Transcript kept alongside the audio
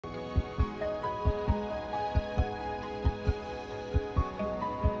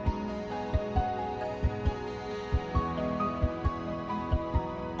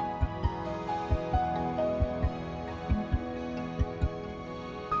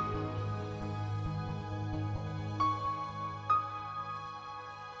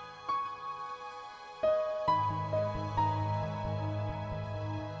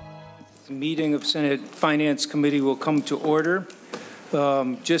Meeting of Senate Finance Committee will come to order.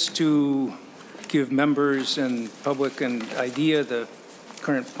 Just to give members and public an idea, the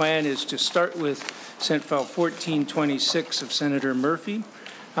current plan is to start with Senate File 1426 of Senator Murphy,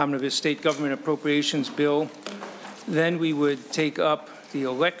 Omnibus State Government Appropriations Bill. Then we would take up the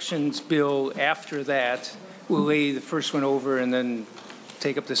Elections Bill after that. We'll lay the first one over and then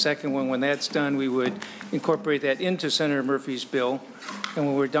take up the second one. When that's done, we would incorporate that into Senator Murphy's bill. And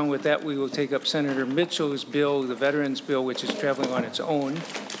when we're done with that, we will take up Senator Mitchell's bill, the Veterans Bill, which is traveling on its own.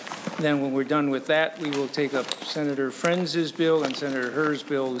 Then when we're done with that, we will take up Senator Frentz's bill and Senator Herr's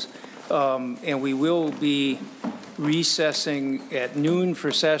bills. And we will be recessing at noon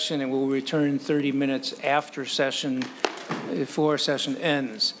for session, and we'll return 30 minutes after session, before session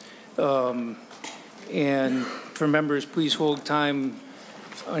ends. And for members, please hold time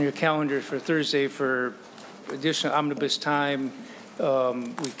on your calendar for Thursday for additional omnibus time.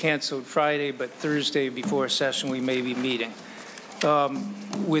 We canceled Friday, but Thursday before session we may be meeting.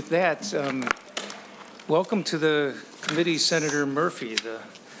 With that, welcome to the committee, Senator Murphy, the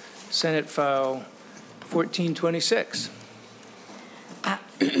Senate File 1426.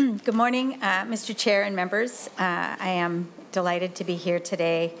 Good morning, Mr. Chair and members. I am delighted to be here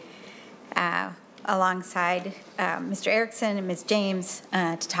today alongside Mr. Erickson and Ms. James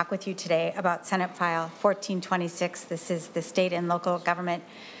to talk with you today about Senate File 1426. This is the State and Local Government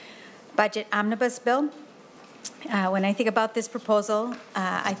Budget Omnibus Bill. When I think about this proposal,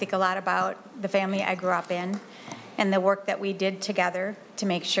 I think a lot about the family I grew up in and the work that we did together to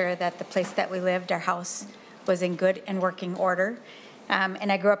make sure that the place that we lived, our house, was in good and working order.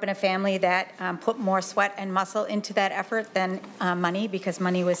 And I grew up in a family that put more sweat and muscle into that effort than money, because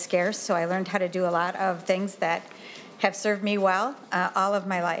money was scarce. So I learned how to do a lot of things that have served me well all of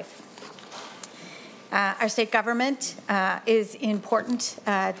my life. Our state government is important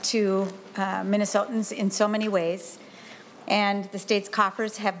to Minnesotans in so many ways. And the state's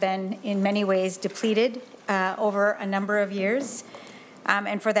coffers have been in many ways depleted over a number of years.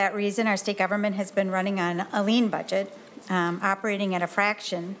 And for that reason, our state government has been running on a lean budget, operating at a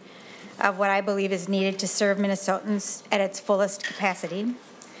fraction of what I believe is needed to serve Minnesotans at its fullest capacity.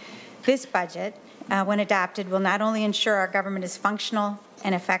 This budget, when adopted, will not only ensure our government is functional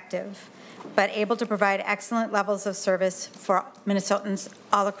and effective, but able to provide excellent levels of service for Minnesotans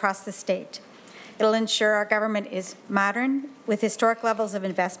all across the state. It'll ensure our government is modern, with historic levels of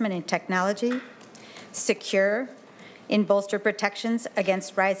investment in technology, secure in bolstered protections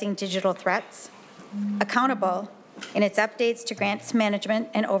against rising digital threats, accountable in its updates to grants management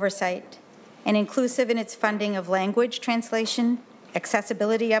and oversight, and inclusive in its funding of language translation,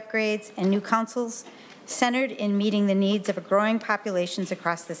 accessibility upgrades, and new councils, centered in meeting the needs of growing populations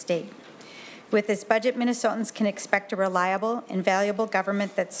across the state. With this budget, Minnesotans can expect a reliable and valuable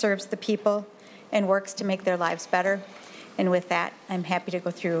government that serves the people and works to make their lives better. And with that, I'm happy to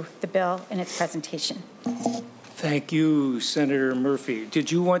go through the bill and its presentation. Thank you, Senator Murphy.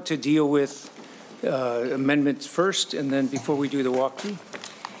 Did you want to deal with amendments first, and then before we do the walkthrough?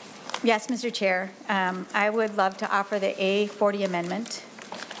 Yes, Mr. Chair. I would love to offer the A40 amendment.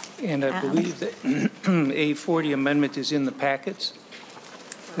 And I believe that A40 amendment is in the packets.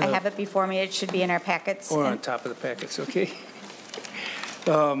 I have it before me. It should be in our packets. Or on top of the packets, okay.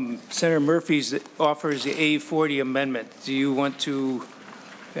 Senator Murphy offers the A40 amendment. Do you want to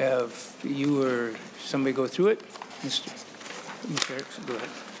have you or somebody go through it? Mr. Erickson, go ahead.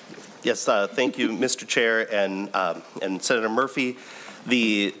 Yes, thank you, Mr. Chair and Senator Murphy.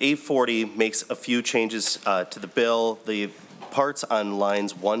 The A40 makes a few changes to the bill. The parts on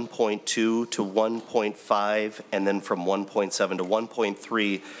lines 1.2 to 1.5 and then from 1.7 to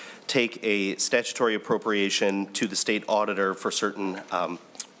 1.3 take a statutory appropriation to the state auditor for certain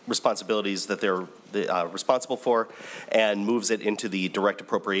responsibilities that they're responsible for, and moves it into the direct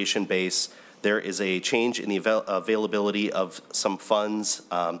appropriation base. There is a change in the availability of some funds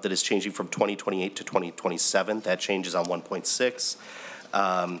that is changing from 2028 to 2027. That changes on 1.6.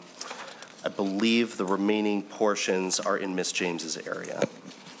 I believe the remaining portions are in Ms. James's area.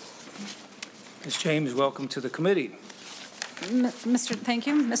 Ms. James, welcome to the committee. Thank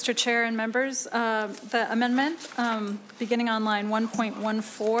you, Mr. Chair and members. The amendment, beginning on line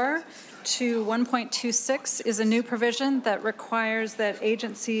 1.14 to 1.26, is a new provision that requires that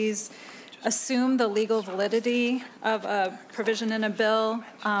agencies assume the legal validity of a provision in a bill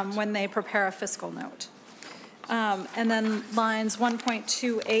when they prepare a fiscal note. And then lines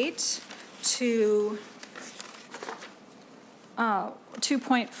 1.28 to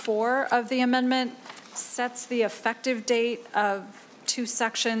 2.4 of the amendment sets the effective date of two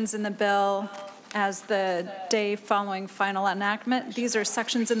sections in the bill as the day following final enactment. These are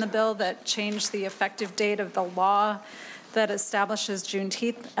sections in the bill that change the effective date of the law that establishes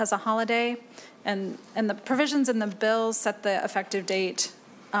Juneteenth as a holiday. And the provisions in the bill set the effective date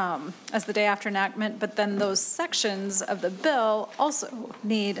as the day after enactment, but then those sections of the bill also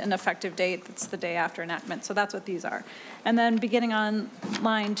need an effective date that's the day after enactment. So that's what these are. And then beginning on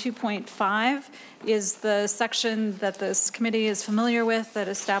line 2.5 is the section that this committee is familiar with that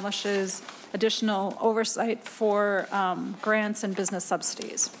establishes additional oversight for grants and business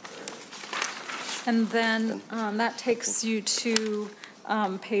subsidies. And then that takes you to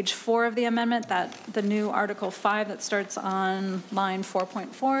page 4 of the amendment, the new Article 5 that starts on line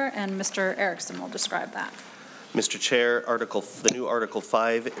 4.4, and Mr. Erickson will describe that. Mr. Chair, the new Article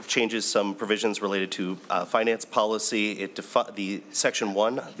 5 changes some provisions related to finance policy. The Section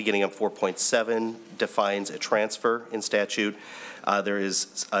 1, beginning on 4.7, defines a transfer in statute. There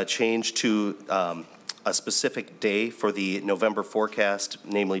is a change to a specific day for the November forecast,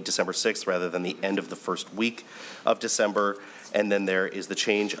 namely December 6th, rather than the end of the first week of December. And then there is the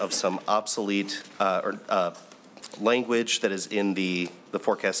change of some obsolete language that is in the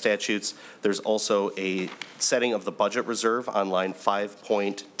forecast statutes. There's also a setting of the budget reserve on line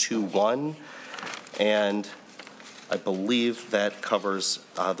 5.21, and I believe that covers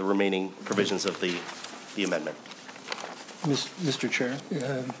the remaining provisions of the amendment. Mr. Chair?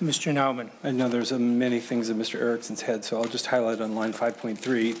 Mr. Naumann. I know there's many things in Mr. Erickson's head, so I'll just highlight on line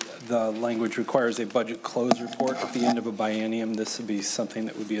 5.3, the language requires a budget close report at the end of a biennium. This would be something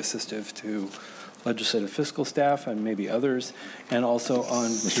that would be assistive to legislative fiscal staff and maybe others. And also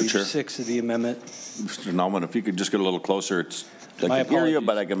on page 6 of the amendment. Mr. Naumann, if you could just get a little closer. I can hear you,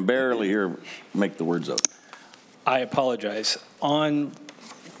 but I can barely make the words out. I apologize. On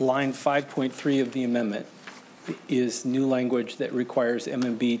line 5.3 of the amendment, is new language that requires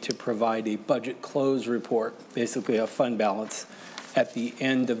M&B to provide a budget close report, basically a fund balance, at the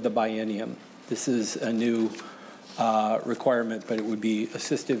end of the biennium. This is a new requirement, but it would be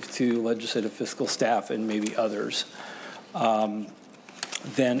assistive to legislative fiscal staff and maybe others.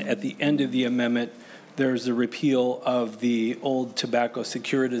 Then at the end of the amendment, there's a repeal of the old tobacco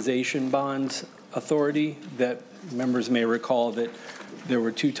securitization bonds authority that members may recall that there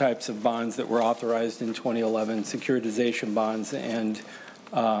were two types of bonds that were authorized in 2011, securitization bonds and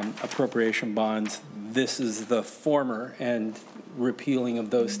appropriation bonds. This is the former, and repealing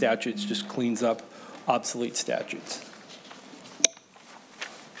of those statutes just cleans up obsolete statutes.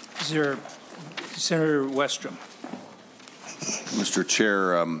 Is there Senator Westrom? Mr.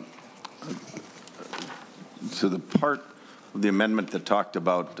 Chair, to the part of the amendment that talked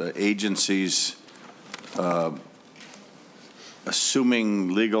about agencies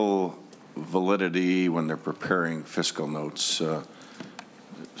assuming legal validity when they're preparing fiscal notes.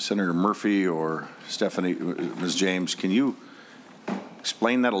 Senator Murphy or Stephanie, Ms. James, can you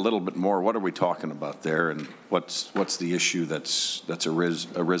explain that a little bit more? What are we talking about there, and what's the issue that's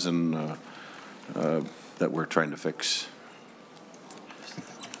arisen that we're trying to fix?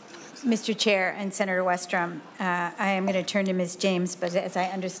 Mr. Chair and Senator Westrom, I am going to turn to Ms. James, but as I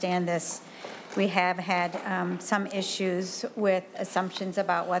understand this, we have had some issues with assumptions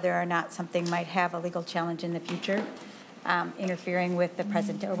about whether or not something might have a legal challenge in the future, interfering with the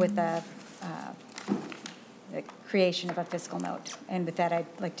present or with the creation of a fiscal note. And with that, I'd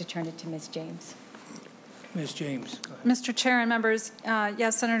like to turn it to Ms. James. Ms. James. Go ahead. Mr. Chair and members,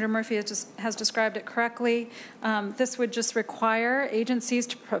 yes, Senator Murphy has described it correctly. This would just require agencies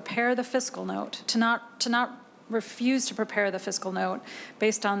to prepare the fiscal note, to not refuse to prepare the fiscal note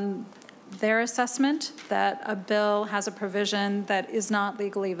based on their assessment that a bill has a provision that is not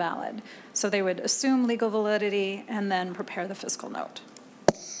legally valid. So they would assume legal validity and then prepare the fiscal note.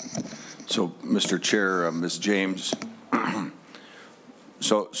 So, Mr. Chair, Ms. James,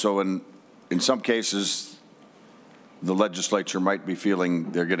 so in some cases, the legislature might be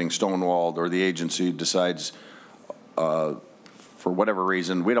feeling they're getting stonewalled, or the agency decides, for whatever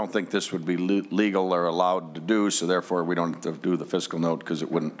reason, we don't think this would be legal or allowed to do, so therefore we don't have to do the fiscal note because it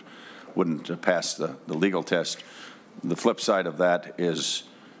wouldn't pass the legal test. The flip side of that is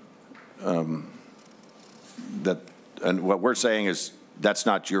that, and what we're saying is that's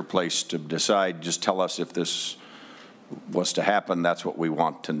not your place to decide. Just tell us if this was to happen. That's what we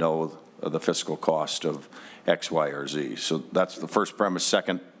want to know, the fiscal cost of X, Y, or Z. So that's the first premise.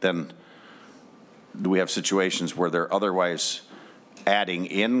 Second, then do we have situations where they're otherwise adding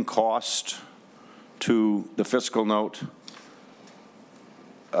in cost to the fiscal note,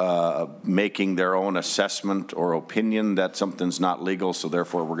 making their own assessment or opinion that something's not legal, so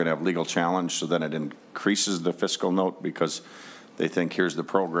therefore we're going to have legal challenge, so then it increases the fiscal note because they think here's the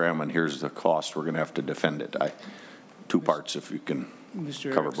program and here's the cost, we're going to have to defend it. Two parts, if you can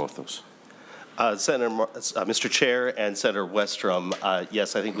cover both those. Mr. Chair and Senator Westrom,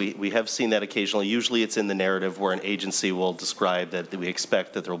 yes, I think we have seen that occasionally. Usually it's in the narrative where an agency will describe that we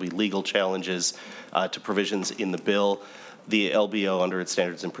expect that there will be legal challenges to provisions in the bill. The LBO, under its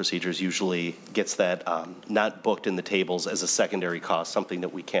standards and procedures, usually gets that not booked in the tables as a secondary cost, something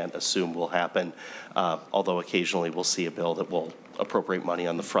that we can't assume will happen, although occasionally we'll see a bill that will appropriate money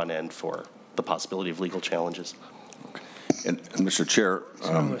on the front end for the possibility of legal challenges. Okay. And Mr. Chair,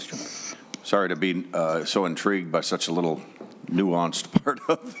 sorry to be so intrigued by such a little nuanced part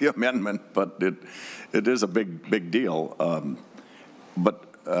of the amendment, but it is a big deal. But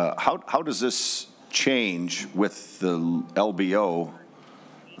how does this change with the LBO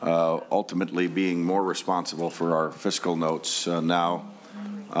ultimately being more responsible for our fiscal notes now?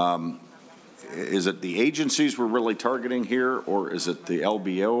 Is it the agencies we're really targeting here, or is it the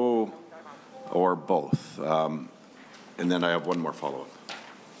LBO, or both? And then I have one more follow-up.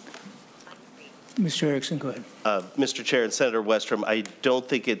 Mr. Erickson, go ahead. Mr. Chair and Senator Westrom, I don't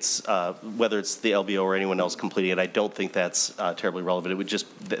think it's, whether it's the LBO or anyone else completing it, I don't think that's terribly relevant. It would just,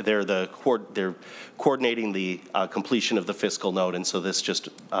 they're coordinating the completion of the fiscal note, and so this just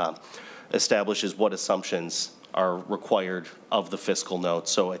establishes what assumptions are required of the fiscal note.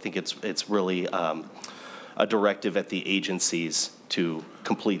 So I think it's really a directive at the agencies to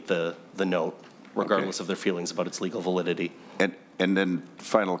complete the note, regardless of their feelings about its legal validity. And then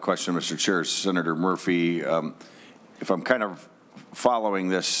final question, Mr. Chair, Senator Murphy, if I'm kind of following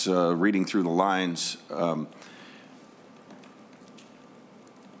this, reading through the lines,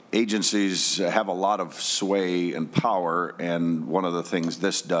 agencies have a lot of sway and power, and one of the things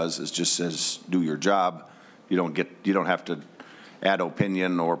this does is just says, do your job. You don't have to add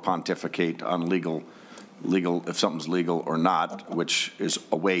opinion or pontificate on legal if something's legal or not, which is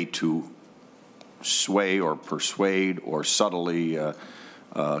a way to sway or persuade or subtly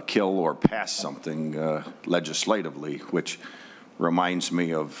kill or pass something legislatively, which reminds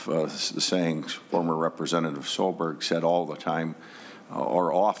me of the saying former Representative Solberg said all the time,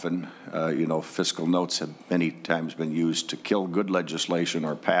 or often, you know, fiscal notes have many times been used to kill good legislation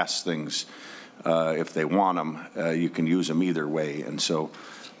or pass things if they want them. You can use them either way. And so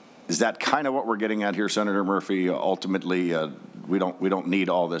is that kind of what we're getting at here, Senator Murphy? Ultimately, we don't need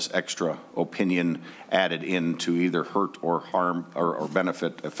all this extra opinion added in to either hurt or harm or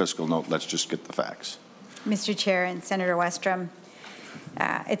benefit a fiscal note. Let's just get the facts. Mr. Chair and Senator Westrom,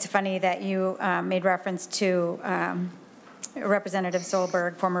 it's funny that you made reference to Representative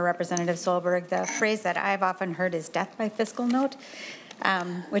Solberg, former Representative Solberg. The phrase that I've often heard is death by fiscal note,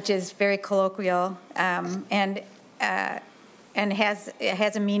 which is very colloquial and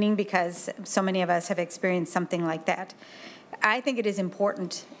has a meaning because so many of us have experienced something like that. I think it is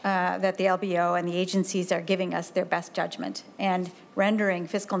important that the LBO and the agencies are giving us their best judgment and rendering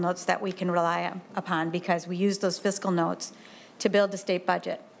fiscal notes that we can rely upon, because we use those fiscal notes to build a state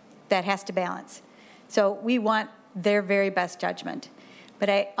budget that has to balance. So we want their very best judgment. But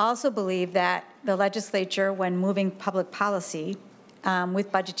I also believe that the legislature, when moving public policy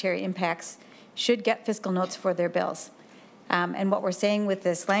with budgetary impacts, should get fiscal notes for their bills. And what we're saying with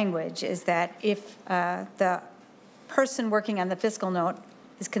this language is that if the person working on the fiscal note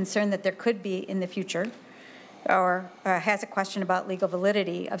is concerned that there could be in the future or has a question about legal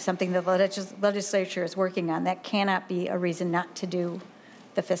validity of something that the legislature is working on, that cannot be a reason not to do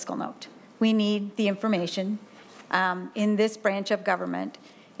the fiscal note. We need the information in this branch of government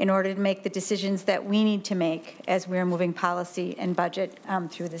in order to make the decisions that we need to make as we're moving policy and budget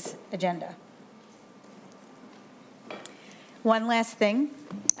through this agenda. One last thing,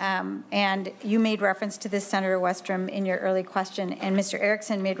 and you made reference to this, Senator Westrom, in your early question, and Mr.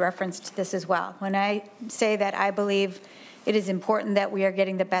 Erickson made reference to this as well. When I say that I believe it is important that we are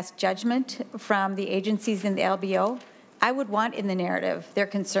getting the best judgment from the agencies in the LBO, I would want in the narrative their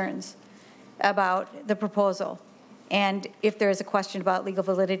concerns about the proposal. And if there is a question about legal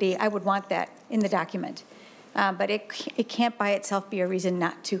validity, I would want that in the document. But it can't by itself be a reason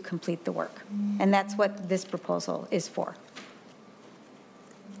not to complete the work. And that's what this proposal is for.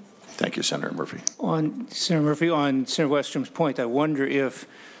 Thank you, Senator Murphy. On Senator Westrom's point, I wonder if,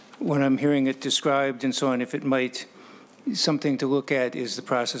 when I'm hearing it described and so on, if it might, something to look at as the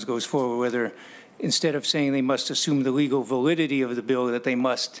process goes forward, whether instead of saying they must assume the legal validity of the bill, that they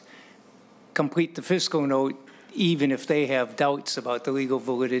must complete the fiscal note, even if they have doubts about the legal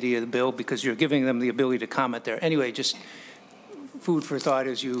validity of the bill, because you're giving them the ability to comment there. Anyway, just food for thought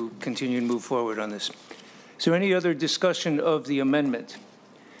as you continue to move forward on this. Is there any other discussion of the amendment?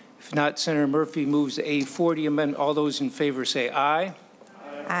 If not, Senator Murphy moves the A40 amendment. All those in favor say aye.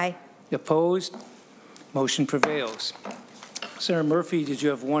 Aye. Opposed? Motion prevails. Senator Murphy, did you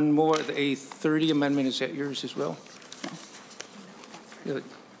have one more? The A30 amendment, is that yours as well? No.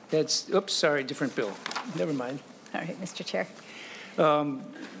 That's, oops, sorry, different bill. Never mind. All right, Mr. Chair.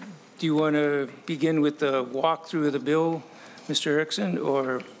 Do you want to begin with the walkthrough of the bill, Mr. Erickson,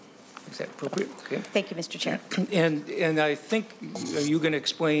 or is that appropriate? Okay. Thank you, Mr. Chair. And I think, are you going to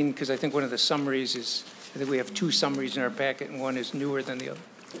explain, because I think one of the summaries is, I think we have two summaries in our packet, and one is newer than the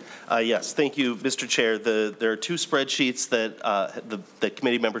other. Yes, thank you, Mr. Chair. There are two spreadsheets that the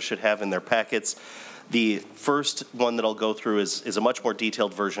committee members should have in their packets. The first one that I'll go through is a much more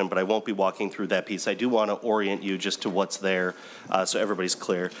detailed version, but I won't be walking through that piece. I do want to orient you just to what's there so everybody's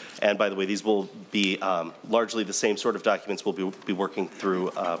clear. And by the way, these will be largely the same sort of documents we'll be working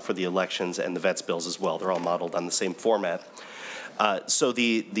through for the elections and the vets bills as well. They're all modeled on the same format. So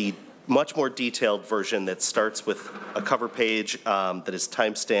the much more detailed version that starts with a cover page that is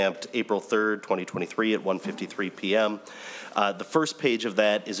time-stamped April 3rd, 2023 at 1:53 p.m. The first page of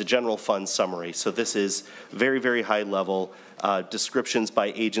that is a general fund summary. So this is very, very high level descriptions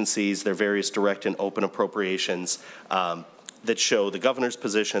by agencies, their various direct and open appropriations that show the governor's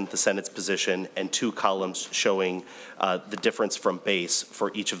position, the Senate's position, and two columns showing the difference from base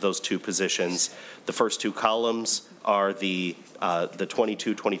for each of those two positions. The first two columns are the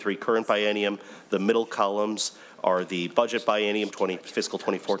 22-23 current biennium. The middle columns are the budget biennium, fiscal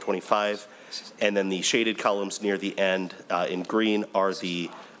 24-25. And then the shaded columns near the end in green are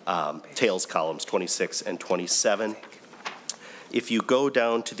the tails columns, 26 and 27. If you go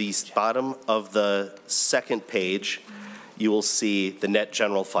down to the bottom of the second page, you will see the net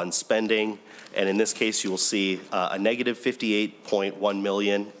general fund spending. And in this case, you will see a negative 58.1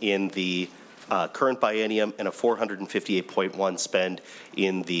 million in the current biennium and a 458.1 spend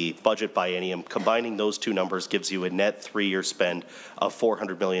in the budget biennium. Combining those two numbers gives you a net 3-year spend of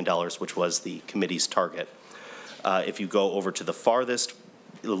 $400 million, which was the committee's target. If you go over to the farthest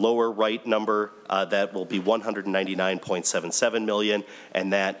lower right number, that will be 199.77 million,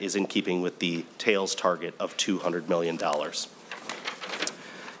 and that is in keeping with the tails target of $200 million.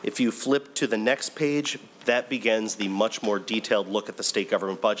 If you flip to the next page, that begins the much more detailed look at the state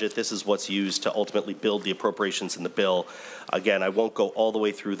government budget. This is what's used to ultimately build the appropriations in the bill. Again, I won't go all the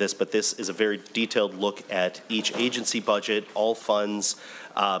way through this, but this is a very detailed look at each agency budget, all funds.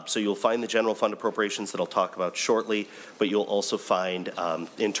 So you'll find the general fund appropriations that I'll talk about shortly, but you'll also find some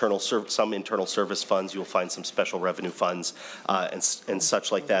internal service funds. You'll find some special revenue funds and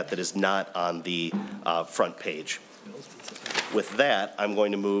such like that is not on the front page. With that, I'm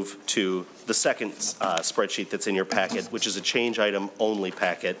going to move to the second spreadsheet that's in your packet, which is a change item only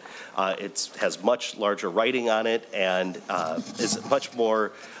packet. It has much larger writing on it and is much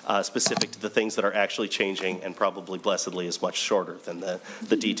more specific to the things that are actually changing, and probably blessedly is much shorter than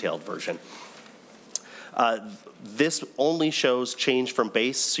the detailed version. This only shows change from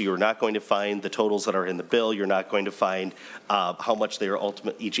base, so you're not going to find the totals that are in the bill. You're not going to find how much they are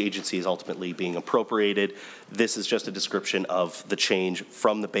each agency is ultimately being appropriated. This is just a description of the change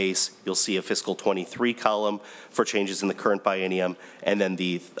from the base. You'll see a fiscal 23 column for changes in the current biennium, and then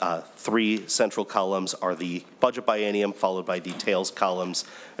the 3 central columns are the budget biennium, followed by the tails columns,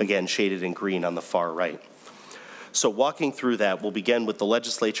 again shaded in green on the far right. So walking through that, we'll begin with the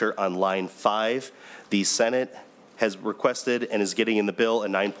legislature on line 5. The Senate has requested and is getting in the bill a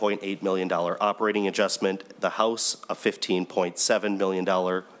 $9.8 million operating adjustment. The House, a $15.7 million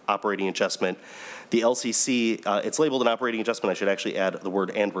operating adjustment. The LCC, it's labeled an operating adjustment. I should actually add the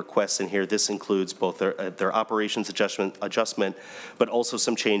word "and" requests in here. This includes both their operations adjustment, but also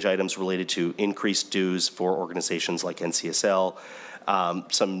some change items related to increased dues for organizations like NCSL,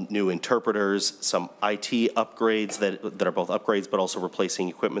 some new interpreters, some IT upgrades that are both upgrades but also replacing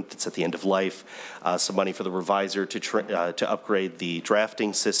equipment that's at the end of life, some money for the reviser to upgrade the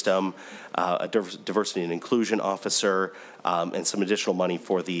drafting system, a diversity and inclusion officer, and some additional money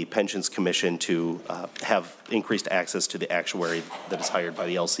for the pensions commission to have increased access to the actuary that is hired by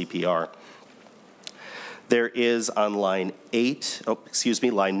the LCPR. There is on line 9,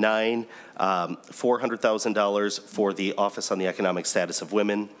 $400,000 for the Office on the Economic Status of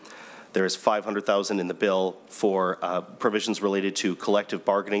Women. There is $500,000 in the bill for provisions related to collective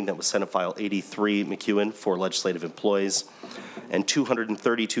bargaining. That was Senate File 83 McEwen for legislative employees, and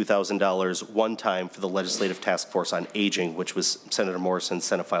 $232,000 one time for the Legislative Task Force on Aging, which was Senator Morrison's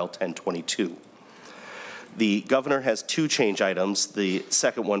Senate File 1022. The governor has two change items. The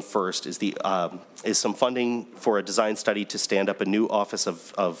second one first is some funding for a design study to stand up a new Office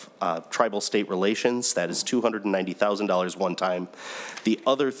of Tribal State Relations. That is $290,000 one time. The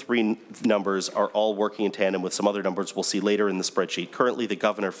other three numbers are all working in tandem with some other numbers we'll see later in the spreadsheet. Currently, the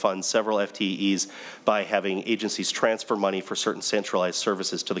governor funds several FTEs by having agencies transfer money for certain centralized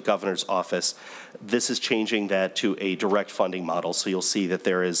services to the governor's office. This is changing that to a direct funding model. So you'll see that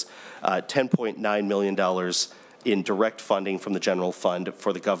there is $10.9 million in direct funding from the general fund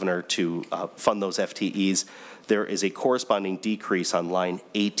for the governor to fund those FTEs. There is a corresponding decrease on line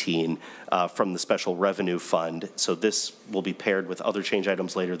 18 from the special revenue fund. So this will be paired with other change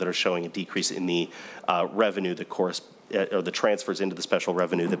items later that are showing a decrease in the revenue or the transfers into the special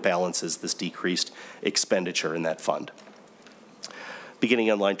revenue that balances this decreased expenditure in that fund.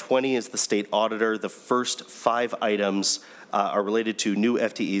 Beginning on line 20 is the state auditor. The first 5 items are related to new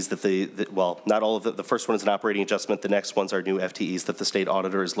FTEs that well, not all of the first one is an operating adjustment. The next ones are new FTEs that the state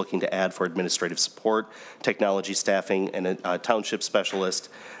auditor is looking to add for administrative support, technology staffing, and a township specialist,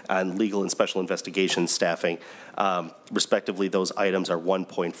 and legal and special investigations staffing. Respectively, those items are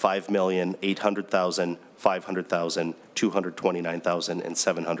 $1.5 million, $800,000, $500,000, $229,000, and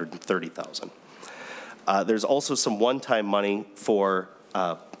 $730,000. There's also some one-time money for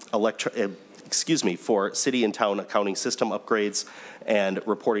for city and town accounting system upgrades and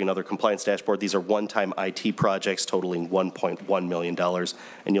reporting and other compliance dashboard. These are one-time IT projects totaling $1.1 million,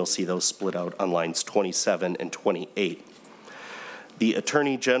 and you'll see those split out on lines 27 and 28. The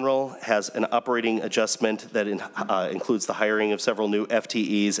Attorney General has an operating adjustment that includes the hiring of several new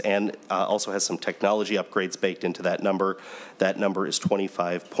FTEs and also has some technology upgrades baked into that number. That number is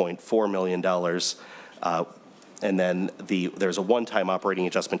 $25.4 million. And then there's a one-time operating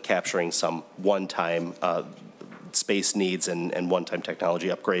adjustment capturing some one-time space needs and one-time technology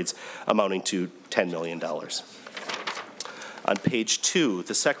upgrades amounting to $10 million. On page 2,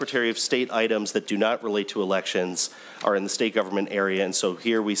 the Secretary of State items that do not relate to elections are in the state government area, and so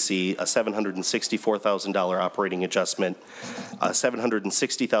here we see a $764,000 operating adjustment,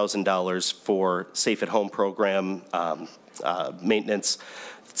 $760,000 for Safe at Home program maintenance,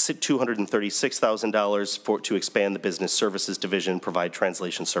 $236,000 to expand the business services division, provide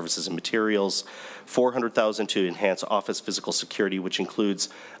translation services and materials, $400,000 to enhance office physical security, which includes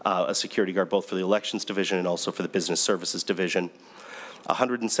a security guard both for the elections division and also for the business services division,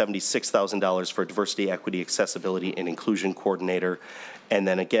 $176,000 for diversity, equity, accessibility, and inclusion coordinator, and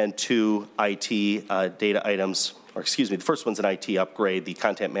then again 2 IT data items. Or excuse me, the first one's an IT upgrade, the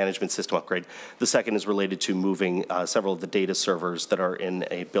content management system upgrade. The second is related to moving several of the data servers that are in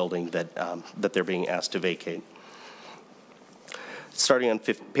a building that, that they're being asked to vacate. Starting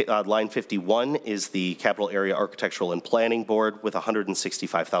on line 51 is the Capital Area Architectural and Planning Board with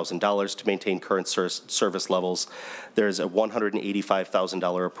 $165,000 to maintain current service levels. There's a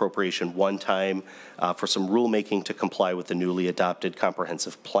 $185,000 appropriation one time for some rulemaking to comply with the newly adopted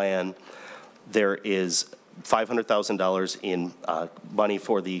comprehensive plan. There is $500,000 in money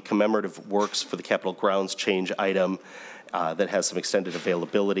for the commemorative works for the Capitol grounds change item that has some extended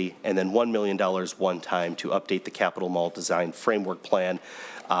availability, and then $1 million one time to update the Capitol Mall Design Framework Plan.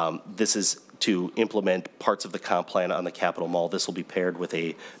 This is to implement parts of the comp plan on the Capitol Mall. This will be paired with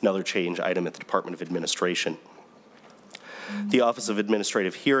another change item at the Department of Administration. The Office of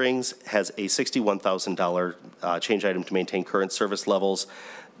Administrative Hearings has a $61,000 change item to maintain current service levels.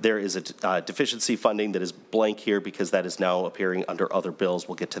 There is a deficiency funding that is blank here because that is now appearing under other bills.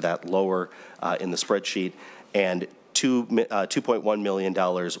 We'll get to that lower in the spreadsheet. And $2.1 million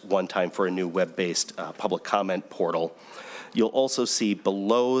one time for a new web-based public comment portal. You'll also see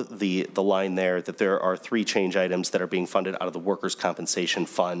below the line there that there are 3 change items that are being funded out of the Workers' Compensation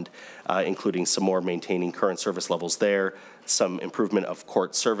Fund, including some more maintaining current service levels there, some improvement of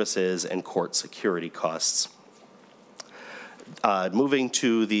court services and court security costs. Moving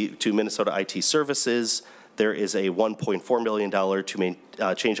to Minnesota IT Services, there is a $1.4 million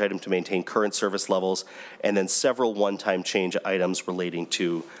change item to maintain current service levels, and then several one-time change items relating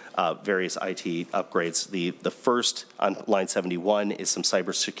to various IT upgrades. The first on line 71 is some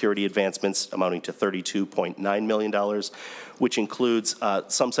cybersecurity advancements amounting to $32.9 million, which includes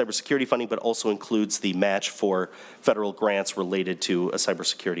some cybersecurity funding, but also includes the match for federal grants related to a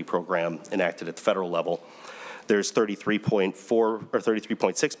cybersecurity program enacted at the federal level. There's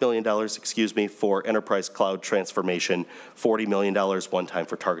 $33.6 million, excuse me, for enterprise cloud transformation, $40 million one time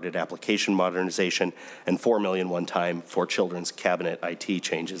for targeted application modernization, and $4 million one time for children's cabinet IT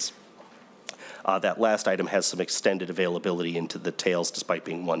changes. That last item has some extended availability into the tails despite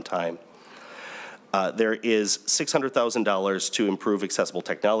being one time. There is $600,000 to improve accessible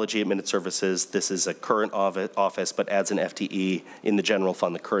technology at Minute Services. This is a current office, but adds an FTE in the general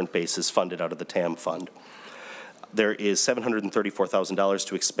fund. The current base is funded out of the TAM fund. There is $734,000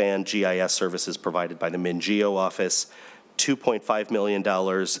 to expand GIS services provided by the MinGeo office. $2.5 million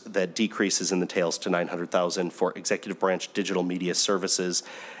that decreases in the tails to $900,000 for executive branch digital media services,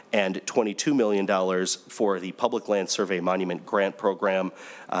 and $22 million for the Public Land Survey Monument Grant Program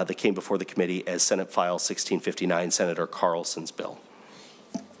that came before the committee as Senate File 1659, Senator Carlson's bill.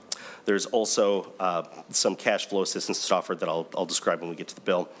 There's also some cash flow assistance offered that I'll describe when we get to the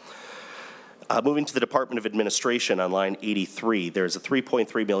bill. Moving to the Department of Administration on line 83, there's a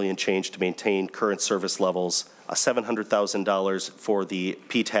 $3.3 million change to maintain current service levels, $700,000 for the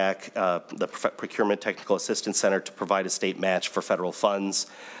PTAC, the Procurement Technical Assistance Center, to provide a state match for federal funds,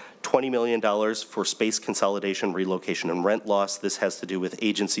 $20 million for space consolidation, relocation, and rent loss. This has to do with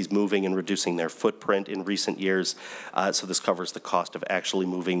agencies moving and reducing their footprint in recent years. So this covers the cost of actually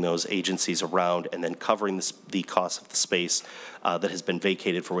moving those agencies around and then covering the cost of the space that has been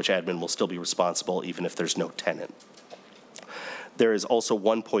vacated, for which admin will still be responsible even if there's no tenant. There is also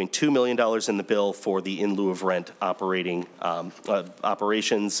 $1.2 million in the bill for the in lieu of rent operating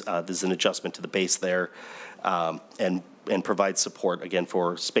operations. This is an adjustment to the base there, and provides support, again,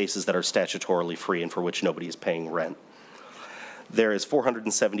 for spaces that are statutorily free and for which nobody is paying rent. There is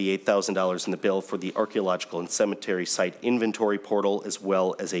 $478,000 in the bill for the Archaeological and Cemetery Site Inventory Portal, as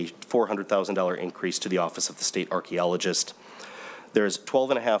well as a $400,000 increase to the Office of the State Archaeologist. There's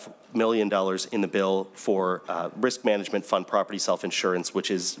 $12.5 million in the bill for risk management fund property self-insurance,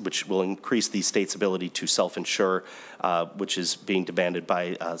 which will increase the state's ability to self-insure, which is being demanded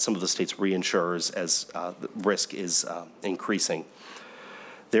by some of the state's reinsurers as the risk is increasing.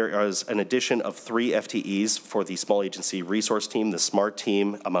 There is an addition of 3 FTEs for the small agency resource team, the SMART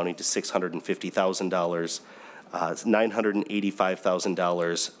team, amounting to $650,000.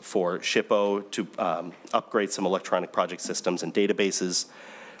 $985,000 for SHPO to upgrade some electronic project systems and databases.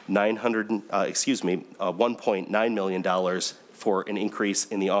 $1.9 million for an increase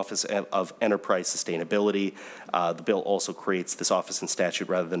in the Office of Enterprise Sustainability. The bill also creates this office in statute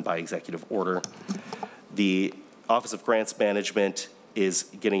rather than by executive order. The Office of Grants Management is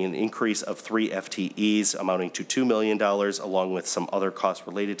getting an increase of 3 FTEs amounting to $2 million, along with some other costs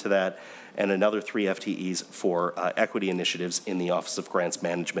related to that, and another 3 FTEs for equity initiatives in the Office of Grants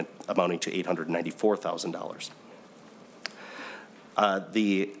Management amounting to $894,000.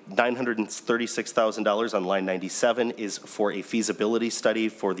 The $936,000 on line 97 is for a feasibility study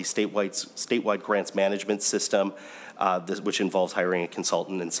for the statewide grants management system, which involves hiring a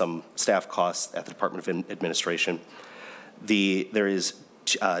consultant and some staff costs at the Department of Administration. There is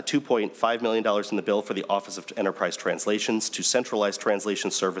 $2.5 million in the bill for the Office of Enterprise Translations to centralize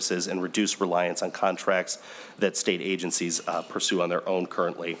translation services and reduce reliance on contracts that state agencies pursue on their own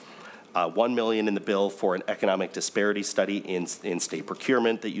currently. $1 million in the bill for an economic disparity study in state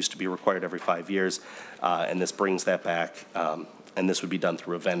procurement that used to be required every 5 years, and this brings that back, and this would be done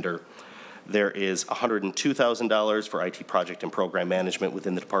through a vendor. There is $102,000 for IT project and program management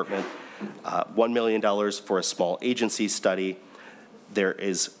within the department, $1 million for a small agency study. There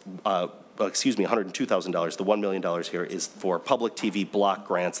is, $102,000. The $1 million here is for public TV block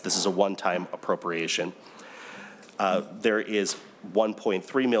grants. This is a one-time appropriation. There is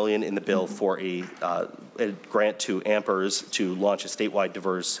 $1.3 million in the bill for a grant to AMPERS to launch a statewide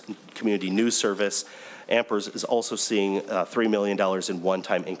diverse community news service. AMPERS is also seeing $3 million in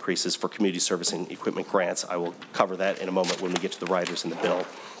one-time increases for community servicing equipment grants. I will cover that in a moment when we get to the riders in the bill.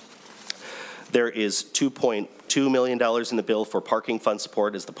 There is $2.2 million in the bill for parking fund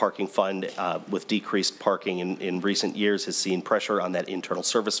support, as the parking fund, with decreased parking in recent years, has seen pressure on that internal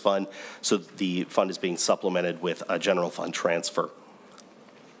service fund, so the fund is being supplemented with a general fund transfer.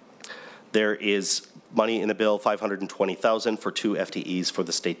 There is money in the bill, $520,000 for 2 FTEs for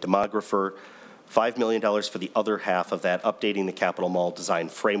the state demographer, $5 million for the other half of that, updating the Capitol Mall Design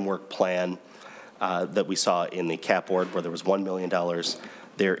Framework Plan that we saw in the cap board, where there was $1 million.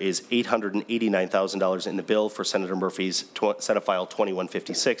 There is $889,000 in the bill for Senator Murphy's Senate File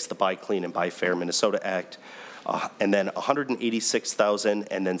 2156, the Buy Clean and Buy Fair Minnesota Act, and then $186,000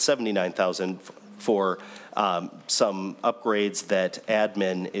 and then $79,000 for some upgrades that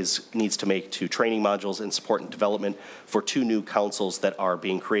admin needs to make to training modules and support and development for 2 new councils that are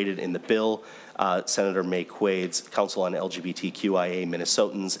being created in the bill. Senator May Quaid's Council on LGBTQIA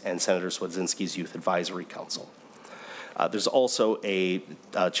Minnesotans and Senator Swedzinski's Youth Advisory Council. There's also a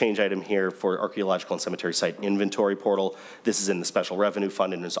change item here for Archaeological and Cemetery Site Inventory Portal. This is in the Special Revenue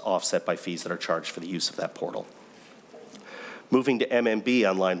Fund and is offset by fees that are charged for the use of that portal. Moving to MMB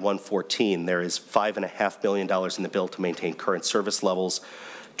on line 114, there is $5.5 million in the bill to maintain current service levels,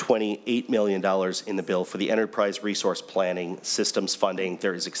 $28 million in the bill for the enterprise resource planning systems funding.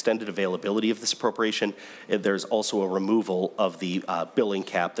 There is extended availability of this appropriation. There's also a removal of the billing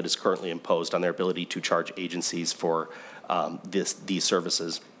cap that is currently imposed on their ability to charge agencies for these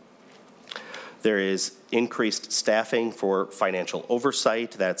services. There is increased staffing for financial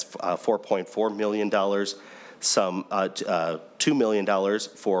oversight. That's $4.4 million. Some $2 million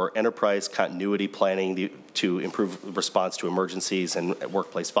for enterprise continuity planning to improve response to emergencies and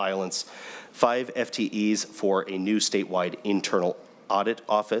workplace violence. 5 FTEs for a new statewide internal audit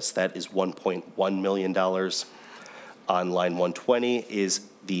office. That is $1.1 million. On line 120 is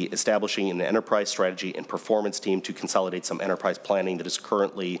the establishing an enterprise strategy and performance team to consolidate some enterprise planning that is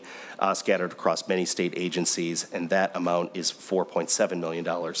currently scattered across many state agencies, and that amount is $4.7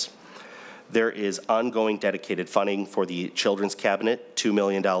 million. There is ongoing dedicated funding for the Children's Cabinet, $2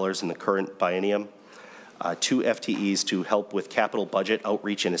 million in the current biennium. 2 FTEs to help with capital budget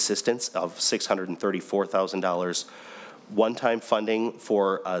outreach and assistance of $634,000. One-time funding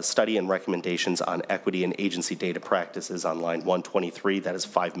for study and recommendations on equity and agency data practices on line 123, that is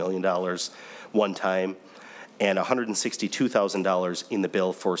 $5 million one time, and $162,000 in the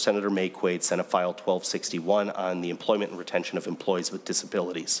bill for Senator May Quaid, Senate File 1261 on the employment and retention of employees with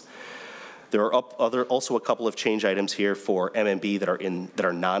disabilities. There are also a couple of change items here for MMB that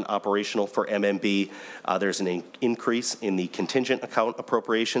are non-operational for MMB. There's an increase in the contingent account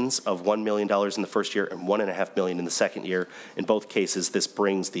appropriations of $1 million in the first year and $1.5 million in the second year. In both cases, this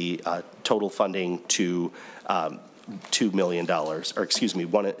brings the total funding to $2 million, or excuse me,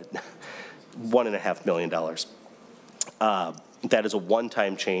 $1.5 million. That is a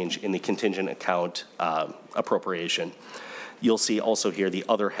one-time change in the contingent account appropriation. You'll see also here the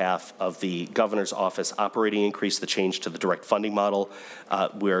other half of the governor's office operating increase, the change to the direct funding model.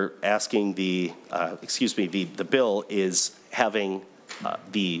 We're asking the bill is having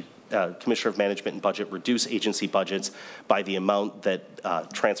the Commissioner of Management and Budget reduce agency budgets by the amount that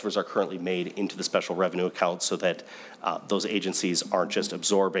transfers are currently made into the special revenue account, so that those agencies aren't just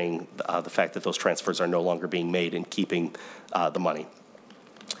absorbing the fact that those transfers are no longer being made and keeping the money.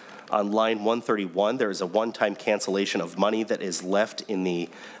 On line 131, there is a one-time cancellation of money that is left in the,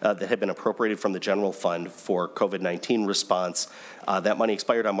 that had been appropriated from the general fund for COVID-19 response. That money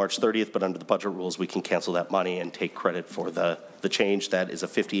expired on March 30th, but under the budget rules, we can cancel that money and take credit for the change. That is a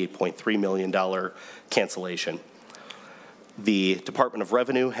 $58.3 million cancellation. The Department of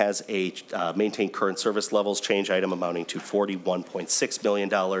Revenue has a maintain current service levels change item amounting to $41.6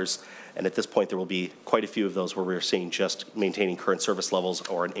 million. And at this point, there will be quite a few of those where we're seeing just maintaining current service levels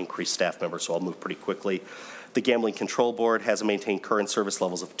or an increased staff member, so I'll move pretty quickly. The Gambling Control Board has a maintained current service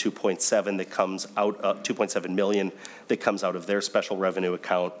levels of $2.7 that comes out, $2.7 million that comes out of their special revenue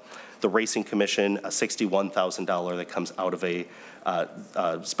account. The Racing Commission, a $61,000 that comes out of a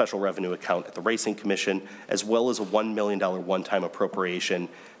special revenue account at the Racing Commission, as well as a $1 million one-time appropriation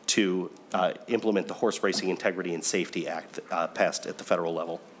to implement the Horse Racing Integrity and Safety Act passed at the federal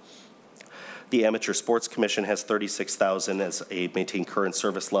level. The Amateur Sports Commission has $36,000 as a maintain current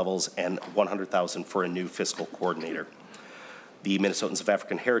service levels and $100,000 for a new fiscal coordinator. The Minnesotans of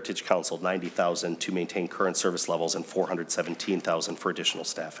African Heritage Council, $90,000 to maintain current service levels and $417,000 for additional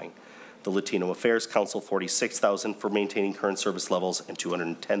staffing. The Latino Affairs Council, $46,000 for maintaining current service levels and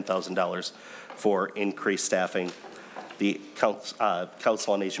 $210,000 for increased staffing. The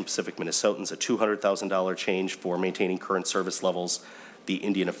Council on Asian Pacific Minnesotans, a $200,000 change for maintaining current service levels. The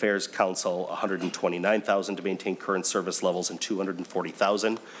Indian Affairs Council, $129,000 to maintain current service levels and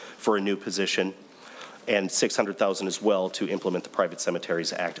 $240,000 for a new position, and $600,000 as well to implement the Private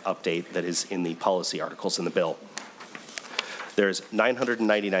Cemeteries Act update that is in the policy articles in the bill. There's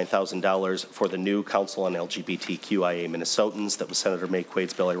 $999,000 for the new Council on LGBTQIA Minnesotans. That was Senator May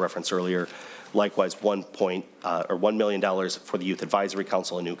Quaid's bill I referenced earlier. Likewise, $1 million for the Youth Advisory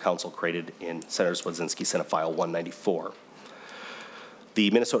Council, a new council created in Senator Swedzinski, Senate File 194. The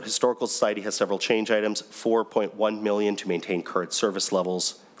Minnesota Historical Society has several change items, $4.1 million to maintain current service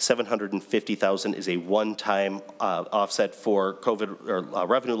levels, $750,000 is a one-time offset for COVID or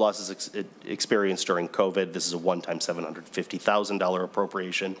revenue losses experienced during COVID. This is a one-time $750,000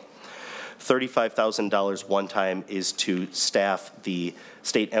 appropriation. $35,000 one-time is to staff the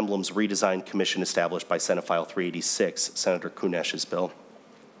State Emblems Redesign Commission established by Senate File 386, Senator Kunesh's bill.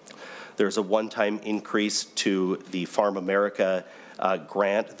 There's a one-time increase to the Farm America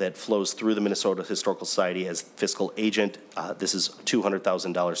grant that flows through the Minnesota Historical Society as fiscal agent. This is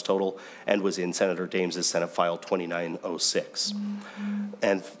 $200,000 total and was in Senator Dames's Senate File 2906.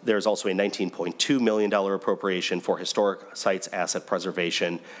 And there's also a $19.2 million appropriation for historic sites asset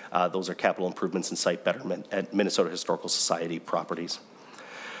preservation. Those are capital improvements and site betterment at Minnesota Historical Society properties.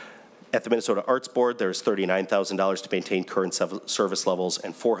 At the Minnesota Arts Board, there's $39,000 to maintain current service levels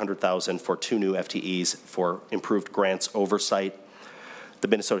and $400,000 for 2 new FTEs for improved grants oversight. The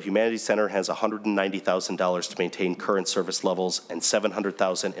Minnesota Humanities Center has $190,000 to maintain current service levels and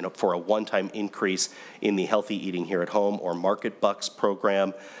 $700,000 for a one-time increase in the Healthy Eating Here at Home or Market Bucks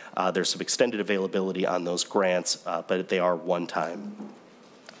program. There's some extended availability on those grants, but they are one-time,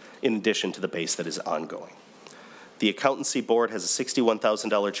 in addition to the base that is ongoing. The Accountancy Board has a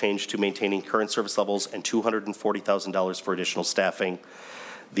 $61,000 change to maintaining current service levels and $240,000 for additional staffing.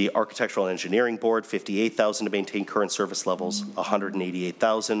 The Architectural and Engineering Board, $58,000 to maintain current service levels,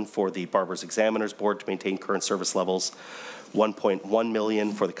 $188,000 for the Barbers Examiners Board to maintain current service levels, $1.1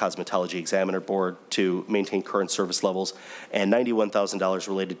 million for the Cosmetology Examiner Board to maintain current service levels, and $91,000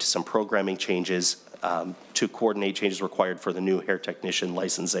 related to some programming changes to coordinate changes required for the new hair technician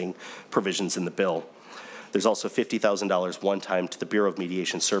licensing provisions in the bill. There's also $50,000 one-time to the Bureau of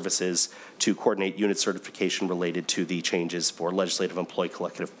Mediation Services to coordinate unit certification related to the changes for legislative employee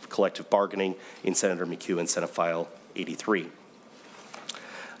collective bargaining in Senator McHugh and Senate File 83.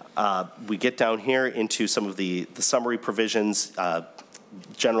 We get down here into some of the summary provisions.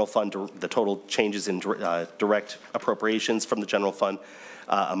 General fund, the total changes in direct appropriations from the general fund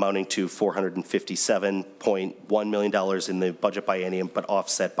amounting to $457.1 million in the budget biennium, but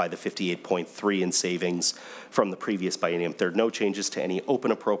offset by the $58.3 in savings from the previous biennium. There are no changes to any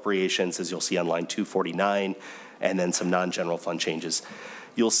open appropriations, as you'll see on line 249, and then some non-general fund changes.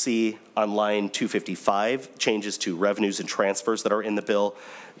 You'll see on line 255 changes to revenues and transfers that are in the bill.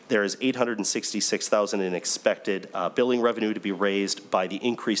 There is $866,000 in expected billing revenue to be raised by the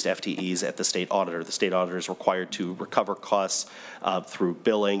increased FTEs at the state auditor. The state auditor is required to recover costs through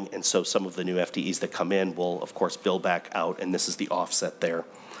billing, and so some of the new FTEs that come in will, of course, bill back out, and this is the offset there.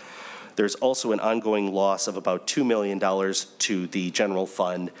 There's also an ongoing loss of about $2 million to the general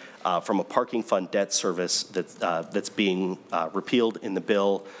fund from a parking fund debt service that's being repealed in the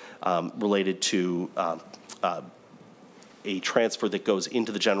bill related to a transfer that goes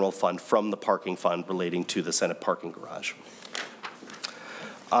into the general fund from the parking fund relating to the Senate parking garage.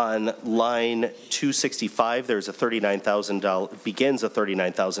 On line 265, there's a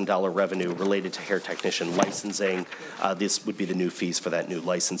 $39,000 revenue related to hair technician licensing. This would be the new fees for that new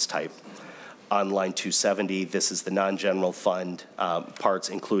license type. On line 270, this is the non-general fund parts,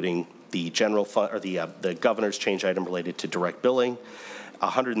 including the general fund or the governor's change item related to direct billing.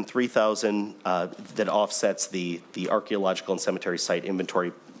 $103,000 that offsets the archaeological and cemetery site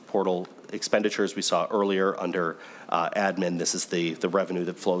inventory portal expenditures we saw earlier under admin. This is the revenue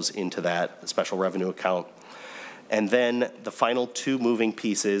that flows into that special revenue account. And then the final two moving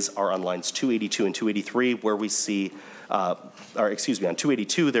pieces are on lines 282 and 283, where we see, or excuse me, on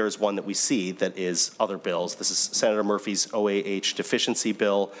 282 there is one that we see that is other bills. This is Senator Murphy's OAH deficiency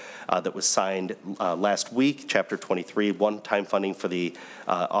bill that was signed last week, Chapter 23, one-time funding for the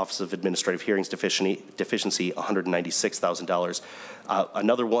Office of Administrative Hearings deficiency, $196,000.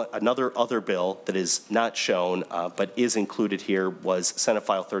 Another other bill that is not shown but is included here was Senate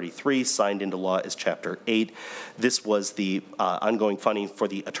File 33, signed into law as Chapter 8. This was the ongoing funding for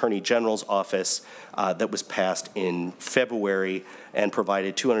the Attorney General's office that was passed in February and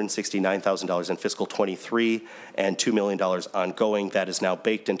provided $269,000 in fiscal 23 and $2 million ongoing. That is now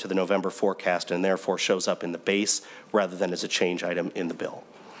baked into the November forecast and therefore shows up in the base rather than as a change item in the bill.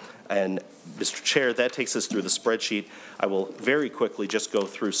 And Mr. Chair, that takes us through the spreadsheet. I will very quickly just go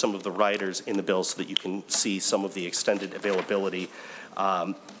through some of the riders in the bill so that you can see some of the extended availability.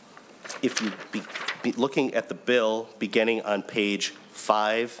 If you be looking at the bill beginning on page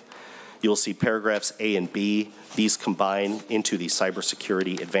 5, you'll see paragraphs A and B. These combine into the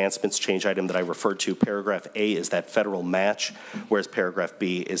cybersecurity advancements change item that I referred to. Paragraph A is that federal match, whereas paragraph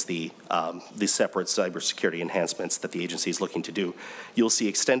B is the separate cybersecurity enhancements that the agency is looking to do. You'll see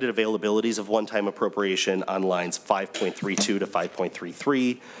extended availabilities of one-time appropriation on lines 5.32 to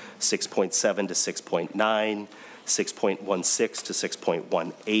 5.33, 6.7 to 6.9, 6.16 to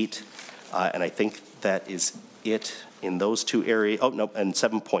 6.18, and I think that is it in those two areas. Oh, no, and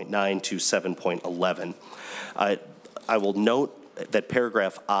 7.9 to 7.11. I will note that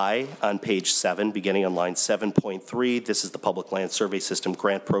paragraph I on page 7, beginning on line 7.3, this is the Public Land Survey System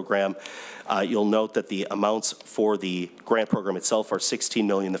grant program. You'll note that the amounts for the grant program itself are $16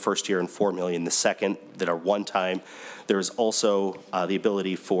 million the first year and $4 million the second that are one time. There is also the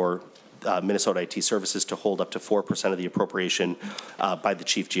ability for Minnesota IT Services to hold up to 4% of the appropriation by the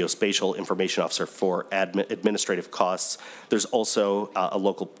Chief Geospatial Information Officer for administrative costs. There's also a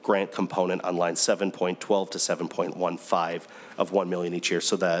local grant component on line 7.12 to 7.15 of $1 million each year,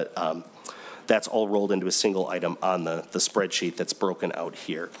 so that that's all rolled into a single item on the spreadsheet that's broken out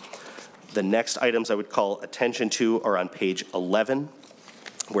here. The next items I would call attention to are on page 11,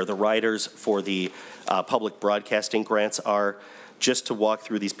 where the riders for the public broadcasting grants are. Just to walk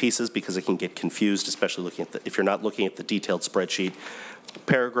through these pieces because it can get confused, especially looking at if you're not looking at the detailed spreadsheet.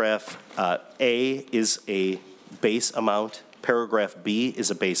 Paragraph A is a base amount. Paragraph B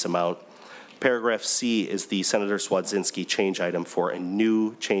is a base amount. Paragraph C is the Senator Swadzinski change item for a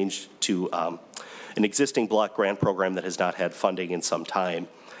new change to an existing block grant program that has not had funding in some time.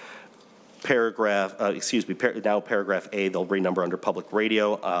 Paragraph, now paragraph A, they'll renumber under public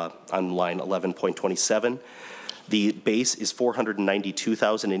radio on line 11.27. The base is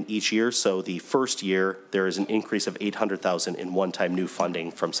 $492,000 in each year, so the first year there is an increase of $800,000 in one-time new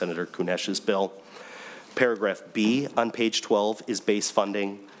funding from Senator Kunesh's bill. Paragraph B on page 12 is base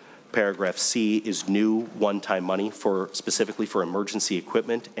funding. Paragraph C is new one-time money specifically for emergency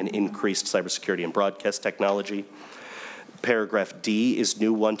equipment and increased cybersecurity and broadcast technology. Paragraph D is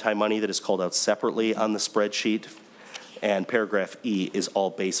new one-time money that is called out separately on the spreadsheet. And paragraph E is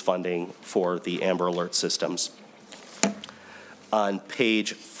all base funding for the Amber Alert systems. On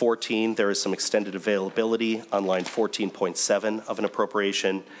page 14, there is some extended availability on line 14.7 of an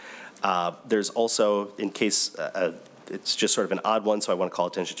appropriation. There's also, in case it's just sort of an odd one, so I want to call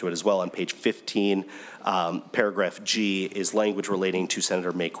attention to it as well. On page 15, paragraph G is language relating to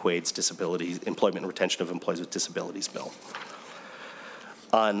Senator May Quaid's disability, employment and retention of employees with disabilities bill.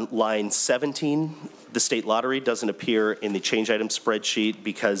 On line 17, the state lottery doesn't appear in the change item spreadsheet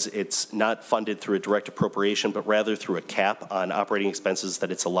because it's not funded through a direct appropriation, but rather through a cap on operating expenses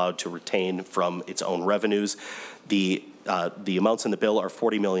that it's allowed to retain from its own revenues. The amounts in the bill are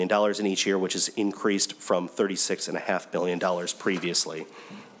 $40 million in each year, which is increased from $36.5 million previously.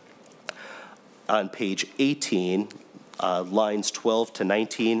 On page 18, lines 12 to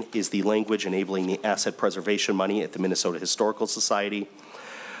 19 is the language enabling the asset preservation money at the Minnesota Historical Society.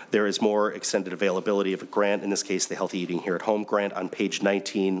 There is more extended availability of a grant, in this case the Healthy Eating Here at Home grant on page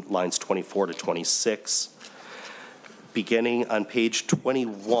 19, lines 24 to 26. Beginning on page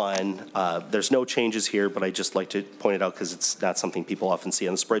 21, there's no changes here, but I just like to point it out because it's not something people often see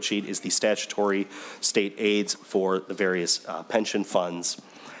on the spreadsheet, is the statutory state aids for the various pension funds.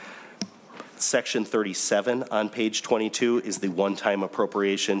 Section 37 on page 22 is the one-time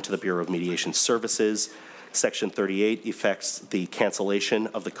appropriation to the Bureau of Mediation Services. Section 38 affects the cancellation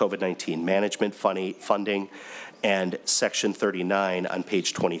of the COVID-19 management funding, and Section 39 on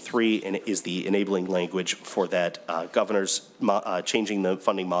page 23 is the enabling language for that governor's changing the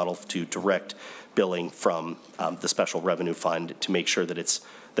funding model to direct billing from the special revenue fund to make sure that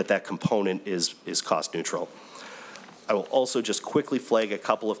that component is cost neutral. I will also just quickly flag a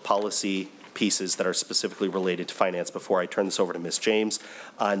couple of policy pieces that are specifically related to finance before I turn this over to Ms. James.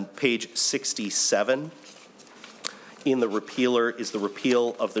 On page 67, in the repealer is the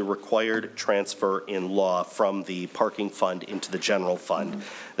repeal of the required transfer in law from the parking fund into the general fund.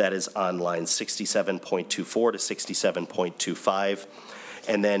 That is on lines 67.24 to 67.25.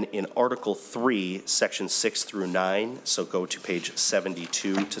 And then in Article 3, Sections 6 through 9, so go to page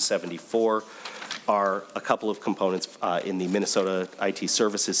 72 to 74, are a couple of components in the Minnesota IT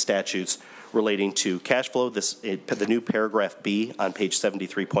Services statutes relating to cash flow. The new paragraph B on page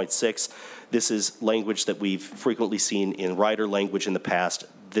 73.6, this is language that we've frequently seen in rider language in the past.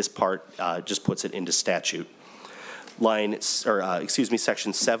 This part just puts it into statute.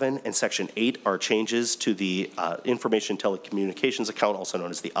 Section 7 and Section 8 are changes to the Information Telecommunications account, also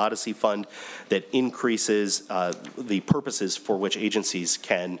known as the Odyssey Fund, that increases the purposes for which agencies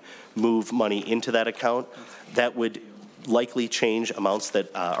can move money into that account. That would likely change amounts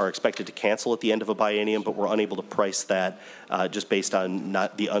that are expected to cancel at the end of a biennium, but we're unable to price that just based on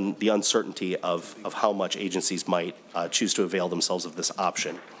the uncertainty of how much agencies might choose to avail themselves of this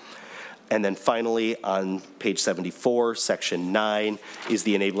option. And then finally, on page 74, Section 9 is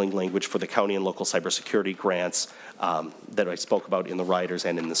the enabling language for the county and local cybersecurity grants that I spoke about in the riders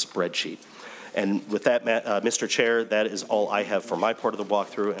and in the spreadsheet. And with that, Mr. Chair, that is all I have for my part of the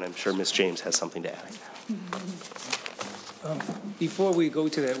walkthrough, and I'm sure Ms. James has something to add. Before we go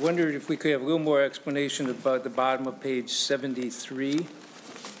to that, I wondered if we could have a little more explanation about the bottom of page 73.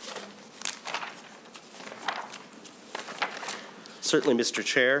 Certainly, Mr.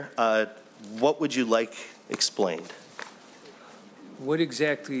 Chair. What would you like explained? What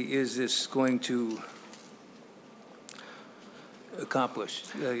exactly is this going to accomplish?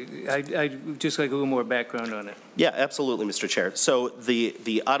 I'd just like a little more background on it. Yeah, absolutely, Mr. Chair. So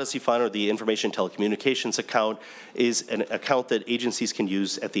the Odyssey Fund, or the Information Telecommunications account, is an account that agencies can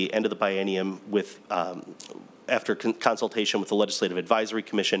use at the end of the biennium with after consultation with the Legislative Advisory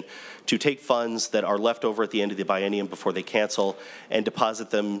Commission to take funds that are left over at the end of the biennium before they cancel and deposit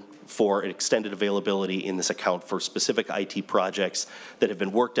them for extended availability in this account for specific IT projects that have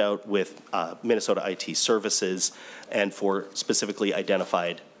been worked out with Minnesota IT Services and for specifically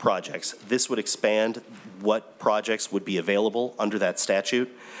identified projects. This would expand what projects would be available under that statute.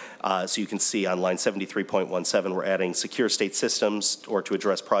 So you can see on line 73.17, we're adding secure state systems or to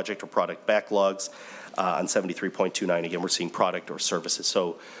address project or product backlogs. On 73.29, again, we're seeing product or services.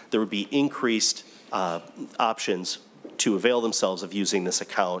 So there would be increased options to avail themselves of using this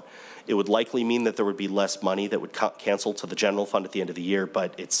account. It would likely mean that there would be less money that would cancel to the general fund at the end of the year,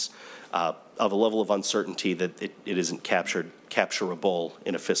 but it's of a level of uncertainty that it isn't capturable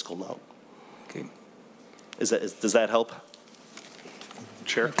in a fiscal note. Okay. Does that help?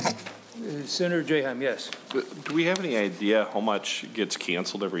 Chair? Senator Drahan, yes. Do we have any idea how much gets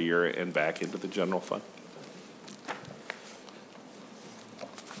canceled every year and back into the general fund?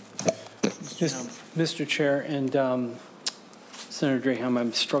 Mr. Chair and Senator Drahan,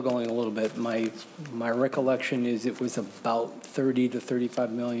 I'm struggling a little bit. My recollection is it was about 30 to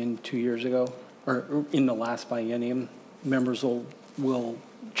 35 million 2 years ago, or in the last biennium. Members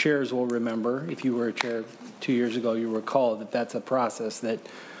chairs will remember, if you were a chair 2 years ago, you recall that that's a process that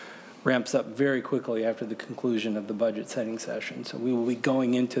ramps up very quickly after the conclusion of the budget setting session. So we will be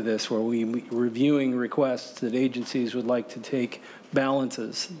going into this where we will be reviewing requests that agencies would like to take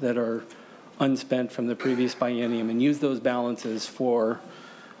balances that are unspent from the previous biennium and use those balances for,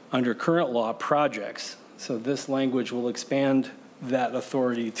 under current law, projects. So this language will expand that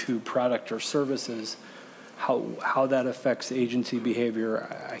authority to product or services. How that affects agency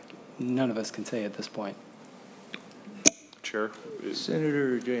behavior, none of us can say at this point. Chair?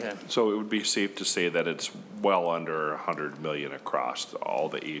 Senator Drahan. So it would be safe to say that it's well under 100 million across all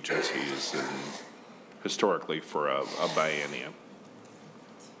the agencies and historically for a biennium.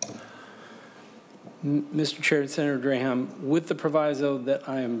 Mr. Chair and Senator Drahan, with the proviso that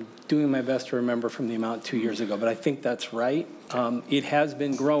I am doing my best to remember from the amount 2 years ago, but I think that's right. It has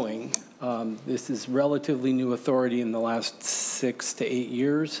been growing. This is relatively new authority in the last 6 to 8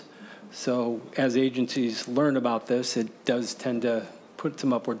 years. So as agencies learn about this, it does tend to put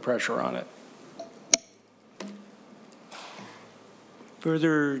some upward pressure on it.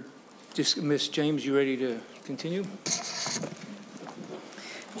 Further, Ms. James, you ready to continue?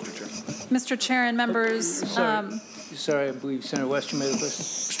 Mr. Chair and members. Sorry, I believe Senator Western made a question.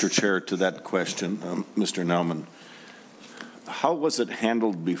 Mr. Chair, to that question, Mr. Naumann, how was it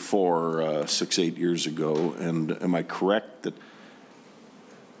handled before 6, 8 years ago? And am I correct that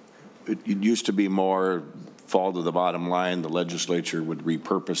it used to be more fall to the bottom line, the legislature would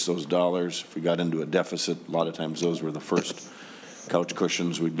repurpose those dollars? If we got into a deficit, a lot of times those were the first couch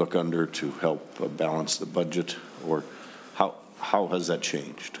cushions we'd look under to help balance the budget, or how has that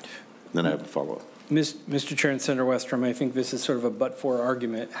changed? Then I have a follow-up. Mr. Chair and Senator Westrom, I think this is sort of a but-for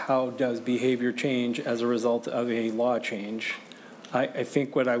argument. How does behavior change as a result of a law change? I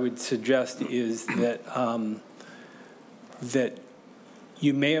think what I would suggest is that that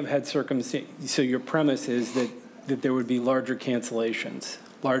you may have had circumstances, so your premise is that there would be larger cancellations,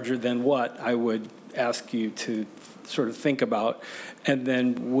 larger than what I would ask you to sort of think about, and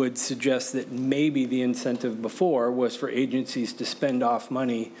then would suggest that maybe the incentive before was for agencies to spend off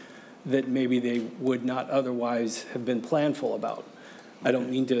money that maybe they would not otherwise have been planful about. I don't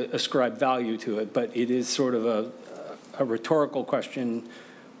mean to ascribe value to it, but it is sort of a rhetorical question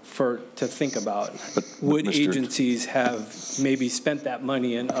to think about. But would agencies have maybe spent that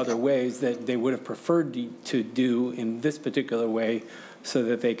money in other ways that they would have preferred to do in this particular way so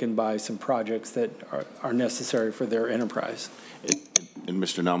that they can buy some projects that are necessary for their enterprise? And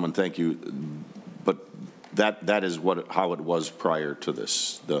Mr. Naumann, thank you. But that is how it was prior to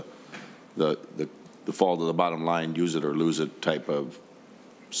this, the fall to the bottom line, use it or lose it type of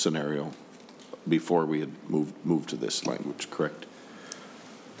scenario before we had moved to this language, correct?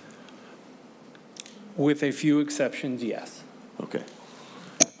 With a few exceptions, yes. Okay.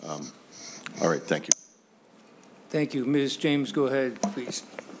 All right, thank you. Thank you. Ms. James, go ahead, please.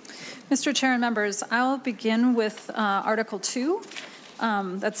 Mr. Chair and members, I'll begin with Article 2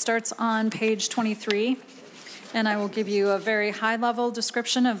 that starts on page 23. And I will give you a very high-level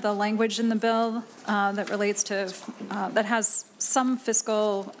description of the language in the bill that relates to, that has some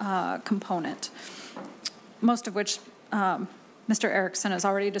fiscal component, most of which Mr. Erickson has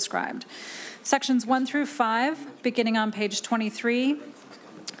already described. Sections 1 through 5, beginning on page 23,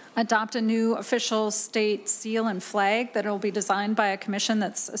 adopt a new official state seal and flag that will be designed by a commission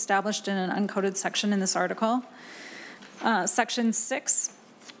that's established in an uncoded section in this article. Section 6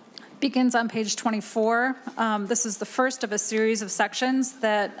 begins on page 24. This is the first of a series of sections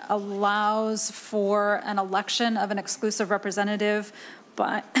that allows for an election of an exclusive representative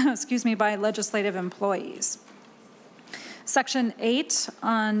by, by legislative employees. Section 8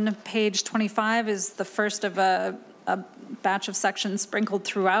 on page 25 is the first of a batch of sections sprinkled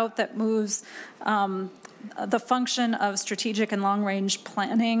throughout that moves the function of strategic and long-range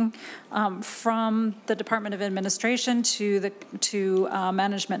planning from the Department of Administration to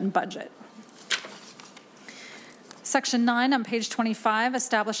management and budget. Section 9 on page 25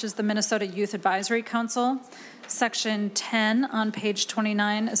 establishes the Minnesota Youth Advisory Council. Section 10 on page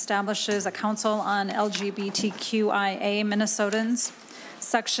 29 establishes a council on LGBTQIA Minnesotans.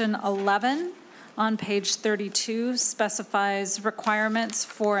 Section 11 on page 32 specifies requirements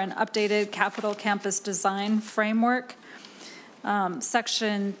for an updated capital campus design framework.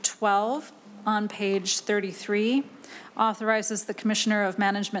 Section 12 on page 33 authorizes the Commissioner of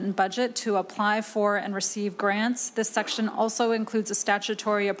Management and Budget to apply for and receive grants. This section also includes a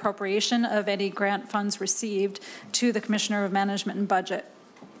statutory appropriation of any grant funds received to the Commissioner of Management and Budget.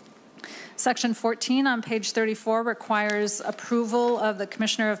 Section 14 on page 34 requires approval of the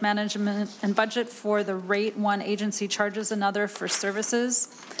Commissioner of Management and Budget for the rate one agency charges another for services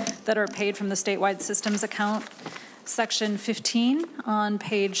that are paid from the statewide systems account. Section 15 on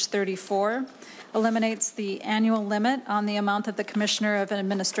page 34 eliminates the annual limit on the amount that the Commissioner of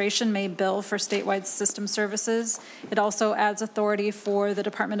Administration may bill for statewide system services. It also adds authority for the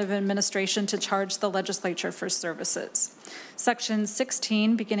Department of Administration to charge the legislature for services. Section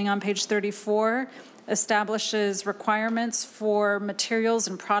 16, beginning on page 34, establishes requirements for materials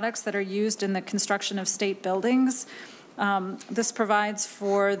and products that are used in the construction of state buildings. This provides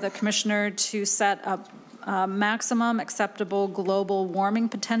for the Commissioner to set up maximum acceptable global warming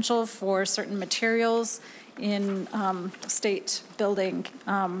potential for certain materials in state building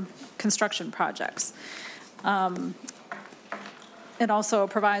construction projects. It also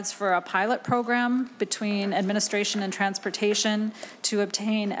provides for a pilot program between administration and transportation to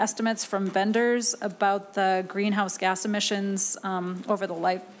obtain estimates from vendors about the greenhouse gas emissions over the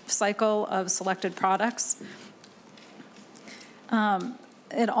life cycle of selected products.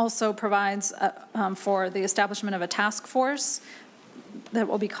 It also provides for the establishment of a task force that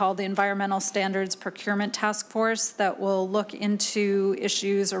will be called the Environmental Standards Procurement Task Force that will look into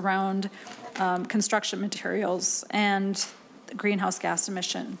issues around construction materials and greenhouse gas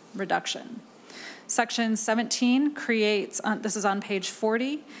emission reduction. Section 17 creates, this is on page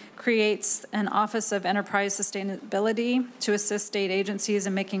 40, creates an Office of Enterprise Sustainability to assist state agencies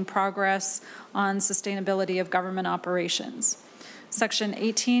in making progress on sustainability of government operations. Section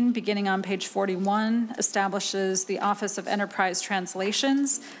 18, beginning on page 41, establishes the Office of Enterprise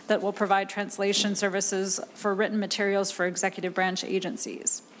Translations that will provide translation services for written materials for executive branch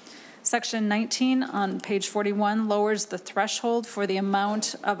agencies. Section 19 on page 41 lowers the threshold for the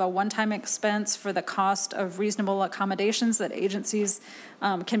amount of a one-time expense for the cost of reasonable accommodations that agencies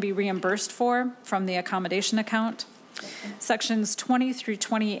can be reimbursed for from the accommodation account. Sections 20 through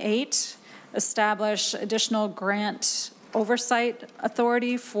 28 establish additional grant oversight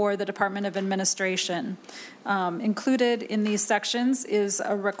authority for the Department of Administration. Included in these sections is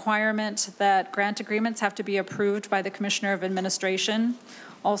a requirement that grant agreements have to be approved by the Commissioner of Administration.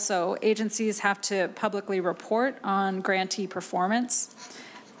 Also, agencies have to publicly report on grantee performance.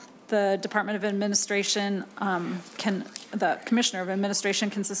 The Department of Administration the Commissioner of Administration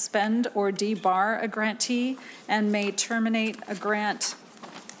can suspend or debar a grantee and may terminate a grant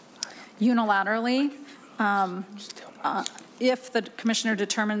unilaterally if the Commissioner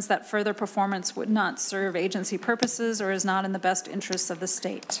determines that further performance would not serve agency purposes or is not in the best interests of the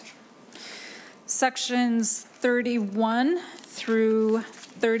state. Sections 31 through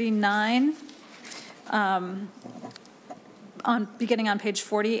 39, beginning on page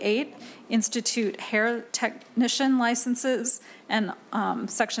 48, institute hair technician licenses, and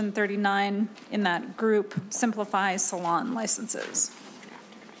section 39 in that group simplifies salon licenses.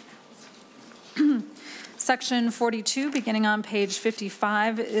 Section 42, beginning on page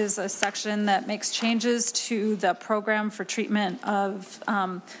 55, is a section that makes changes to the program for treatment of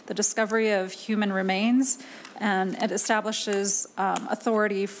the discovery of human remains, and it establishes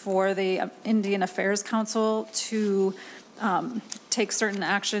authority for the Indian Affairs Council to take certain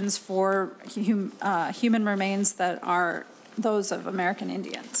actions for human remains that are those of American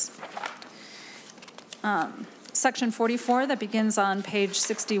Indians. Section 44, that begins on page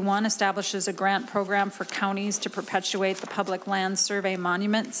 61, establishes a grant program for counties to perpetuate the public land survey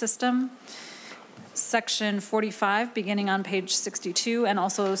monument system. Section 45, beginning on page 62, and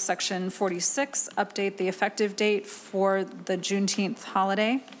also section 46, update the effective date for the Juneteenth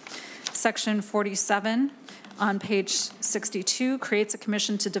holiday. Section 47, on page 62, creates a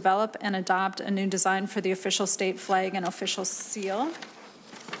commission to develop and adopt a new design for the official state flag and official seal.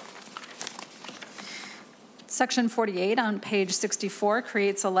 Section 48 on page 64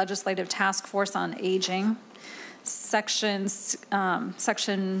 creates a legislative task force on aging. Section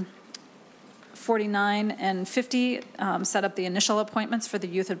 49 and 50 set up the initial appointments for the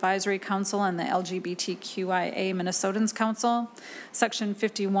Youth Advisory Council and the LGBTQIA Minnesotans Council. Section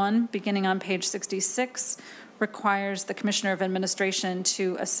 51, beginning on page 66, requires the Commissioner of Administration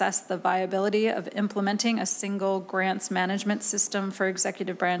to assess the viability of implementing a single grants management system for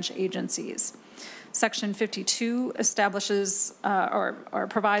executive branch agencies. Section 52 establishes or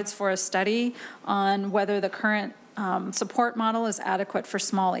provides for a study on whether the current support model is adequate for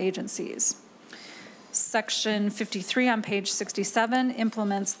small agencies. Section 53 on page 67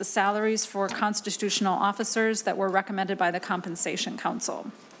 implements the salaries for constitutional officers that were recommended by the Compensation Council.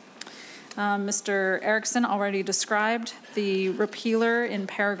 Mr. Erickson already described the repealer in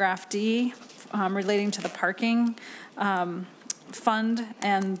paragraph D relating to the parking fund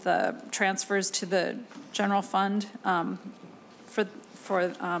and the transfers to the general fund for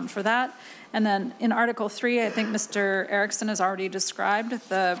that. And then in Article 3, I think Mr. Erickson has already described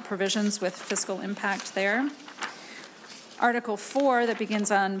the provisions with fiscal impact there. Article 4, that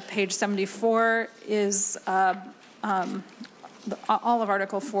begins on page 74, is all of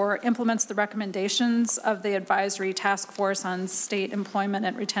Article 4 implements the recommendations of the Advisory Task Force on State Employment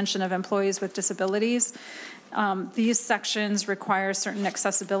and Retention of Employees with Disabilities. These sections require certain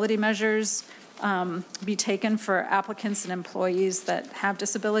accessibility measures be taken for applicants and employees that have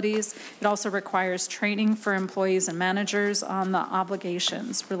disabilities. It also requires training for employees and managers on the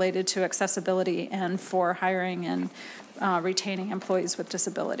obligations related to accessibility and for hiring and retaining employees with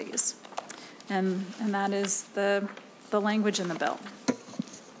disabilities. And that is the language in the bill.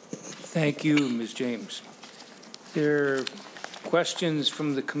 Thank you, Ms. James. There are questions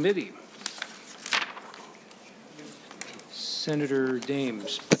from the committee. Senator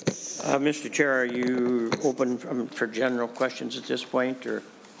Dames. Mr. Chair, are you open for general questions at this point, or?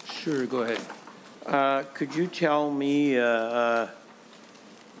 Sure, go ahead. Could you tell me,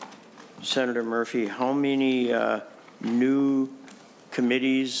 Senator Murphy, how many new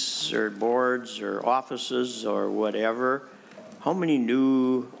committees or boards or offices or whatever, how many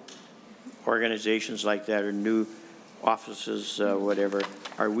new organizations like that or new offices, whatever,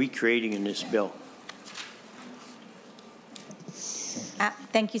 are we creating in this bill?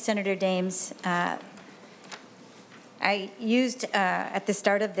 Thank you, Senator Dames. I used at the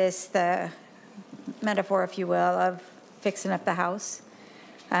start of this the metaphor, if you will, of fixing up the house.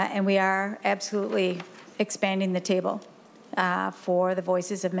 And we are absolutely expanding the table for the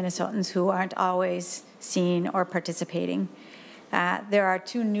voices of Minnesotans who aren't always seen or participating. There are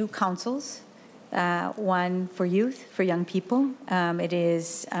two new councils, one for youth, for young people. It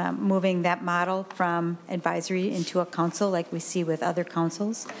is moving that model from advisory into a council like we see with other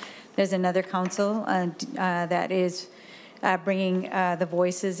councils. There's another council that is bringing the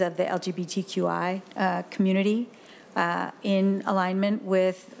voices of the LGBTQI community in alignment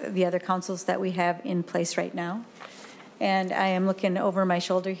with the other councils that we have in place right now. And I am looking over my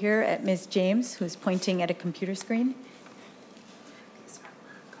shoulder here at Ms. James, who's pointing at a computer screen.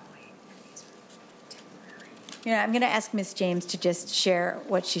 I'm going to ask Ms. James to just share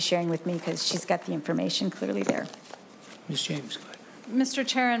what she's sharing with me because she's got the information clearly there. Ms. James, go ahead. Mr.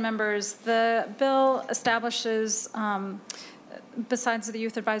 Chair and members, the bill establishes, besides the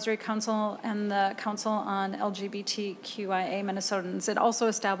Youth Advisory Council and the Council on LGBTQIA Minnesotans, it also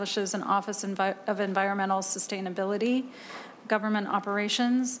establishes an Office of Environmental Sustainability, Government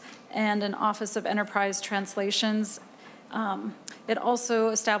Operations, and an Office of Enterprise Translations. It also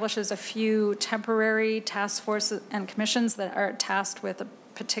establishes a few temporary task forces and commissions that are tasked with a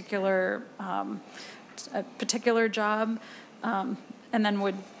particular job, and then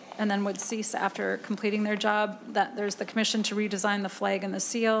would and then would cease after completing their job. That there's the commission to redesign the flag and the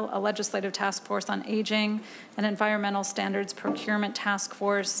seal, a legislative task force on aging, an environmental standards procurement task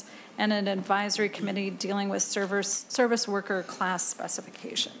force, and an advisory committee dealing with service worker class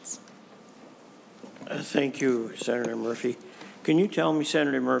specifications. Thank you, Senator Murphy. Can you tell me,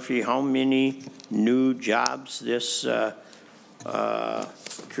 Senator Murphy, how many new jobs this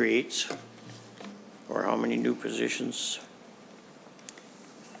creates, or how many new positions?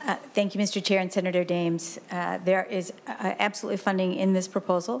 Thank you, Mr. Chair and Senator Dames. There is absolutely funding in this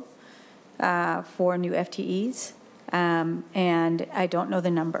proposal for new FTEs, and I don't know the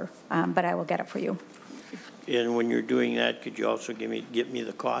number, but I will get it for you. And when you're doing that, could you also give me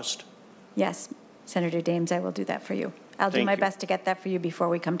the cost? Yes, Senator Dames, I will do that for you. I'll do my best to get that for you before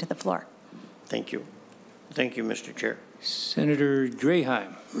we come to the floor. Thank you. Thank you, Mr. Chair. Senator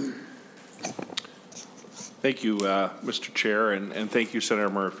Draheim. Thank you, Mr. Chair, and thank you, Senator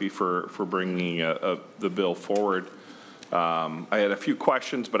Murphy, for bringing the bill forward. I had a few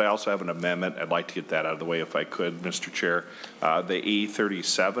questions, but I also have an amendment. I'd like to get that out of the way if I could, Mr. Chair. The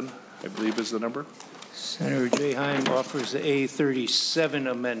A37, I believe, is the number. Senator Draheim offers the A37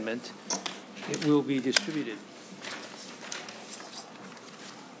 amendment. It will be distributed.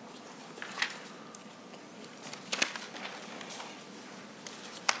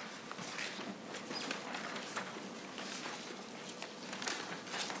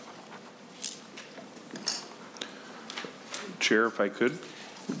 Chair, if I could.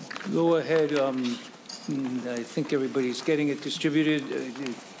 Go ahead. I think everybody's getting it distributed.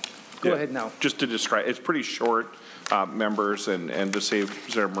 Go ahead now. Just to describe, it's pretty short, members, and to save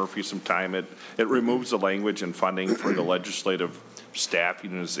Senator Murphy some time, it removes the language and funding for the legislative staff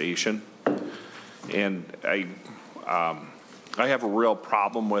unionization. And I have a real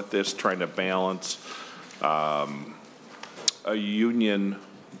problem with this, trying to balance a union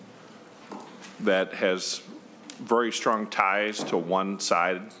that has very strong ties to one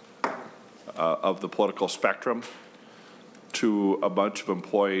side of the political spectrum to a bunch of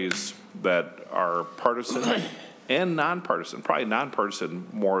employees that are partisan and nonpartisan, probably nonpartisan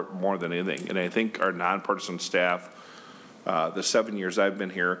more than anything. And I think our nonpartisan staff, the 7 years I've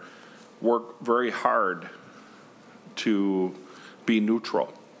been here, work very hard to be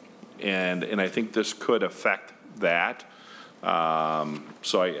neutral. And I think this could affect that.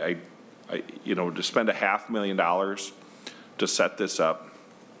 So I you know, to spend $500,000 to set this up,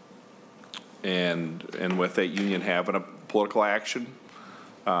 and with that union having a political action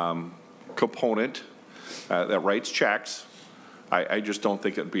component that writes checks, I just don't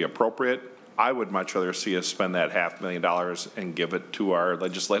think it'd be appropriate. I would much rather see us spend that $500,000 and give it to our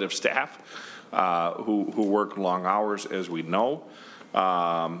legislative staff who work long hours, as we know.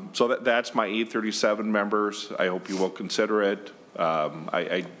 So that's my 837 members. I hope you will consider it.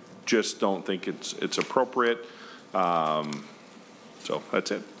 I just don't think it's appropriate. So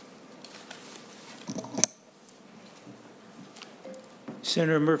that's it.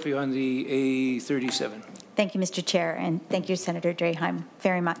 Senator Murphy on the A37. Thank you, Mr. Chair, and thank you, Senator Draheim,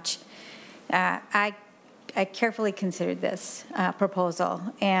 very much. I carefully considered this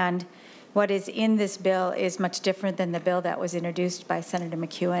proposal, and what is in this bill is much different than the bill that was introduced by Senator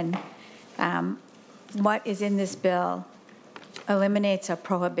McEwen. What is in this bill eliminates a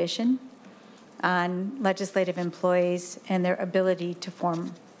prohibition on legislative employees and their ability to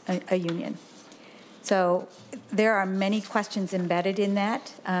form a union. So there are many questions embedded in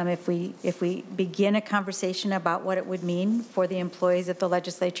that. If we begin a conversation about what it would mean for the employees of the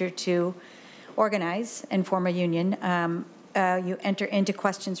legislature to organize and form a union, you enter into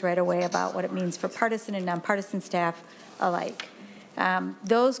questions right away about what it means for partisan and nonpartisan staff alike.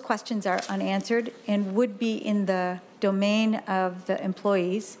 Those questions are unanswered and would be in the domain of the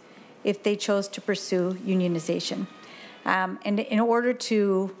employees if they chose to pursue unionization. And in order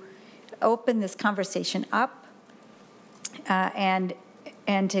to open this conversation up and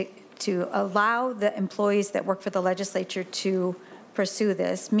to allow the employees that work for the legislature to pursue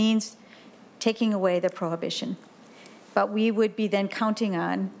this means taking away the prohibition. But we would be then counting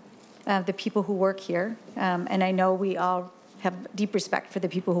on the people who work here, and I know we all have deep respect for the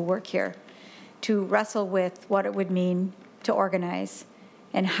people who work here, to wrestle with what it would mean to organize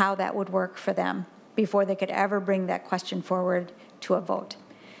and how that would work for them before they could ever bring that question forward to a vote.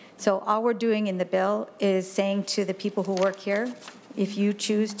 So all we're doing in the bill is saying to the people who work here, if you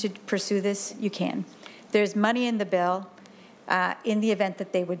choose to pursue this, you can. There's money in the bill in the event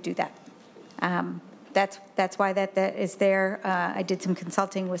that they would do that. That's why that is there. I did some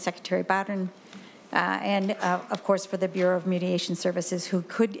consulting with Secretary Bodden and, of course, for the Bureau of Mediation Services, who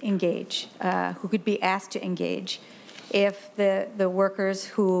could engage, who could be asked to engage if the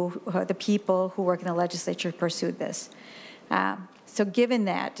workers the people who work in the legislature pursued this. So given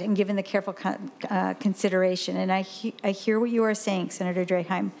that, and given the careful consideration, and I hear what you are saying, Senator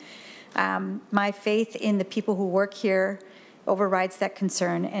Draheim, my faith in the people who work here overrides that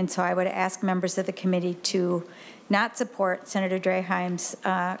concern, and so I would ask members of the committee to not support Senator Draheim's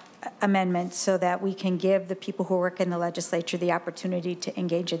amendment so that we can give the people who work in the legislature the opportunity to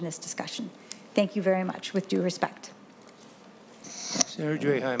engage in this discussion. Thank you very much, with due respect. Senator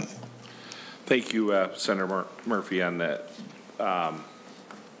Draheim. Thank you, Senator Murphy, on that.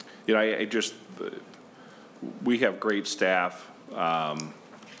 You know, we have great staff,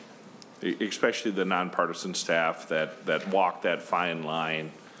 especially the nonpartisan staff that walk that fine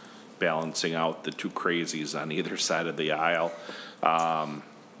line, balancing out the two crazies on either side of the aisle.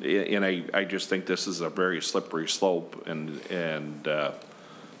 And I just think this is a very slippery slope, and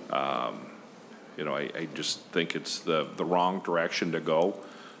you know, I just think it's the wrong direction to go.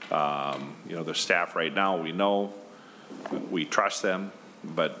 You know, the staff right now, we trust them,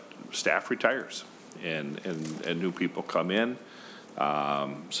 but staff retires and new people come in.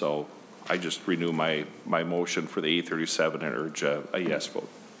 So I just renew my motion for the A37 and urge a yes vote.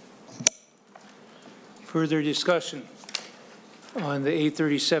 Further discussion on the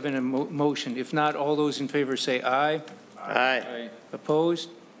A37 motion? If not, all those in favor say aye. Aye. Opposed?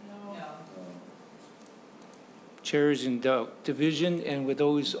 No. Chair is in doubt. Division, and with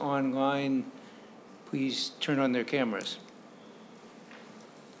those online, please turn on their cameras.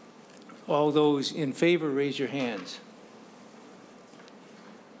 All those in favor, raise your hands.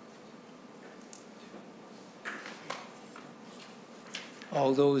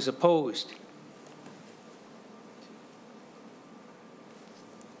 All those opposed?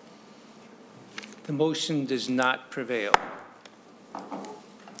 The motion does not prevail.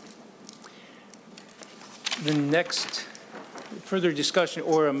 The next further discussion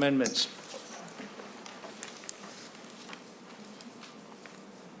or amendments.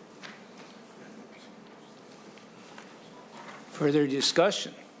 Further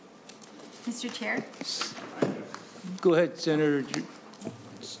discussion. Mr. Chair. Go ahead, Senator.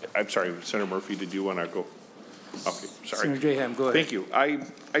 I'm sorry, Senator Murphy, did you want to go? Okay, sorry. Senator Draheim, go ahead. Thank you.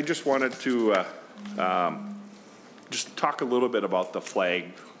 I just wanted to just talk a little bit about the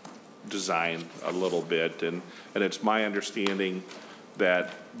flag design a little bit, and it's my understanding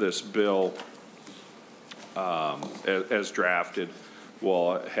that this bill, as drafted,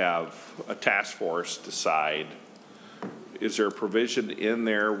 will have a task force decide. Is there a provision in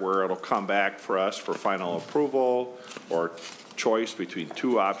there where it'll come back for us for final approval or choice between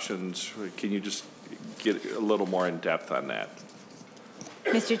two options? Can you just get a little more in depth on that?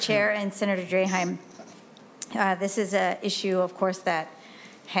 Mr. Chair and Senator Draheim, this is an issue, of course, that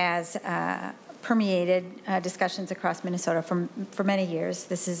has permeated discussions across Minnesota for many years.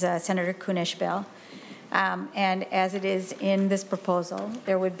 This is a Senator Kunish bill. And as it is in this proposal,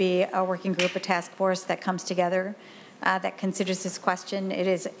 there would be a working group, a task force that comes together that considers this question. It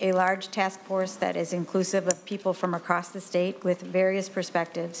is a large task force that is inclusive of people from across the state with various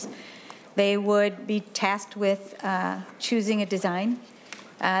perspectives. They would be tasked with choosing a design.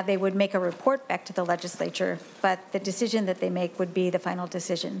 They would make a report back to the legislature, but the decision that they make would be the final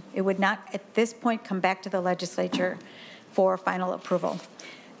decision. It would not, at this point, come back to the legislature for final approval.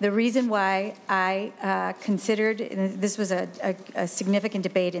 The reason why I considered, and this was a significant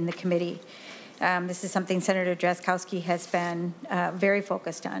debate in the committee, this is something Senator Drazkowski has been very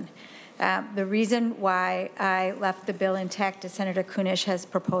focused on. The reason why I left the bill intact as Senator Kunish has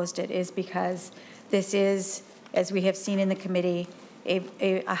proposed it is because this is, as we have seen in the committee,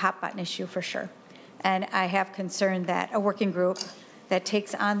 a hot button issue for sure. And I have concern that a working group that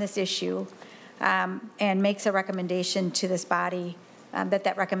takes on this issue and makes a recommendation to this body,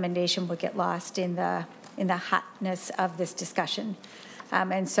 that recommendation will get lost in the hotness of this discussion.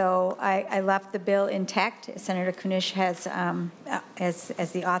 And so I left the bill intact. Senator Kunish has,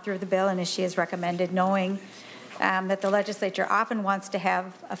 as the author of the bill and as she has recommended, knowing that the legislature often wants to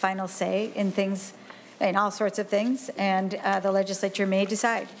have a final say in things, in all sorts of things, and the legislature may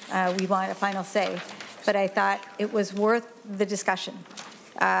decide we want a final say. But I thought it was worth the discussion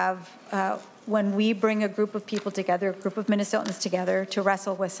of when we bring a group of people together, a group of Minnesotans together to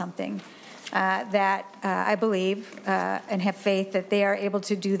wrestle with something, that I believe and have faith that they are able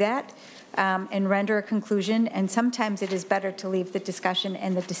to do that and render a conclusion. And sometimes it is better to leave the discussion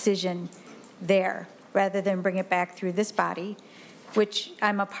and the decision there rather than bring it back through this body, which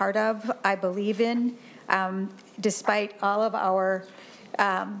I'm a part of, I believe in, despite all of our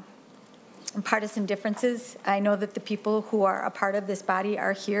partisan differences. I know that the people who are a part of this body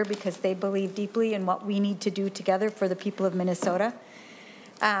are here because they believe deeply in what we need to do together for the people of Minnesota.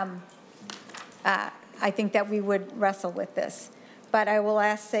 I think that we would wrestle with this. But I will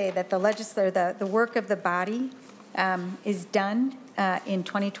say that the work of the body is done in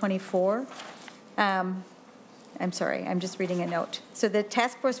 2024. I'm sorry, I'm just reading a note. So the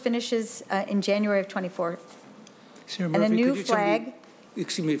task force finishes in January of 24. Senator And Murphy, the new could you tell me- flag.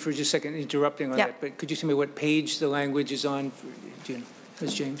 Excuse me for just a second interrupting on Yeah. that, but could you tell me what page the language is on,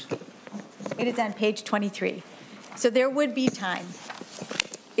 Ms. James? It is on page 23. So there would be time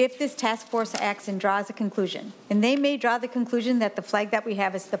if this task force acts and draws a conclusion, and they may draw the conclusion that the flag that we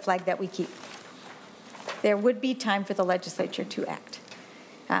have is the flag that we keep. There would be time for the legislature to act.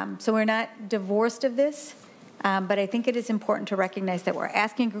 So we're not divorced of this, but I think it is important to recognize that we're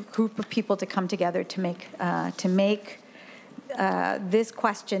asking a group of people to come together to make this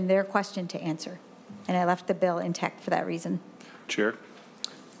question their question to answer. And I left the bill intact for that reason. Chair?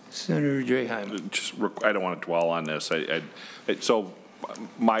 Senator Draheim. I don't want to dwell on this. So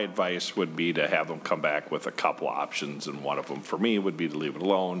my advice would be to have them come back with a couple options, and one of them for me would be to leave it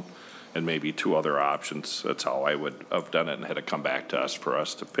alone, and maybe two other options. That's how I would have done it, and had it come back to us for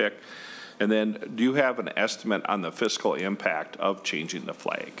us to pick. And then, do you have an estimate on the fiscal impact of changing the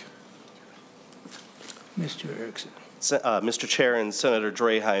flag? Mr. Erickson. Mr. Chair and Senator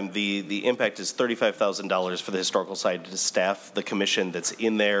Draheim, the impact is $35,000 for the historical side to staff the commission that's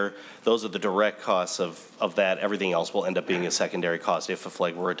in there. Those are the direct costs of that. Everything else will end up being a secondary cost if a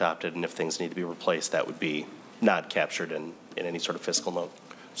flag were adopted, and if things need to be replaced, that would be not captured in any sort of fiscal note.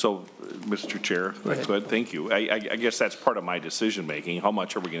 So, Mr. Chair, that's good. Thank you. I guess that's part of my decision making. How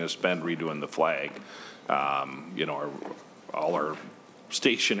much are we going to spend redoing the flag? You know, all our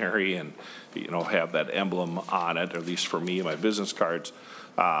stationery and, you know, have that emblem on it, at least for me, my business cards.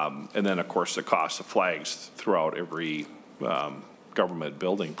 And then, of course, the cost of flags throughout every government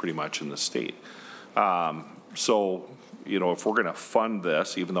building pretty much in the state. So, you know, if we're going to fund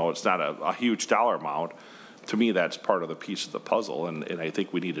this, even though it's not a huge dollar amount, to me, that's part of the piece of the puzzle, and I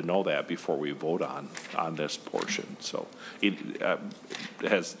think we need to know that before we vote on this portion. So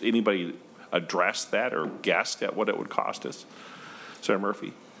has anybody addressed that or guessed at what it would cost us? Senator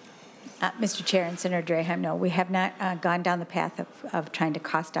Murphy. Mr. Chair and Senator Draheim, no, we have not gone down the path of trying to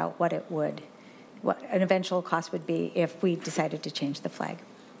cost out what an eventual cost would be if we decided to change the flag.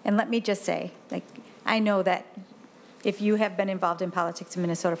 And let me just say, like, I know that if you have been involved in politics in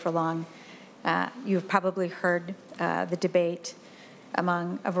Minnesota for long, you've probably heard the debate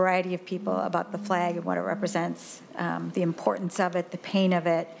among a variety of people about the flag and what it represents, the importance of it, the pain of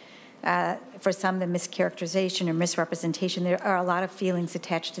it, for some the mischaracterization or misrepresentation. There are a lot of feelings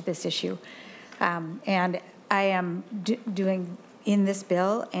attached to this issue. And I am doing in this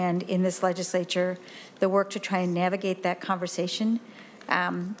bill and in this legislature the work to try and navigate that conversation,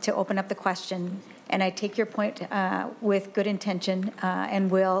 to open up the question. And I take your point with good intention,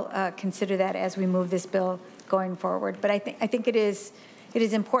 and will consider that as we move this bill going forward. But I think it is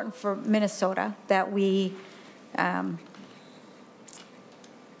important for Minnesota that we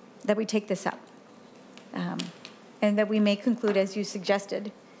take this up, and that we may conclude, as you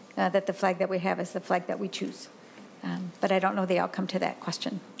suggested, that the flag that we have is the flag that we choose. But I don't know the outcome to that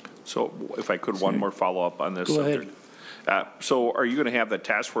question. So if I could, one more follow-up on this Go subject. ahead. So are you going to have the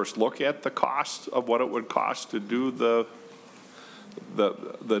task force look at the cost of what it would cost to do the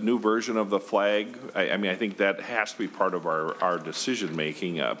new version of the flag? I mean, I think that has to be part of our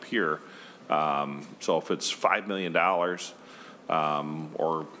decision-making up here. So if it's $5 million or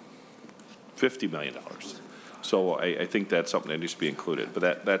 $50 million. So I think that's something that needs to be included.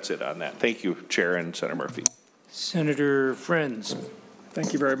 But that's it on that. Thank you, Chair and Senator Murphy. Senator Frentz.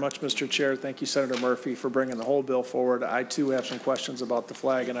 Thank you very much, Mr. Chair. Thank you, Senator Murphy, for bringing the whole bill forward. I, too, have some questions about the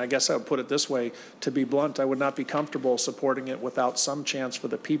flag, and I guess I would put it this way. To be blunt, I would not be comfortable supporting it without some chance for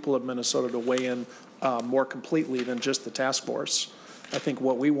the people of Minnesota to weigh in more completely than just the task force. I think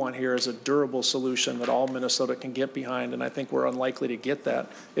what we want here is a durable solution that all Minnesota can get behind, and I think we're unlikely to get that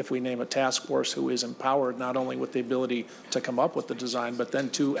if we name a task force who is empowered not only with the ability to come up with the design, but then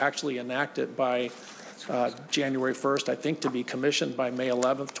to actually enact it by January 1st, I think, to be commissioned by May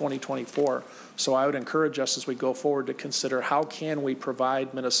 11th, 2024. So I would encourage us as we go forward to consider how can we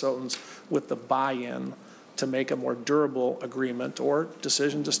provide Minnesotans with the buy-in to make a more durable agreement or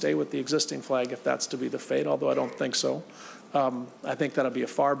decision to stay with the existing flag if that's to be the fate, although I don't think so. I think that'll be a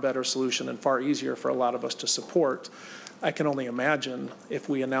far better solution and far easier for a lot of us to support. I can only imagine if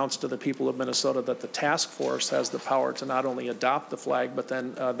we announce to the people of Minnesota that the task force has the power to not only adopt the flag, but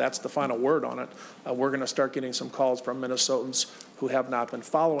then that's the final word on it. We're going to start getting some calls from Minnesotans who have not been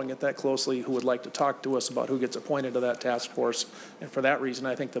following it that closely, who would like to talk to us about who gets appointed to that task force. And for that reason,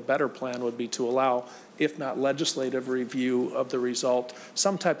 I think the better plan would be to allow, if not legislative review of the result,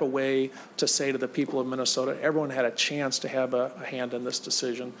 some type of way to say to the people of Minnesota, everyone had a chance to have a hand in this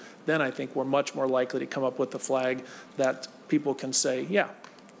decision. Then I think we're much more likely to come up with a flag that people can say, yeah,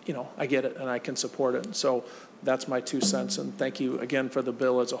 you know, I get it and I can support it. So that's my 2 cents. And thank you again for the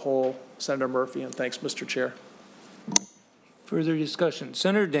bill as a whole, Senator Murphy, and thanks, Mr. Chair. Further discussion.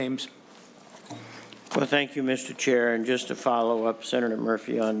 Senator Dames. Well, thank you, Mr. Chair. And just to follow up Senator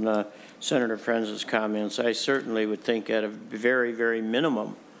Murphy on Senator Frenz's comments, I certainly would think at a very, very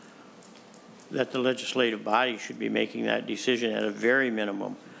minimum that the legislative body should be making that decision at a very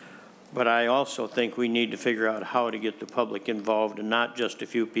minimum. But I also think we need to figure out how to get the public involved and not just a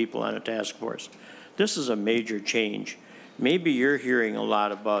few people on a task force. This is a major change. Maybe you're hearing a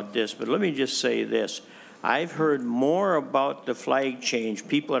lot about this, but let me just say this. I've heard more about the flag change,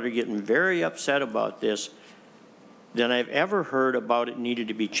 people that are getting very upset about this, than I've ever heard about it needed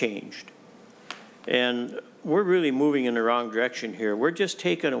to be changed. And we're really moving in the wrong direction here. We're just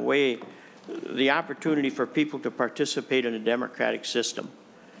taking away the opportunity for people to participate in a democratic system.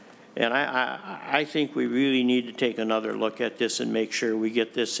 And I think we really need to take another look at this and make sure we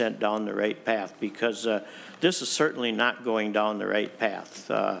get this sent down the right path, because this is certainly not going down the right path.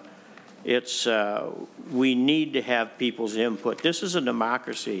 We need to have people's input. This is a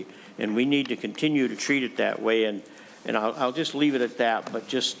democracy, and we need to continue to treat it that way. And I'll just leave it at that, but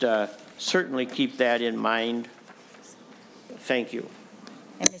just certainly keep that in mind. Thank you.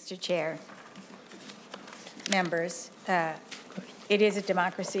 And Mr. Chair, members, it is a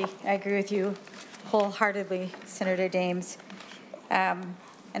democracy. I agree with you wholeheartedly, Senator Dames. And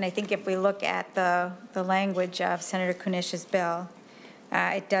I think if we look at the language of Senator Kunish's bill,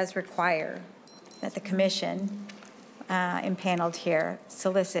 it does require that the commission impaneled here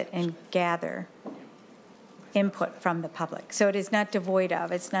solicit and gather input from the public. So it is not devoid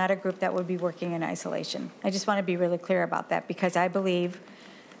of, it's not a group that would be working in isolation. I just want to be really clear about that, because I believe,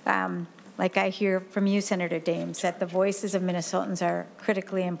 like I hear from you, Senator Dames, that the voices of Minnesotans are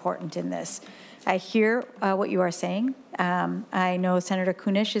critically important in this. I hear what you are saying. I know Senator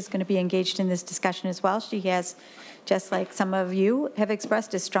Kunish is going to be engaged in this discussion as well. She has, just like some of you have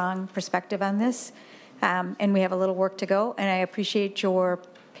expressed, a strong perspective on this. And we have a little work to go, and I appreciate your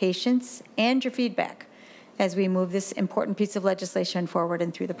patience and your feedback as we move this important piece of legislation forward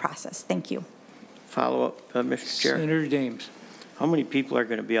and through the process. Thank you. Follow up, Mr. Chair. Senator Dames. How many people are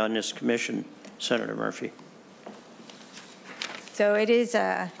going to be on this commission, Senator Murphy? So it is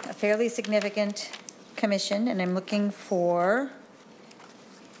a fairly significant commission, and I'm looking for,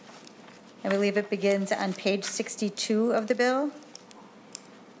 I believe it begins on page 62 of the bill.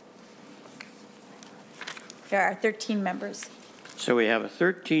 There are 13 members. So we have a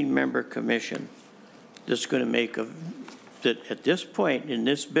 13-member commission that's going to make that at this point in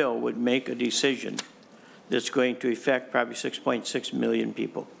this bill would make a decision that's going to affect probably 6.6 million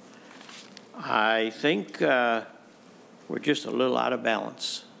people. I think we're just a little out of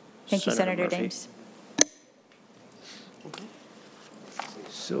balance. Thank you, Senator Dames.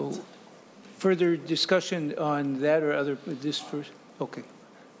 So further discussion on that or other, this first? Okay.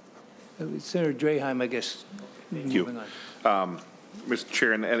 Senator Draheim, I guess. Thank you. Mr.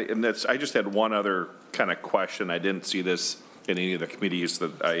 Chair, and that's, I just had one other kind of question. I didn't see this in any of the committees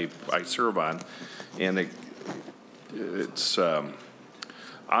that I serve on, and it's on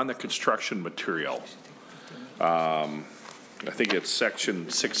the construction material. I think it's section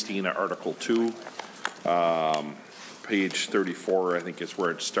 16 of Article 2, page 34, I think is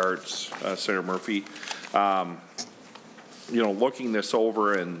where it starts, Senator Murphy. You know, looking this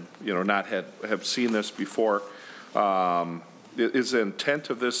over and, you know, not have seen this before, is the intent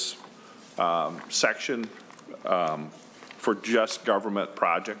of this section for just government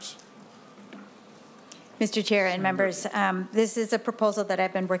projects? Mr. Chair and members, this is a proposal that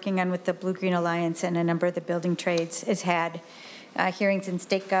I've been working on with the Blue-Green Alliance, and a number of the building trades has had hearings in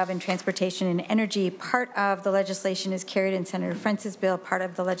State Gov and Transportation and Energy. Part of the legislation is carried in Senator Frentz's bill. Part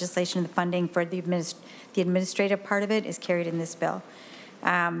of the legislation, the funding for the administrative part of it, is carried in this bill.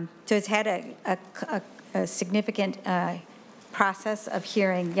 So it's had a significant process of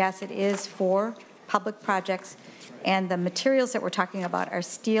hearing. Yes, it is for public projects, and the materials that we're talking about are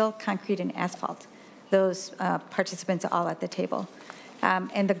steel, concrete, and asphalt. Those participants are all at the table.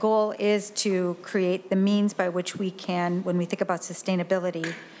 And the goal is to create the means by which we can, when we think about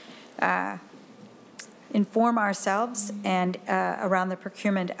sustainability, inform ourselves and around the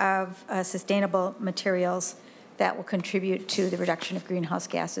procurement of sustainable materials that will contribute to the reduction of greenhouse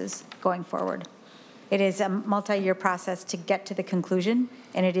gases going forward. It is a multi-year process to get to the conclusion,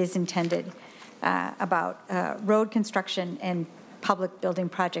 and it is intended about road construction and public building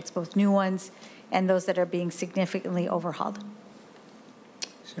projects, both new ones and those that are being significantly overhauled.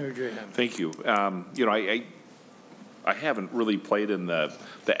 Senator Drahan. Thank you. You know, I haven't really played in the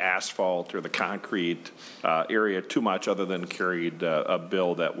asphalt or the concrete area too much, other than carried a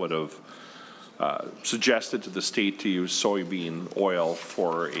bill that would have suggested to the state to use soybean oil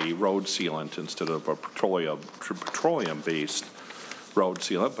for a road sealant instead of a petroleum-based road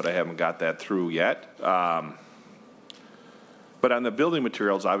sealant, but I haven't got that through yet. But on the building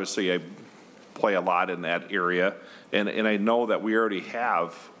materials, obviously, I play a lot in that area, and I know that we already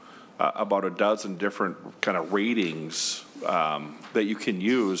have about a dozen different kind of ratings that you can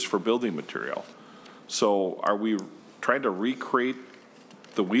use for building material. So are we trying to recreate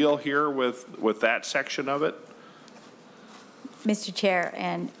the wheel here with that section of it? Mr. Chair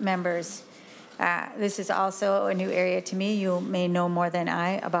and members, this is also a new area to me. You may know more than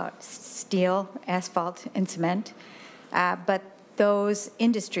I about steel, asphalt, and cement, but those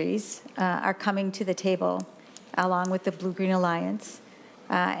industries are coming to the table along with the Blue-Green Alliance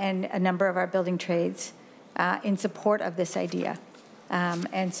and a number of our building trades in support of this idea.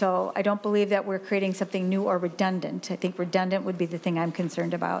 And so I don't believe that we're creating something new or redundant. I think redundant would be the thing I'm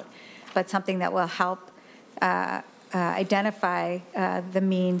concerned about, but something that will help identify the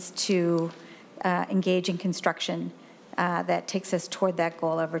means to engage in construction that takes us toward that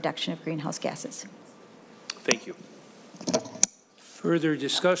goal of reduction of greenhouse gases. Thank you. Further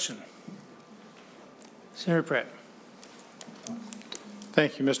discussion? Senator Pratt.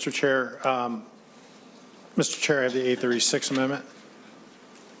 Thank you, Mr. Chair. Mr. Chair, I have the 836 amendment.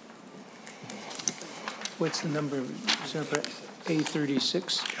 What's the number, Senator Pratt?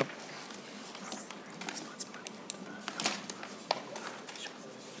 A36? Yep.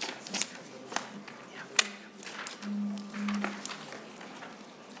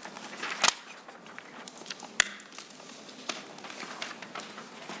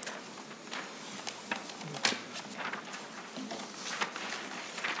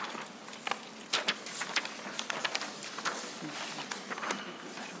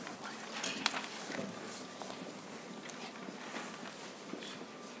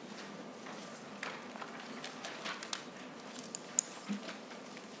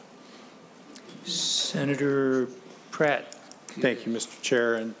 Senator Pratt. Thank you, Mr.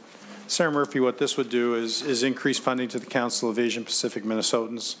 Chair. And Senator Murphy, what this would do is increase funding to the Council of Asian Pacific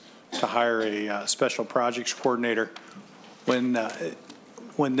Minnesotans to hire a special projects coordinator. When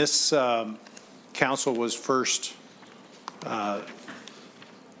this council was first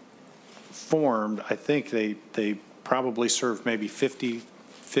formed, I think they probably served maybe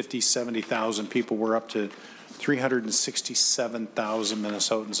 70,000 people. We're up to 367,000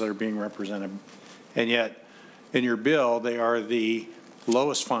 Minnesotans that are being represented. And yet, in your bill, they are the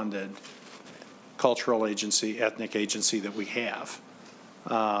lowest funded cultural agency, ethnic agency that we have.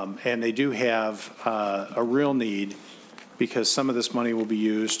 And they do have a real need, because some of this money will be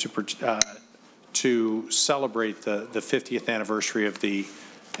used to celebrate the 50th anniversary of the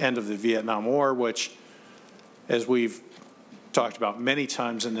end of the Vietnam War, which, as we've talked about many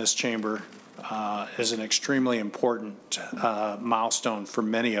times in this chamber, is an extremely important milestone for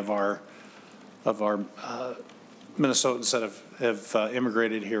many of our Minnesotans that have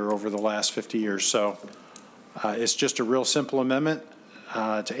immigrated here over the last 50 years. So it's just a real simple amendment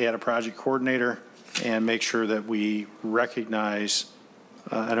to add a project coordinator and make sure that we recognize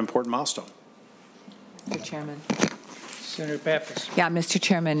an important milestone. Mr. Chairman. Senator Pappas. Yeah, Mr.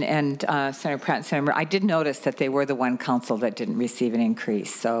 Chairman and Senator Pratt and Senator, I did notice that they were the one council that didn't receive an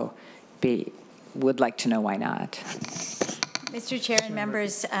increase, so would like to know why not. Mr. Chair and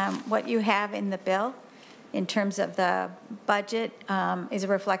members, what you have in the bill in terms of the budget is a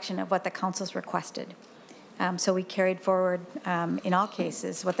reflection of what the council's requested. So we carried forward, in all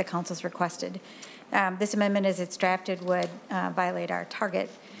cases, what the council's requested. This amendment, as it's drafted, would violate our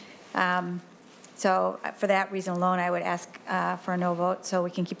target. So for that reason alone, I would ask for a no vote so we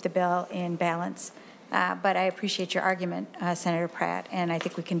can keep the bill in balance. But I appreciate your argument, Senator Pratt, and I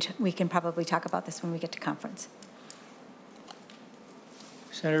think we can probably talk about this when we get to conference.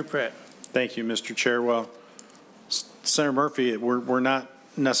 Senator Pratt. Thank you, Mr. Chair. Well, Senator Murphy, we're not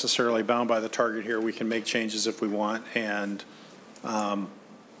necessarily bound by the target here. We can make changes if we want, and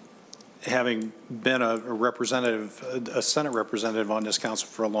having been a Senate representative on this council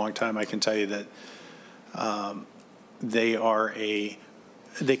for a long time, I can tell you that they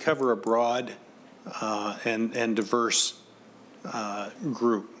cover a broad and diverse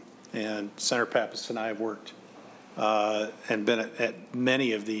group. And Senator Pappas and I have worked and been at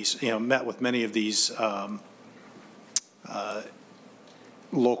many of these, met with many of these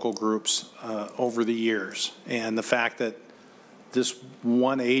local groups over the years. And the fact that this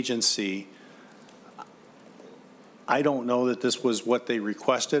one agency, I don't know that this was what they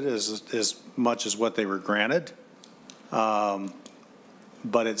requested as much as what they were granted.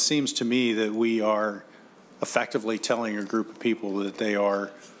 But it seems to me that we are effectively telling a group of people that they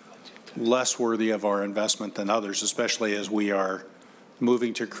are less worthy of our investment than others, especially as we are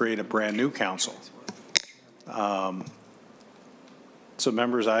moving to create a brand new council. So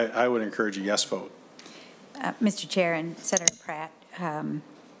members, I would encourage a yes vote. Mr. Chair and Senator Pratt,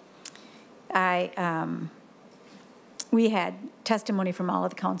 we had testimony from all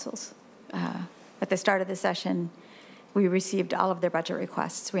of the councils. At the start of the session, we received all of their budget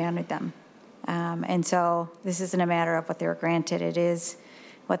requests. We honored them. And so this isn't a matter of what they were granted. It is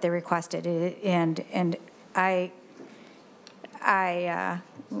what they requested. And I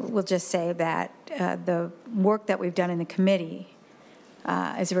will just say that the work that we've done in the committee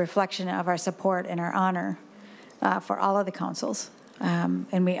is a reflection of our support and our honor for all of the councils.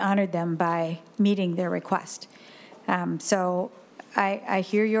 And we honored them by meeting their request. So I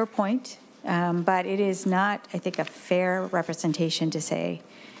hear your point, but it is not, I think, a fair representation to say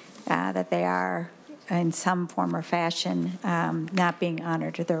that they are in some form or fashion not being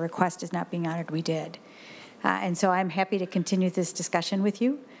honored, or their request is not being honored. We did. And so I'm happy to continue this discussion with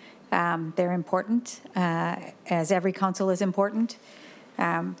you. They're important, as every council is important.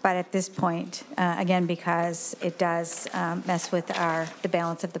 But at this point, again, because it does mess with the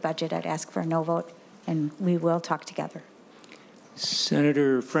balance of the budget, I'd ask for a no vote, and we will talk together.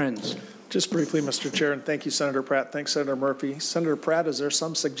 Senator Frentz. Just briefly, Mr. Chair, and thank you, Senator Pratt. Thanks, Senator Murphy. Senator Pratt, is there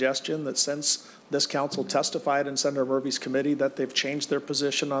some suggestion that since this council testified in Senator Murphy's committee that they've changed their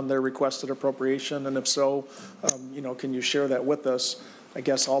position on their requested appropriation? And if so, can you share that with us? I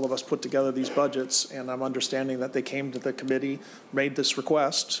guess all of us put together these budgets, and I'm understanding that they came to the committee, made this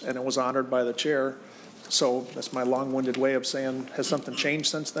request, and it was honored by the chair. So that's my long-winded way of saying, has something changed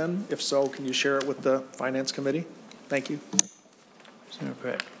since then? If so, can you share it with the Finance Committee? Thank you. Senator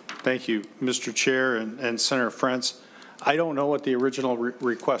Pratt. Thank you, Mr. Chair and Senator Frentz. I don't know what the original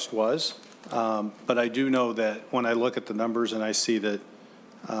request was, but I do know that when I look at the numbers and I see that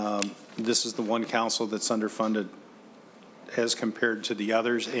this is the one council that's underfunded as compared to the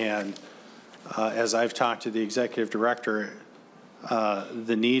others, and as I've talked to the executive director,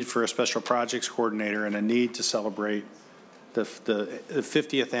 the need for a special projects coordinator and a need to celebrate the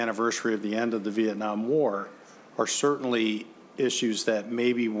 50th anniversary of the end of the Vietnam War are certainly issues that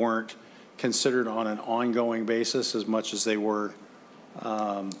maybe weren't considered on an ongoing basis as much as they were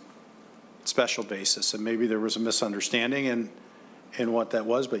special basis. And maybe there was a misunderstanding in what that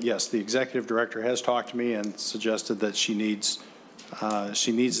was. But yes, the executive director has talked to me and suggested that she needs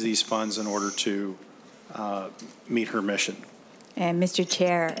these funds in order to meet her mission. And Mr.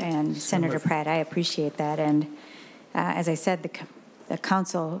 Chair and Senator Pratt, I appreciate that. And as I said, the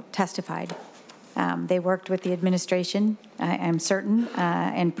council testified. They worked with the administration, I'm certain,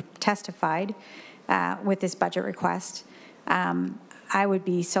 and testified with this budget request. I would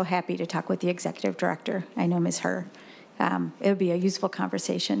be so happy to talk with the executive director. I know Ms. Herr. It would be a useful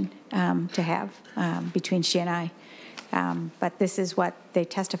conversation to have between she and I. But this is what they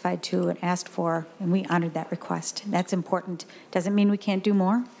testified to and asked for, and we honored that request. That's important. Doesn't mean we can't do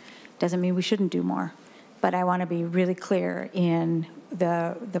more. Doesn't mean we shouldn't do more. But I want to be really clear in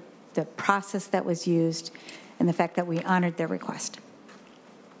the process that was used and the fact that we honored their request.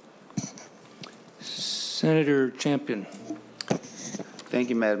 Senator Champion. Thank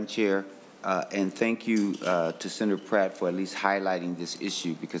you, Madam Chair. And thank you to Senator Pratt for at least highlighting this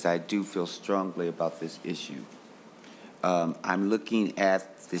issue, because I do feel strongly about this issue. I'm looking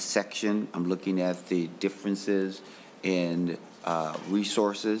at the section. I'm looking at the differences in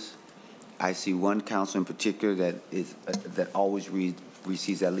resources. I see one council in particular that always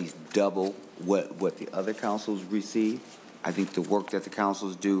receives at least double what the other councils receive. I think the work that the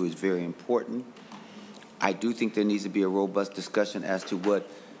councils do is very important. I do think there needs to be a robust discussion as to what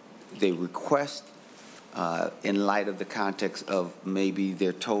they request in light of the context of maybe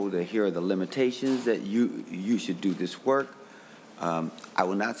they're told that here are the limitations that you should do this work. I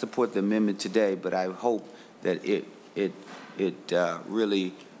will not support the amendment today, but I hope that it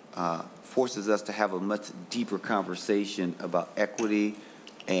really forces us to have a much deeper conversation about equity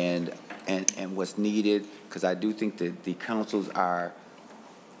and what's needed, because I do think that the councils are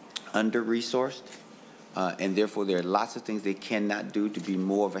under-resourced. And therefore, there are lots of things they cannot do to be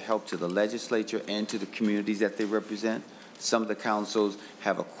more of a help to the legislature and to the communities that they represent. Some of the councils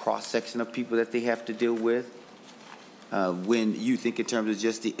have a cross-section of people that they have to deal with. When you think in terms of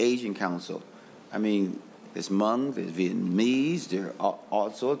just the Asian Council, I mean, there's Hmong, there's Vietnamese, there are all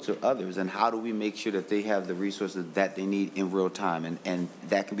sorts of others. And how do we make sure that they have the resources that they need in real time? And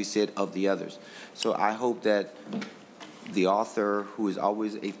that can be said of the others. So I hope that the author, who is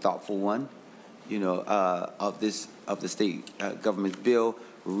always a thoughtful one, you know, of the state government's bill,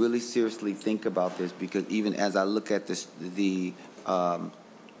 really seriously think about this, because even as I look at this, the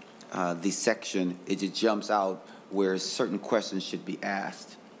section, it just jumps out where certain questions should be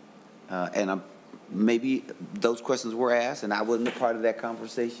asked. And maybe those questions were asked, and I wasn't a part of that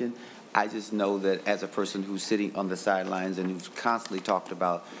conversation. I just know that as a person who's sitting on the sidelines and who's constantly talked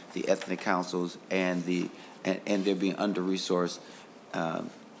about the ethnic councils and they're being under-resourced, I'm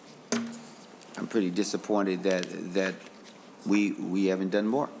pretty disappointed that we haven't done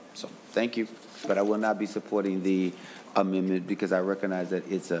more. So thank you, but I will not be supporting the amendment because I recognize that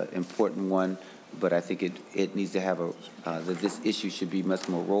it's an important one, but I think it needs to have that this issue should be much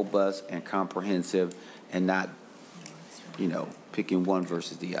more robust and comprehensive and not, you know, picking one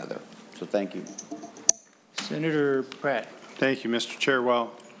versus the other. So thank you. Senator Pratt. Thank you, Mr. Chair.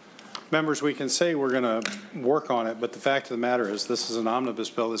 Well, members, we can say we're going to work on it, but the fact of the matter is this is an omnibus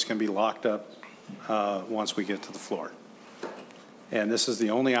bill that's going to be locked up once we get to the floor. And this is the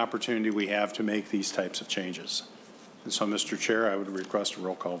only opportunity we have to make these types of changes. And so, Mr. Chair, I would request a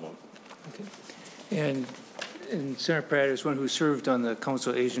roll call vote. Okay. And Senator Pratt is one who served on the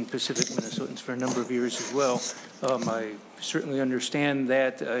Council of Asian Pacific Minnesotans for a number of years as well. I certainly understand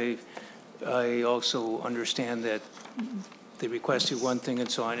that. I also understand that they requested one thing and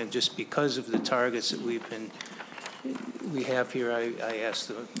so on, and just because of the targets that we have here, I asked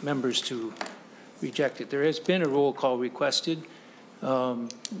the members to reject it. There has been a roll call requested.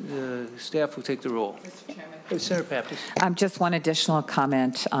 The staff will take the roll. Mr. Chairman. Senator Pappas. Just one additional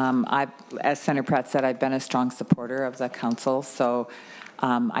comment. As Senator Pratt said, I've been a strong supporter of the council, so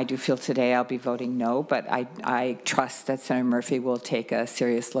I do feel today I'll be voting no, but I trust that Senator Murphy will take a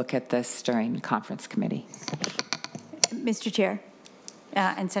serious look at this during conference committee. Mr. Chair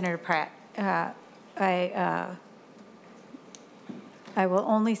and Senator Pratt, I will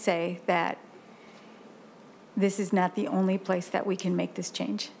only say that this is not the only place that we can make this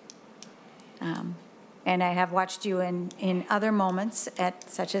change. And I have watched you in other moments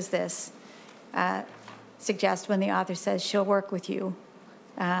such as this suggest when the author says she'll work with you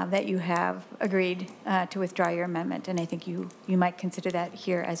that you have agreed to withdraw your amendment. And I think you might consider that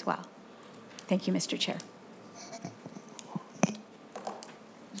here as well. Thank you, Mr. Chair.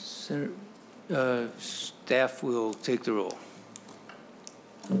 Staff will take the roll.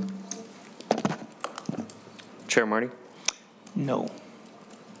 Chair Marty? No.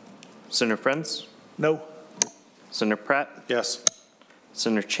 Senator Frentz? No. Senator Pratt? Yes.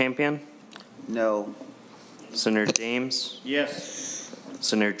 Senator Champion? No. Senator James? Yes.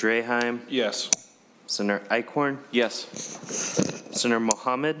 Senator Draheim? Yes. Senator Eichhorn? Yes. Senator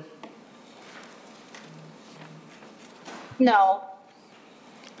Mohammed? No.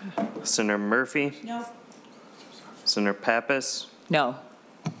 Senator Murphy? No. Senator Pappas? No.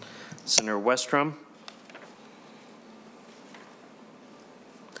 Senator Westrom?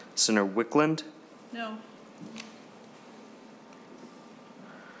 Senator Wickland? No.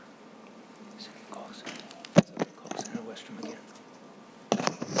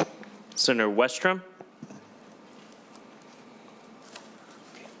 Senator Westrom?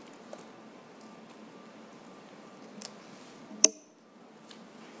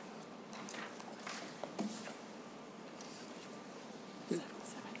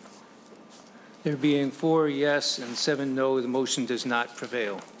 There being 4 yes and 7 no, the motion does not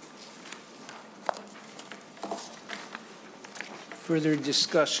prevail. Further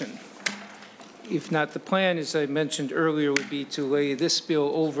discussion? If not, the plan, as I mentioned earlier, would be to lay this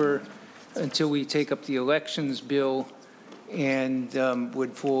bill over until we take up the elections bill and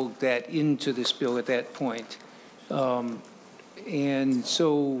would fold that into this bill at that point. And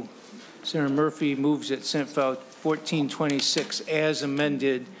so Senator Murphy moves that Senate File 1426 as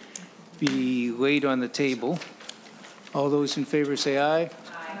amended be laid on the table. All those in favor say aye.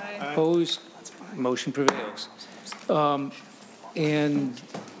 Aye. Opposed? Motion prevails.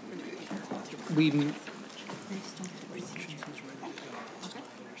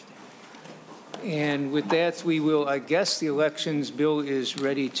 And with that, we will, I guess the elections bill is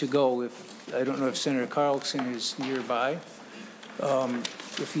ready to go. I don't know if Senator Carlson is nearby.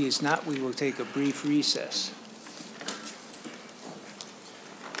 If he is not, we will take a brief recess.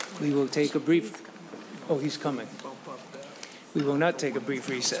 We will take a brief, Oh, he's coming. We will not take a brief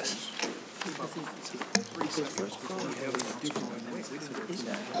recess.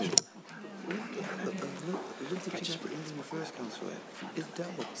 Look at just put in the first council. It's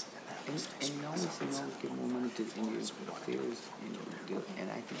double. And you always say you always give more money to Indian affairs,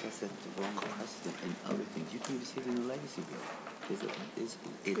 and I think I set the wrong precedent and other things. You can even see it in the legacy bill.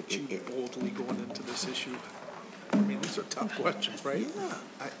 Look at you boldly going into this issue. I mean, these are tough questions, right? Yeah.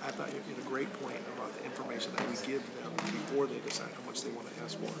 I thought you made a great point about the information that we give them before they decide how much they want to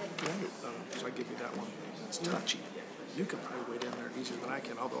ask for. Right. So I give you that one. It's touchy. You can probably wade in there easier than I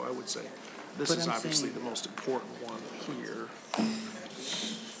can, although I would say this is obviously the most important one here.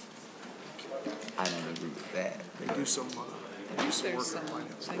 I don't agree with that. They do some work on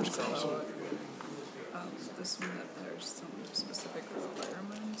finance. Things about this one that there's some specific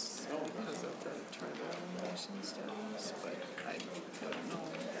requirements because of the tribal nation status, but I don't know.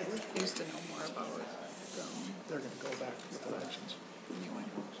 I used to know more about them. They're going to go back with elections. Anyway.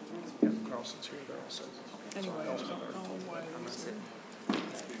 Yeah, Carlson's here, they're also. Anyway, I don't know why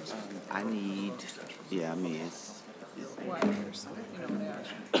I need, yeah, I mean, it's why there's some, the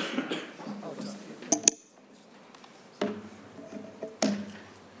action. I'll just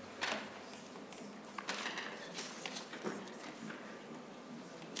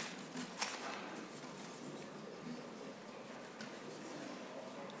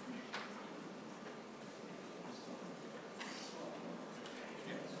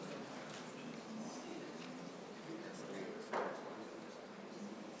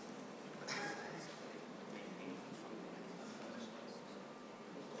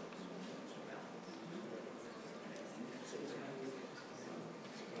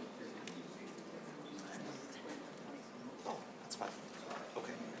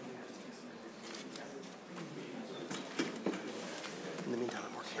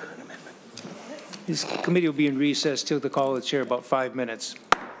This committee will be in recess till the call of the chair, about 5 minutes.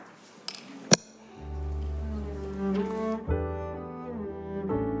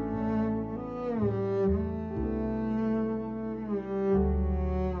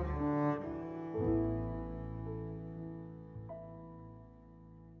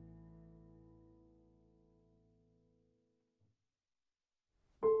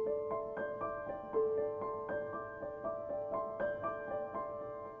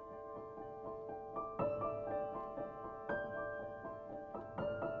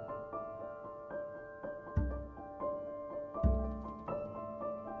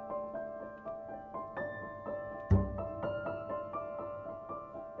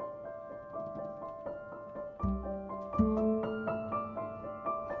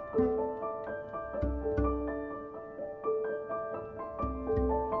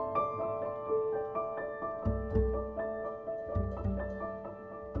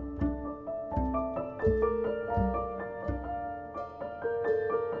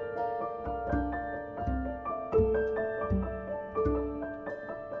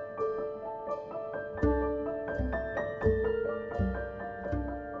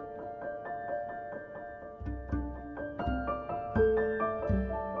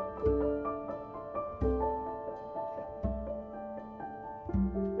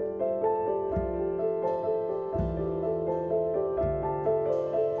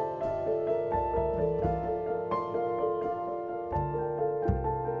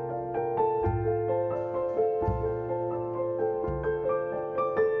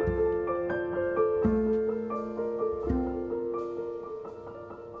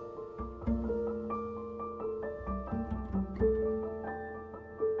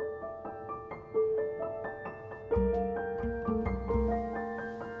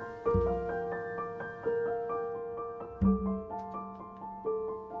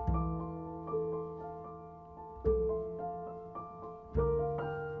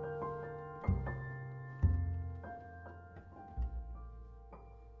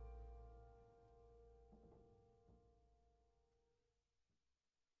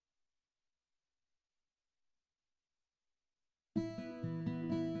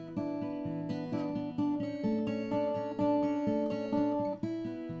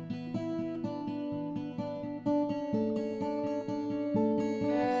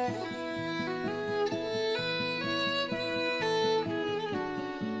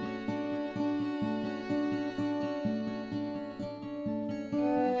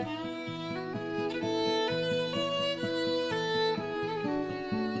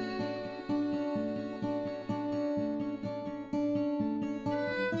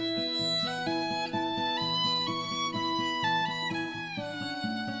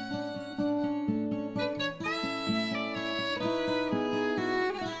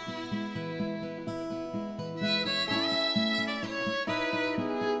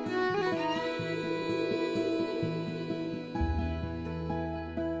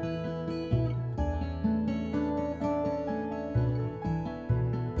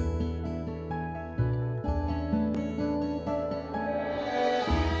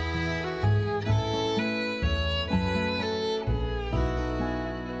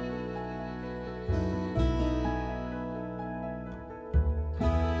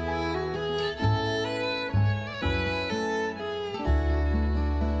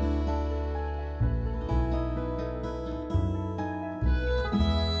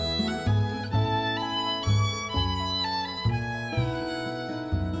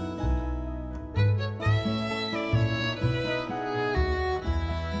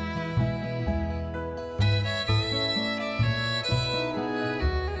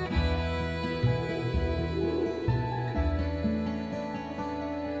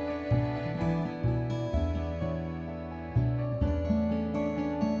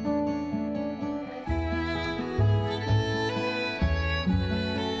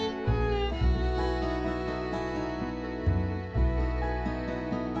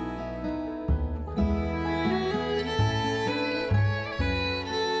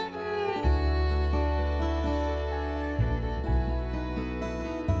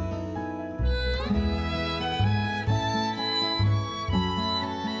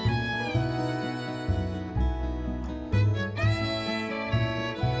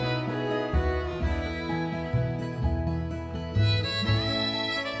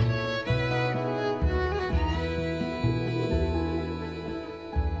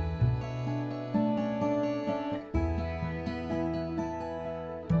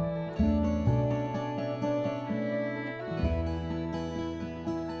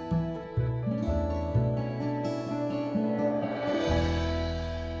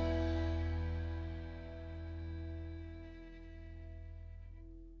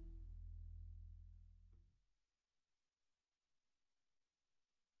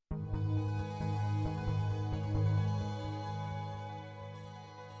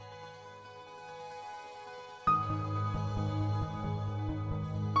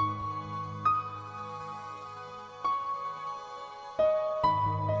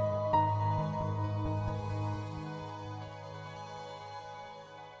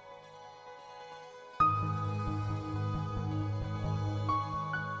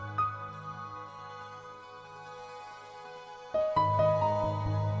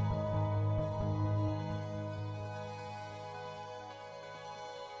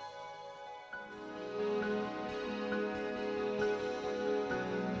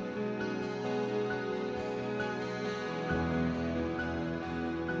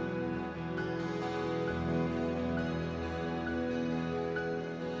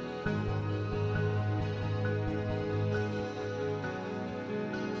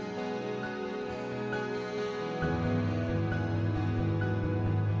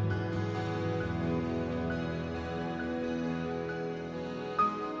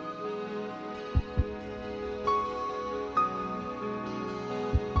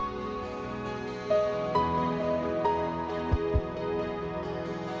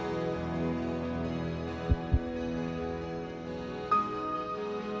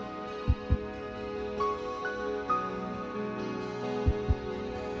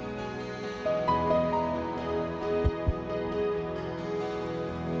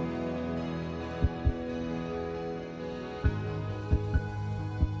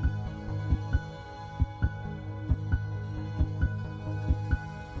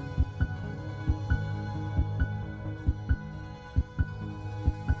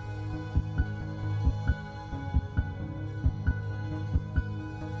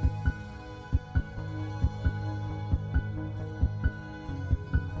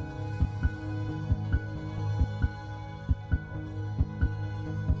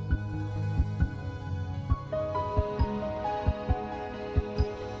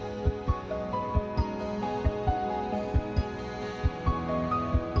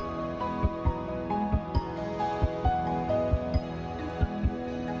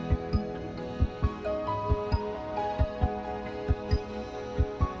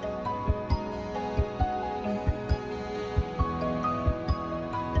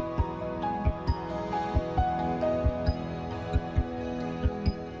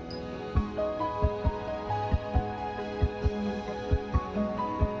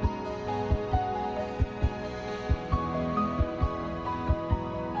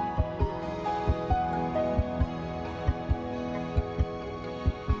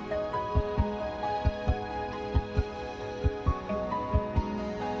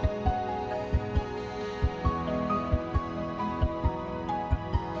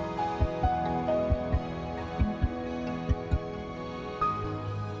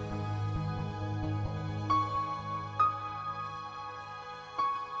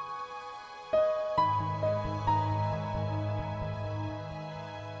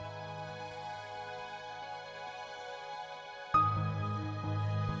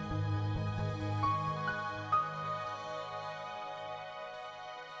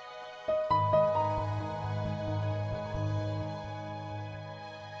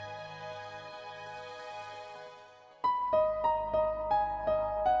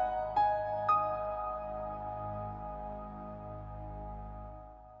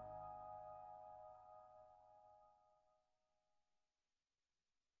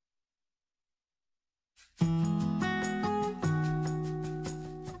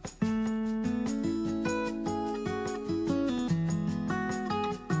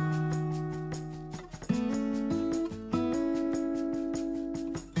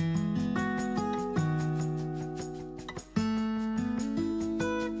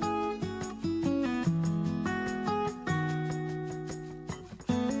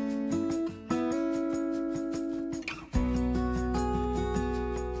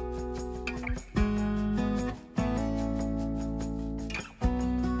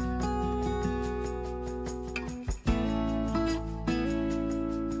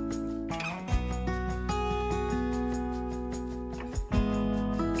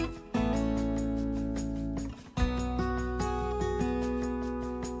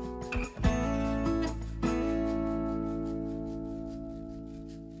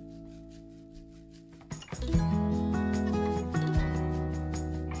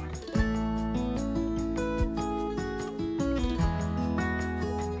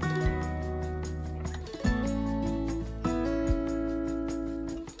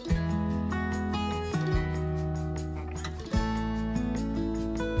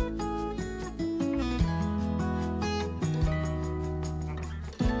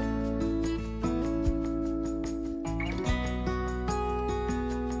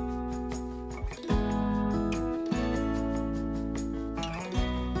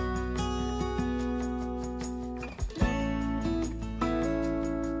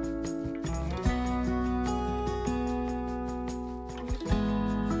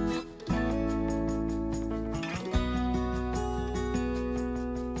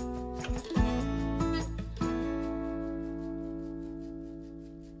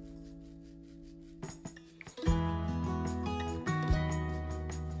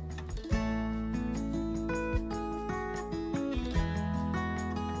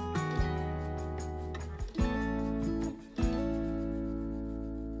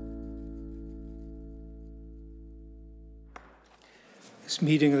 This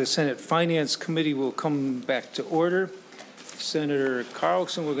meeting of the Senate Finance Committee will come back to order. Senator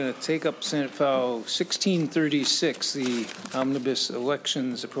Carlson, we're going to take up Senate File 1636, the Omnibus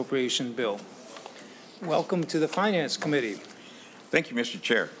Elections Appropriation Bill. Welcome to the Finance Committee. Thank you, Mr.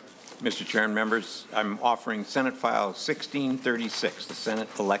 Chair. Mr. Chair and members, I'm offering Senate File 1636, the Senate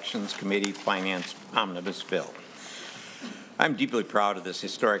Elections Committee Finance Omnibus Bill. I'm deeply proud of this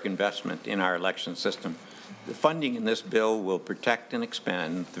historic investment in our election system. The funding in this bill will protect and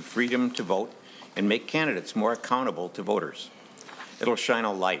expand the freedom to vote and make candidates more accountable to voters. It'll shine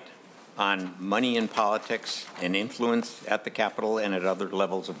a light on money in politics and influence at the Capitol and at other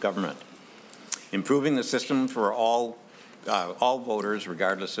levels of government, improving the system for all voters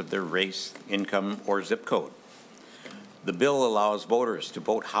regardless of their race, income, or zip code. The bill allows voters to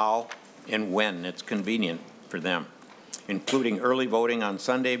vote how and when it's convenient for them, including early voting on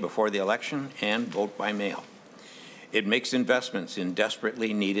Sunday before the election and vote by mail. It makes investments in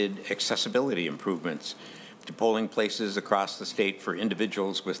desperately needed accessibility improvements to polling places across the state for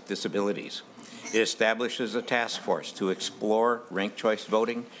individuals with disabilities. It establishes a task force to explore ranked choice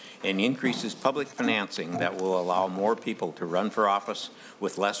voting and increases public financing that will allow more people to run for office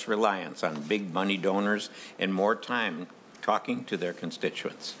with less reliance on big money donors and more time talking to their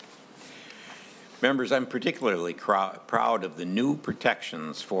constituents. Members, I'm particularly proud of the new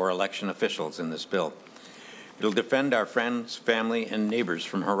protections for election officials in this bill. It'll defend our friends, family, and neighbors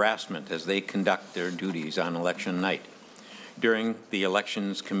from harassment as they conduct their duties on election night. During the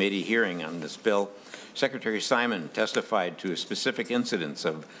Elections Committee hearing on this bill, Secretary Simon testified to specific incidents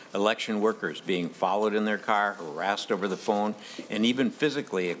of election workers being followed in their car, harassed over the phone, and even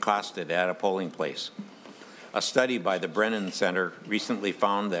physically accosted at a polling place. A study by the Brennan Center recently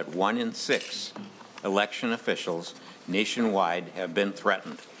found that 1 in 6 election officials nationwide have been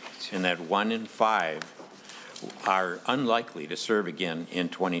threatened, and that 1 in 5 are unlikely to serve again in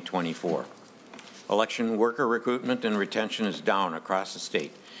 2024. Election worker recruitment and retention is down across the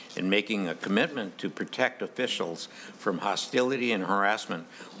state, and making a commitment to protect officials from hostility and harassment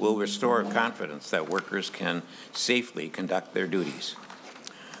will restore confidence that workers can safely conduct their duties.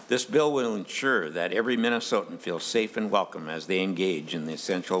 This bill will ensure that every Minnesotan feels safe and welcome as they engage in the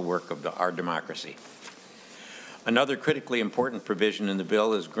essential work of our democracy. Another critically important provision in the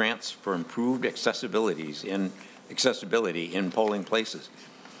bill is grants for improved accessibility in polling places.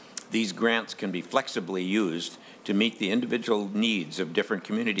 These grants can be flexibly used to meet the individual needs of different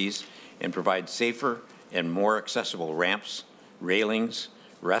communities and provide safer and more accessible ramps, railings,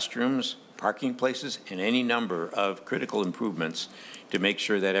 restrooms, parking places, and any number of critical improvements to make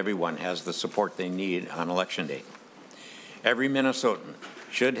sure that everyone has the support they need on Election Day. Every Minnesotan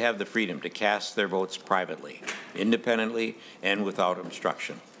should have the freedom to cast their votes privately, independently, and without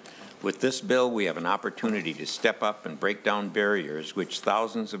obstruction. With this bill, we have an opportunity to step up and break down barriers which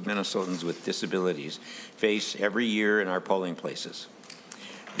thousands of Minnesotans with disabilities face every year in our polling places.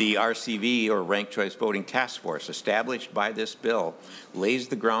 The RCV, or Ranked Choice Voting Task Force, established by this bill, lays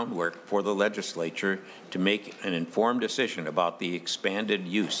the groundwork for the legislature to make an informed decision about the expanded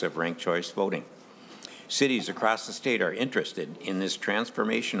use of ranked choice voting. Cities across the state are interested in this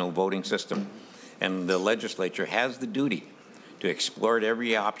transformational voting system, and the legislature has the duty to explore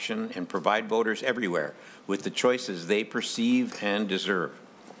every option and provide voters everywhere with the choices they perceive and deserve.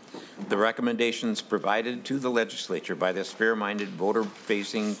 The recommendations provided to the legislature by this fair-minded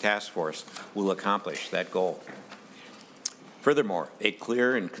voter-facing task force will accomplish that goal. Furthermore, a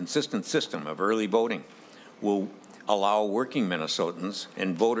clear and consistent system of early voting will allow working Minnesotans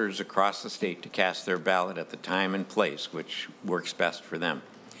and voters across the state to cast their ballot at the time and place which works best for them.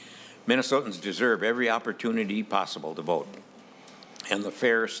 Minnesotans deserve every opportunity possible to vote, and the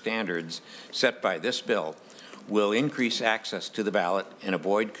fair standards set by this bill will increase access to the ballot and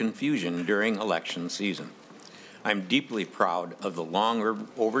avoid confusion during election season. I'm deeply proud of the long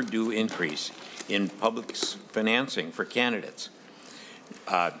overdue increase in public financing for candidates.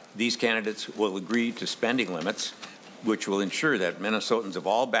 These candidates will agree to spending limits, which will ensure that Minnesotans of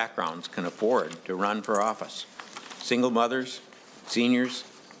all backgrounds can afford to run for office. Single mothers, seniors,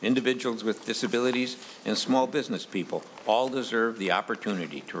 individuals with disabilities, and small business people all deserve the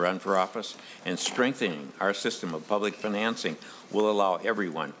opportunity to run for office, and strengthening our system of public financing will allow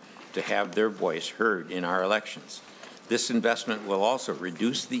everyone to have their voice heard in our elections. This investment will also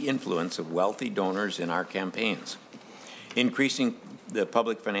reduce the influence of wealthy donors in our campaigns. Increasing the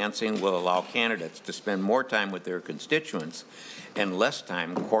public financing will allow candidates to spend more time with their constituents and less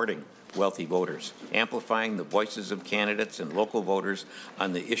time courting wealthy voters, amplifying the voices of candidates and local voters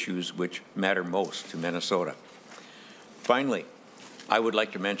on the issues which matter most to Minnesota. Finally, I would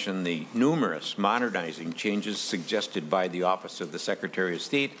like to mention the numerous modernizing changes suggested by the Office of the Secretary of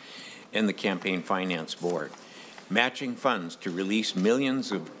State and the Campaign Finance Board. Matching funds to release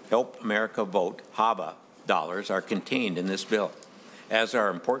millions of Help America Vote, HAVA, dollars are contained in this bill, as are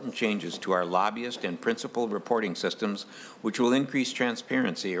important changes to our lobbyist and principal reporting systems, which will increase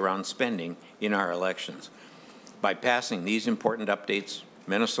transparency around spending in our elections. By passing these important updates,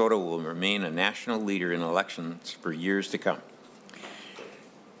 Minnesota will remain a national leader in elections for years to come.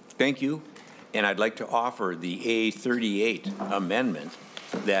 Thank you, and I'd like to offer the A38 amendment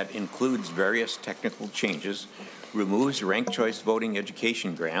that includes various technical changes, removes ranked choice voting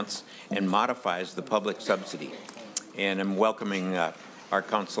education grants, and modifies the public subsidy. And I'm welcoming our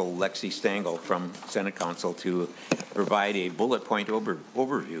counsel, Lexi Stengel, from Senate Council to provide a bullet point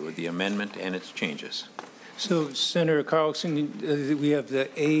overview of the amendment and its changes. So, Senator Carlson, we have the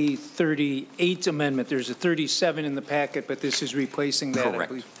A38 amendment. There's a 37 in the packet, but this is replacing that, correct. I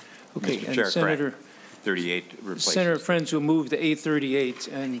believe. Okay, Mr. and Chair, Senator, correct. 38 replaces. Senator Frentz will move the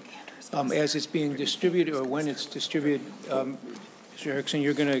A38, and as it's being distributed, or when it's distributed, Mr. Erickson,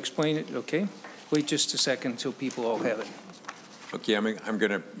 you're going to explain it, okay? Wait just a second until people all have it. Okay, I'm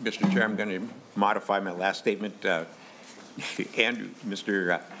going to, Mr. Chair, I'm going to modify my last statement. Andrew,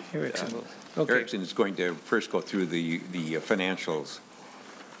 Mr. Erickson, Erickson is going to first go through the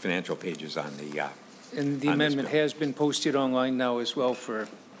financial pages on the and the amendment has been posted online now as well for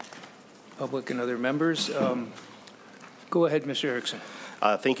public and other members. Go ahead, Mr. Erickson.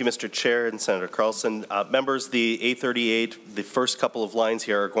 Thank you, Mr. Chair and Senator Carlson. Members, the A38, the first couple of lines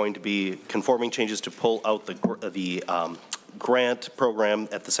here are going to be conforming changes to pull out the grant program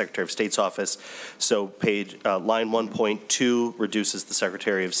at the Secretary of State's office. So line 1.2 reduces the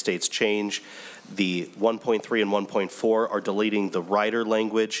Secretary of State's change. The 1.3 and 1.4 are deleting the rider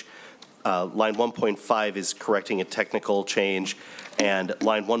language. Line 1.5 is correcting a technical change, and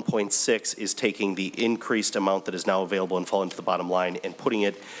line 1.6 is taking the increased amount that is now available and falling to the bottom line and putting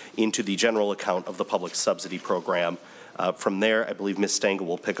it into the general account of the public subsidy program. From there, I believe Ms. Stengel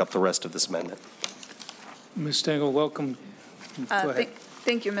will pick up the rest of this amendment. Ms. Stengel, welcome. Go ahead.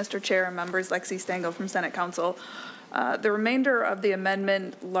 Thank you, Mr. Chair and members. Lexi Stengel from Senate Council. The remainder of the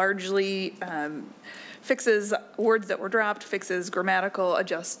amendment largely fixes words that were dropped,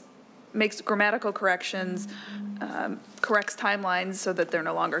 makes grammatical corrections, corrects timelines so that they're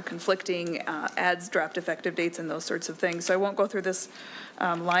no longer conflicting, adds draft effective dates and those sorts of things. So I won't go through this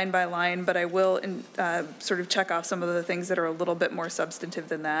line by line, but I will sort of check off some of the things that are a little bit more substantive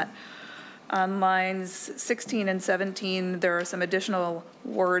than that. On lines 16 and 17, there are some additional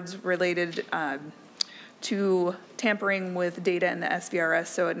words related to tampering with data in the SVRS,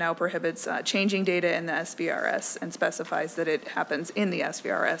 so it now prohibits changing data in the SVRS and specifies that it happens in the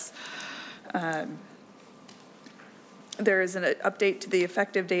SVRS. There is an update to the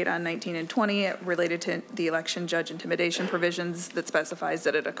effective date on 19 and 20 related to the election judge intimidation provisions that specifies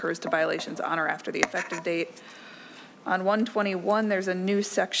that it occurs to violations on or after the effective date. On 121, there's a new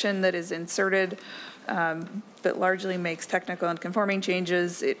section that is inserted that largely makes technical and conforming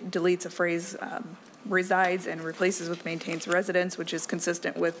changes. It deletes a phrase resides and replaces with maintains residence, which is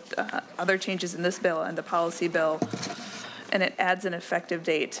consistent with other changes in this bill and the policy bill. And it adds an effective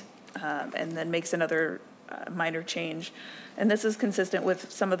date and then makes another minor change. And this is consistent with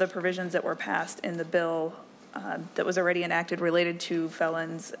some of the provisions that were passed in the bill that was already enacted related to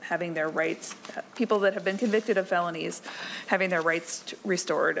felons having their rights, people that have been convicted of felonies, having their rights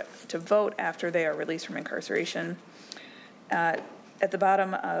restored to vote after they are released from incarceration. At the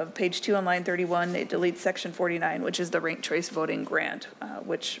bottom of page 2 on line 31, it deletes section 49, which is the ranked choice voting grant,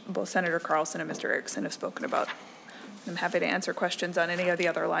 which both Senator Carlson and Mr. Erickson have spoken about. I'm happy to answer questions on any of the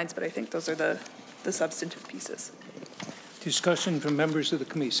other lines, but I think those are the substantive pieces. Discussion from members of the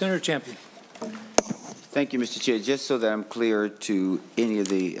committee. Senator Champion. Thank you, Mr. Chair. Just so that I'm clear to any of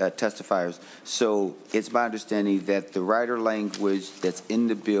the testifiers, so it's my understanding that the writer language that's in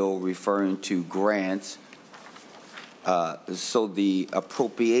the bill referring to grants, so the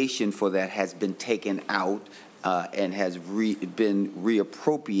appropriation for that has been taken out and has been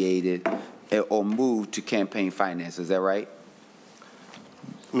reappropriated or moved to campaign finance. Is that right?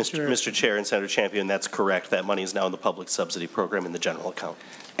 Mr. Chair and Senator Champion, that's correct. That money is now in the public subsidy program in the general account.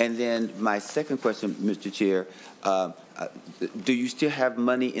 And then my second question, Mr. Chair, do you still have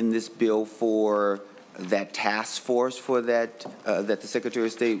money in this bill for that task force for that, that the Secretary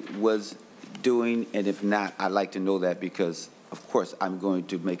of State was doing? And if not, I'd like to know that because, of course, I'm going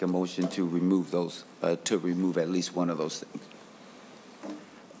to make a motion to remove those, to remove at least one of those things.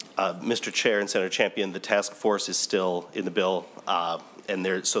 Mr. Chair and Senator Champion, the task force is still in the bill, and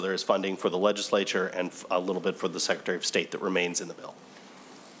there is funding for the legislature and a little bit for the Secretary of State that remains in the bill.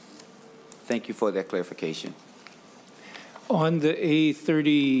 Thank you for that clarification. On the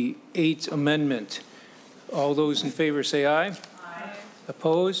A38 amendment, all those in favor say aye. Aye.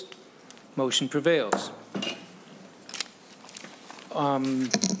 Opposed? Motion prevails.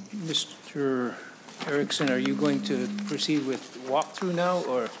 Mr. Erickson, are you going to proceed with walkthrough now,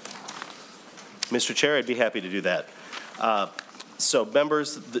 or? Mr. Chair, I'd be happy to do that. So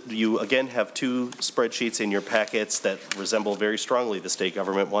members, you again have two spreadsheets in your packets that resemble very strongly the state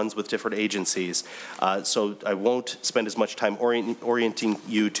government ones with different agencies. So I won't spend as much time orienting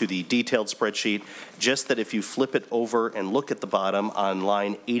you to the detailed spreadsheet, just that if you flip it over and look at the bottom on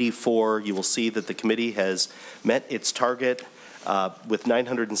line 84, you will see that the committee has met its target with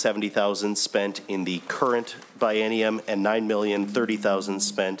 $970,000 spent in the current biennium and $9,030,000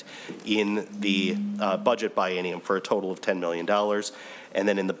 spent in the budget biennium for a total of $10 million. And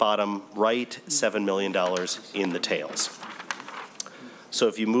then in the bottom right, $7 million in the tails. So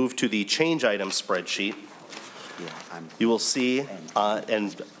if you move to the change item spreadsheet, you will see,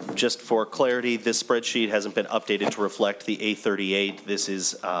 and just for clarity, this spreadsheet hasn't been updated to reflect the A38. This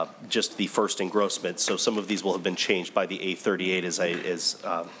is just the first engrossment, so some of these will have been changed by the A38 as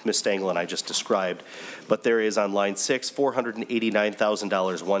Ms. Stengel and I just described. But there is on line 6,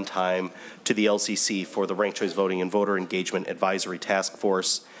 $489,000 one time to the LCC for the Ranked Choice Voting and Voter Engagement Advisory Task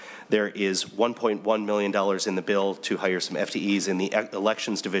Force. There is $1.1 million in the bill to hire some FTEs in the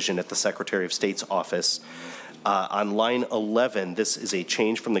Elections Division at the Secretary of State's office. On line 11, this is a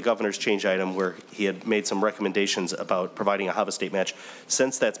change from the governor's change item where he had made some recommendations about providing a HAVA state match.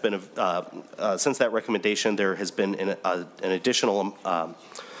 Since that's been since that recommendation, there has been an additional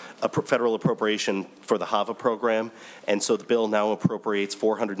federal appropriation for the HAVA program, and so the bill now appropriates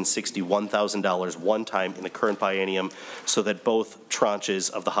 $461,000 one time in the current biennium, so that both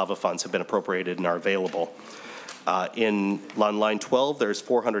tranches of the HAVA funds have been appropriated and are available. On line 12, there's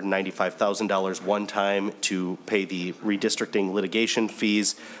 $495,000 one time to pay the redistricting litigation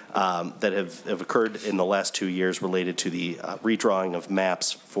fees that have occurred in the last 2 years related to the redrawing of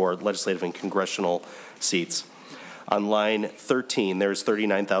maps for legislative and congressional seats. On line 13, there's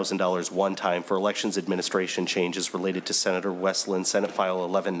 $39,000 one time for elections administration changes related to Senator Westland, Senate File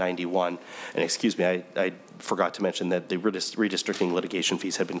 1191. And excuse me, I forgot to mention that the redistricting litigation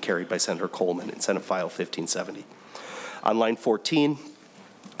fees had been carried by Senator Coleman in Senate File 1570. On line 14,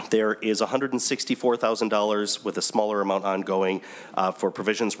 there is $164,000 with a smaller amount ongoing for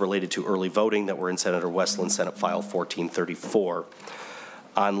provisions related to early voting that were in Senator Westland, Senate File 1434.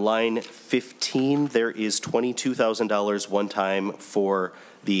 On line 15, there is $22,000 one time for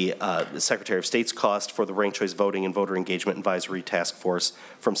the Secretary of State's cost for the Ranked Choice Voting and Voter Engagement Advisory Task Force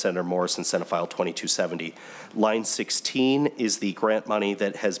from Senator Morrison, Senate File 2270. Line 16 is the grant money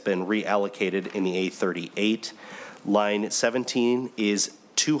that has been reallocated in the A38. Line 17 is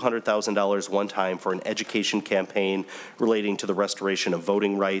 $200,000 one time for an education campaign relating to the restoration of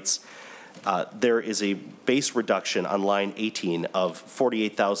voting rights. There is a base reduction on line 18 of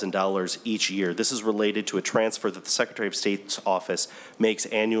 $48,000 each year. This is related to a transfer that the Secretary of State's office makes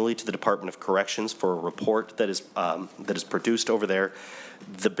annually to the Department of Corrections for a report that is produced over there.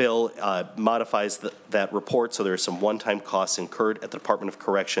 The bill modifies that report, so there are some one-time costs incurred at the Department of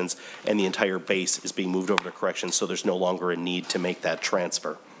Corrections, and the entire base is being moved over to Corrections, so there's no longer a need to make that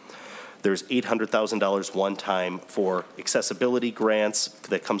transfer. There's $800,000 one time for accessibility grants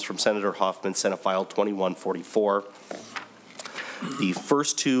that comes from Senator Hoffman, Senate File 2144. The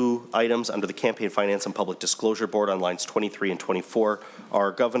first two items under the Campaign Finance and Public Disclosure Board on lines 23 and 24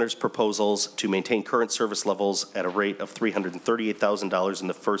 are governor's proposals to maintain current service levels at a rate of $338,000 in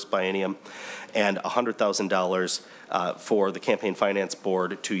the first biennium and $100,000 for the Campaign Finance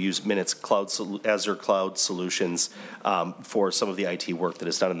Board to use Minutes Azure Cloud Solutions for some of the IT work that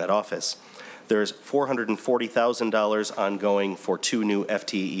is done in that office. There's $440,000 ongoing for 2 new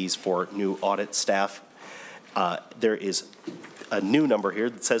FTEs for new audit staff. There is a new number here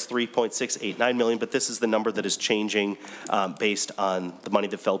that says $3.689 million, but this is the number that is changing based on the money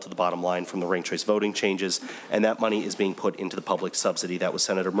that fell to the bottom line from the ranked choice voting changes, and that money is being put into the public subsidy. That was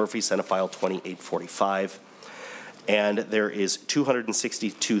Senator Murphy, Senate File 2845. And there is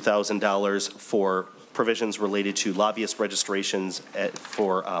 $262,000 for provisions related to lobbyist registrations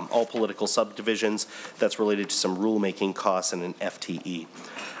for all political subdivisions. That's related to some rulemaking costs and an FTE.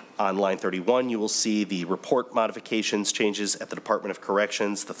 On line 31, you will see the report modifications changes at the Department of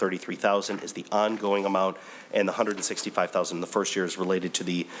Corrections. The $33,000 is the ongoing amount, and the $165,000 in the first year is related to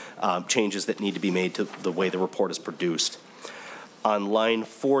the changes that need to be made to the way the report is produced. On line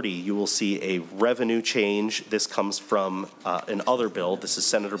 40, you will see a revenue change. This comes from an other bill. This is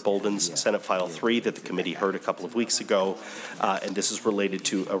Senator Bolden's Senate File 3 that the committee heard a couple of weeks ago, and this is related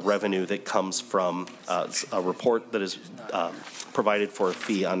to a revenue that comes from a report that is provided for a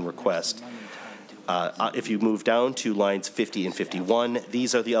fee on request. If you move down to lines 50 and 51,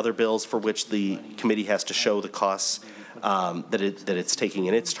 these are the other bills for which the committee has to show the costs that it's taking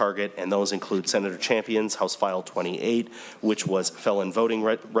in its target, and those include Senator Champion's House File 28, which was felon voting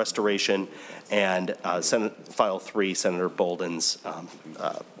restoration, and Senate File 3, Senator Bolden's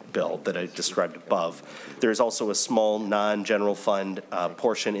bill that I described above. There is also a small non-general fund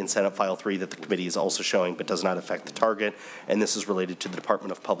portion in Senate File 3 that the committee is also showing but does not affect the target, and this is related to the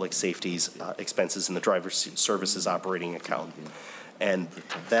Department of Public Safety's expenses in the Driver Services Operating Account. And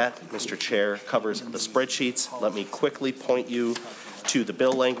that, Mr. Chair, covers the spreadsheets. Let me quickly point you to the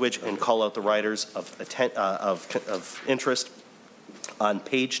bill language and call out the riders of interest. On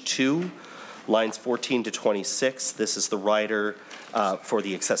page 2, lines 14 to 26, this is the rider for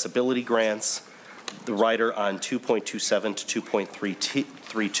the accessibility grants. The rider on 2.27 to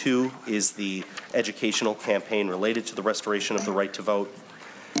 2.32 is the educational campaign related to the restoration of the right to vote.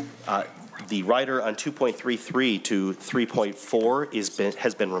 The rider on 2.33 to 3.4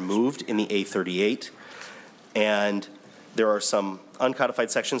 has been removed in the A38, and there are some uncodified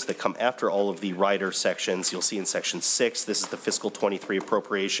sections that come after all of the rider sections. You'll see in section 6, this is the fiscal 23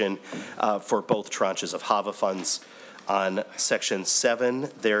 appropriation for both tranches of HAVA funds. On section 7,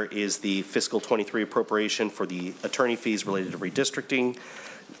 there is the fiscal 23 appropriation for the attorney fees related to redistricting.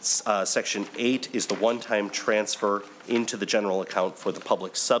 Section 8 is the one-time transfer into the general account for the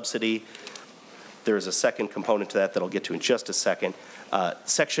public subsidy. There is a second component to that I'll get to in just a second.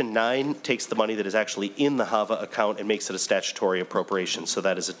 Section 9 takes the money that is actually in the HAVA account and makes it a statutory appropriation. So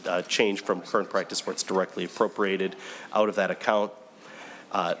that is a change from current practice where it's directly appropriated out of that account.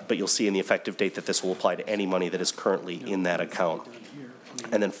 But you'll see in the effective date that this will apply to any money that is currently in that account.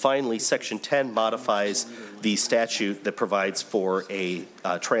 And then finally, Section 10 modifies the statute that provides for a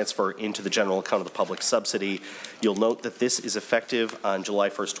transfer into the general account of the public subsidy. You'll note that this is effective on July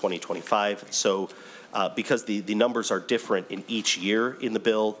 1st, 2025. So because the numbers are different in each year in the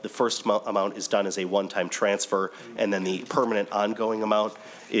bill, the first amount is done as a one-time transfer, and then the permanent ongoing amount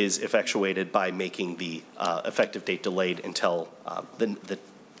is effectuated by making the effective date delayed until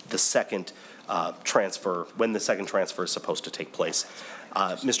the second transfer, when the second transfer is supposed to take place.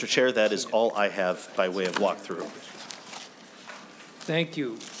 Mr. Chair, that is all I have by way of walkthrough. Thank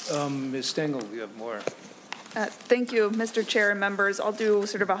you. Ms. Stengel, you have more. Thank you, Mr. Chair and members. I'll do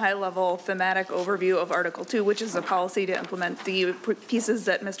sort of a high-level thematic overview of Article 2, which is a policy to implement the pieces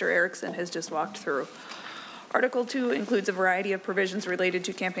that Mr. Erickson has just walked through. Article 2 includes a variety of provisions related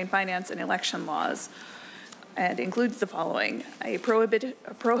to campaign finance and election laws, and includes the following: a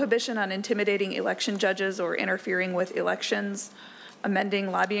prohibition on intimidating election judges or interfering with elections,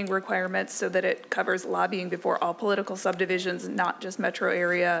 amending lobbying requirements so that it covers lobbying before all political subdivisions, not just metro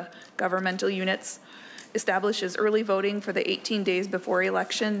area governmental units, establishes early voting for the 18 days before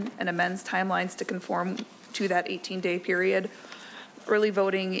election and amends timelines to conform to that 18-day period. Early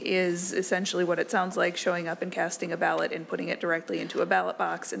voting is essentially what it sounds like, showing up and casting a ballot and putting it directly into a ballot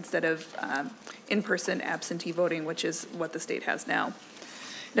box instead of in-person absentee voting, which is what the state has now.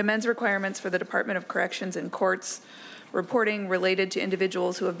 It amends requirements for the Department of Corrections and courts reporting related to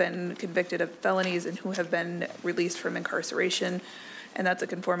individuals who have been convicted of felonies and who have been released from incarceration. And that's a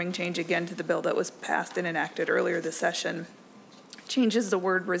conforming change again to the bill that was passed and enacted earlier this session. Changes the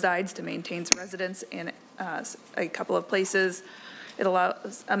word resides to maintains residence in a couple of places. It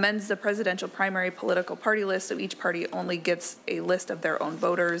amends the presidential primary political party list, so each party only gets a list of their own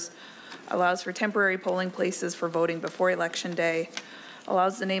voters. Allows for temporary polling places for voting before Election Day.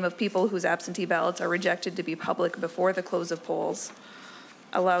 Allows the name of people whose absentee ballots are rejected to be public before the close of polls.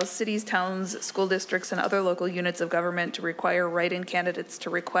 Allows cities, towns, school districts, and other local units of government to require write-in candidates to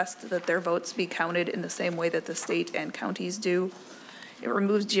request that their votes be counted in the same way that the state and counties do. It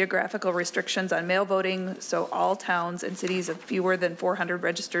removes geographical restrictions on mail voting, so all towns and cities of fewer than 400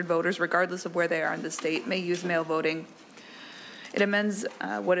 registered voters, regardless of where they are in the state, may use mail voting. It amends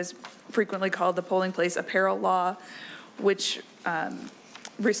what is frequently called the polling place apparel law, which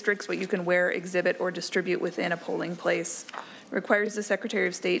restricts what you can wear, exhibit, or distribute within a polling place. Requires the Secretary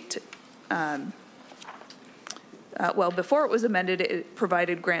of State to, well, before it was amended, it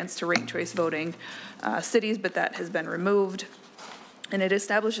provided grants to ranked choice voting cities, but that has been removed. And it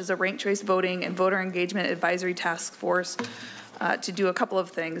establishes a ranked choice voting and voter engagement advisory task force to do a couple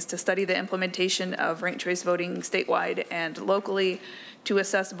of things: to study the implementation of ranked choice voting statewide and locally, to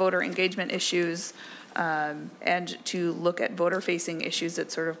assess voter engagement issues, and to look at voter-facing issues that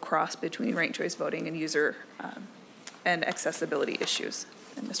sort of cross between ranked choice voting and user and accessibility issues.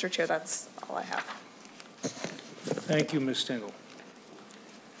 And Mr. Chair, that's all I have. Thank you, Ms. Stengel.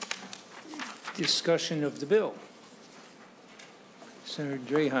 Discussion of the bill. Senator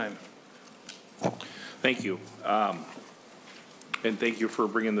Draheim. Thank you. And thank you for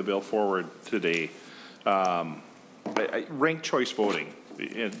bringing the bill forward today. Ranked choice voting.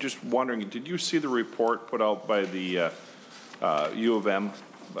 Just wondering, did you see the report put out by the U of M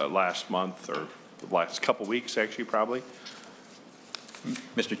last month, or the last couple weeks, actually, probably?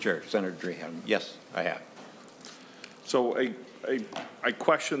 Mr. Chair, Senator Draheim, yes, I have. So I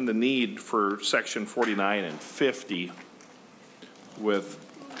question the need for section 49 and 50 with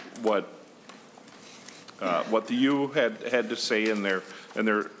what the U had to say in their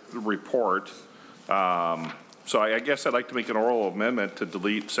report. So I guess I'd like to make an oral amendment to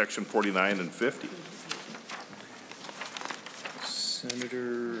delete section 49 and 50.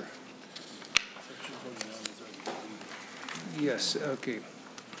 Senator. Yes, okay.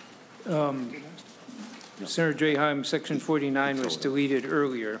 Senator Draheim, section 49 was deleted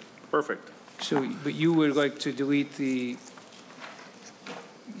earlier. Perfect. So, but you would like to delete the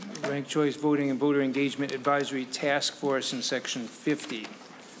ranked choice voting and voter engagement advisory task force in section 50.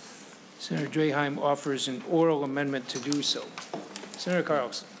 Senator Draheim offers an oral amendment to do so. Senator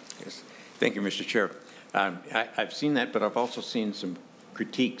Carlson. Yes. Thank you, Mr. Chair. I've seen that, but I've also seen some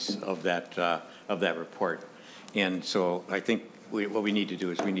critiques of that report. And so I think what we need to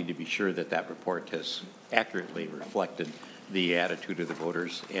do is we need to be sure that that report has accurately reflected the attitude of the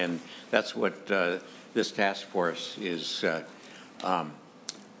voters. And that's what this task force is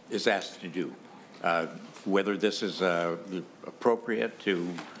asked to do. Whether this is appropriate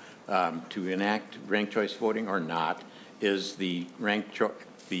to enact ranked choice voting or not is the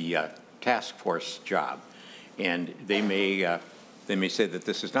task force job, and they may say that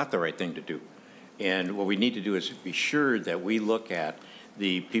this is not the right thing to do. And what we need to do is be sure that we look at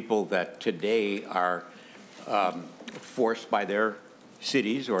the people that today are forced by their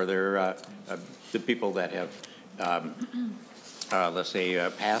cities or their the people that have let's say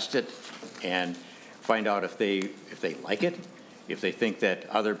passed it, and find out if they like it, if they think that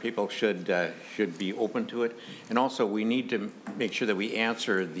other people should be open to it. And also we need to make sure that we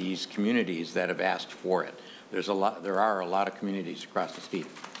answer these communities that have asked for it. There are a lot of communities across the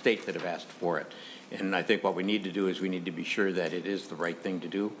state that have asked for it. And I think what we need to do is we need to be sure that it is the right thing to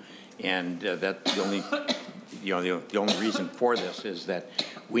do. And that's the only, the only reason for this is that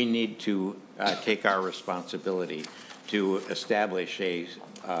we need to take our responsibility to establish a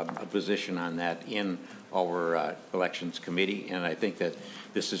position on that in our elections committee, and I think that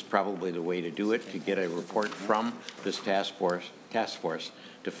this is probably the way to do it, to get a report from this task force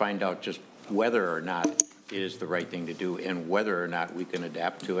to find out just whether or not it is the right thing to do and whether or not we can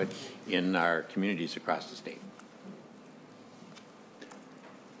adapt to it in our communities across the state.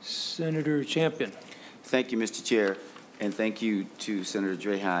 Senator Champion. Thank you, Mr. Chair, and thank you to Senator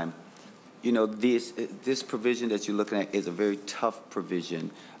Draheim. You know, this provision that you're looking at is a very tough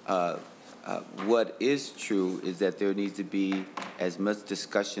provision. What is true is that there needs to be as much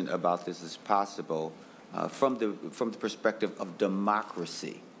discussion about this as possible from the perspective of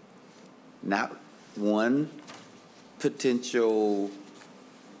democracy, not one potential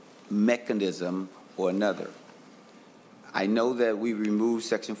mechanism or another. I know that we removed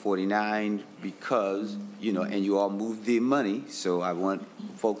Section 49 because, you know, and you all moved the money, so I want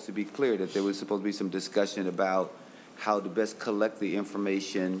folks to be clear that there was supposed to be some discussion about how to best collect the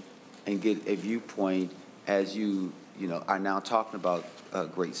information and get a viewpoint as you know, are now talking about,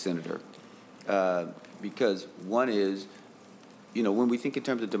 great Senator. Because one is, you know, when we think in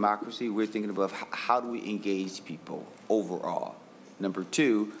terms of democracy, we're thinking about how do we engage people overall. Number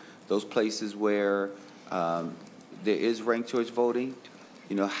two, those places where there is ranked choice voting,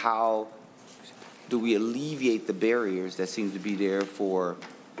 you know, how do we alleviate the barriers that seem to be there for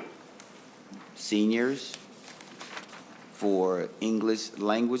seniors, for English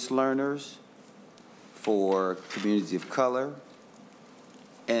language learners, for communities of color.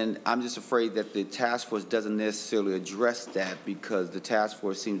 And I'm just afraid that the task force doesn't necessarily address that because the task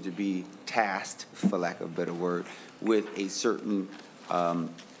force seems to be tasked, for lack of a better word, with a certain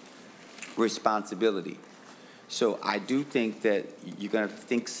responsibility. So I do think that you're going to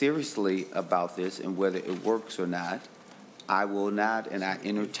think seriously about this and whether it works or not. I will not, and I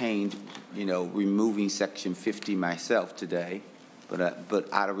entertained, you know, removing Section 50 myself today, but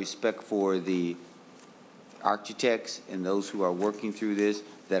out of respect for the architects and those who are working through this,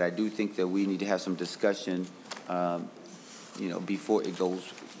 that I do think that we need to have some discussion, you know, before it goes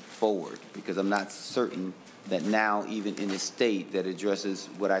forward, because I'm not certain that now, even in a state that addresses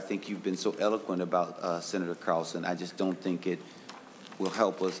what I think you've been so eloquent about, Senator Carlson, I just don't think it will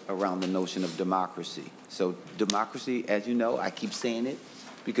help us around the notion of democracy. So democracy, as you know, I keep saying it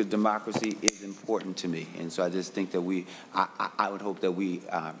because democracy is important to me. And so I just think that I would hope that we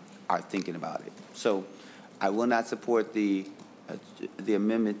are thinking about it. So I will not support the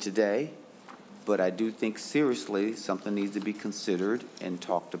amendment today, but I do think seriously something needs to be considered and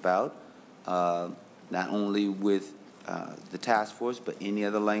talked about, not only with the task force, but any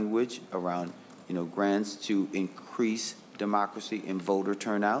other language around, you know, grants to increase democracy and voter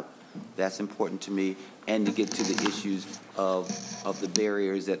turnout. That's important to me, and to get to the issues of the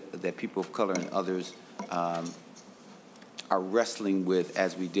barriers that people of color and others are wrestling with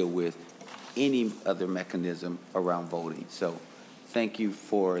as we deal with any other mechanism around voting. So thank you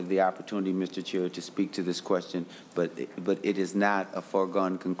for the opportunity, Mr. Chair, to speak to this question, but it is not a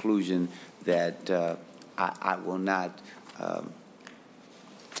foregone conclusion that I will not,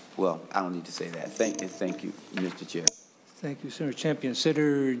 well, I don't need to say that. Thank you, Mr. Chair. Thank you, Senator Champion.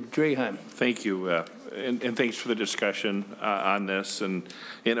 Senator Draheim. Thank you, and thanks for the discussion on this. And,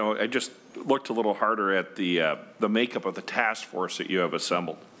 you know, I just looked a little harder at the makeup of the task force that you have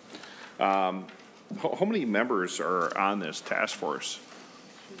assembled. How many members are on this task force?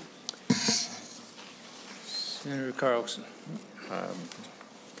 Senator Carlson.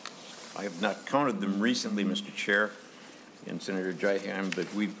 I have not counted them recently, Mr. Chair, and Senator Draheim,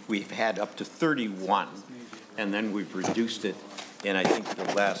 but we've had up to 31, and then we've reduced it, and I think the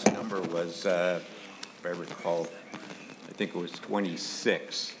last number was, if I recall, I think it was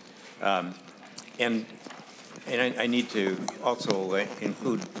 26. And I need to also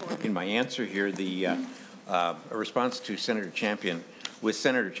include in my answer here a response to Senator Champion. With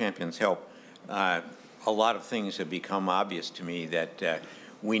Senator Champion's help, a lot of things have become obvious to me that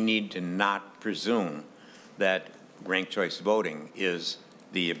we need to not presume that ranked choice voting is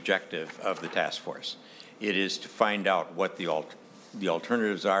the objective of the task force. It is to find out what the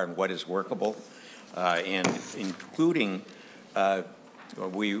alternatives are and what is workable, and including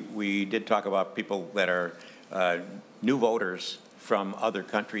we did talk about people that are new voters from other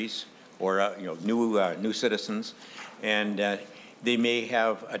countries, or you know, new citizens, and they may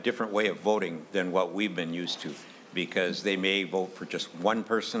have a different way of voting than what we've been used to, because they may vote for just one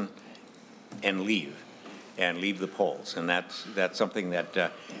person and leave the polls, and that's something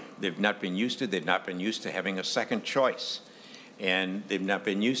that they've not been used to. They've not been used to having a second choice, and they've not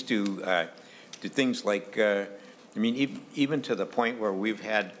been used to things like I mean, even to the point where we've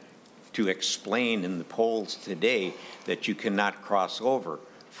had to explain in the polls today that you cannot cross over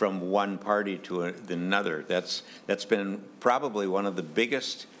from one party to another. That's been probably one of the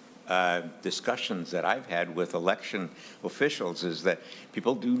biggest discussions that I've had with election officials, is that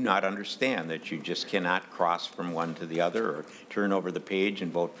people do not understand that you just cannot cross from one to the other or turn over the page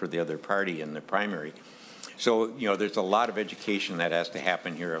and vote for the other party in the primary. So, you know, there's a lot of education that has to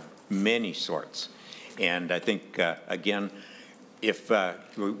happen here of many sorts. And I think, again, if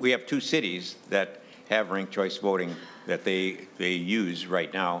we have 2 cities that have ranked choice voting that they use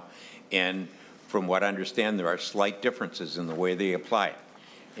right now, and from what I understand, there are slight differences in the way they apply it.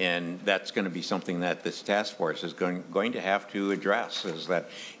 And that's going to be something that this task force is going to have to address, is that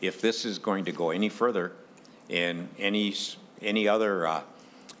if this is going to go any further in any other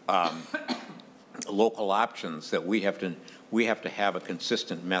local options, that we have to have a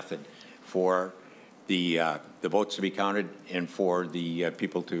consistent method for the votes to be counted and for the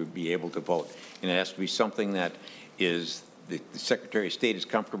people to be able to vote. And it has to be something that is the Secretary of State is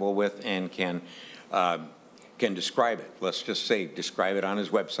comfortable with and can describe it. Let's just say describe it on his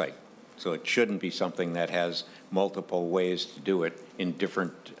website. So it shouldn't be something that has multiple ways to do it in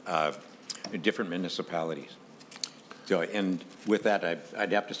different municipalities. So, and with that,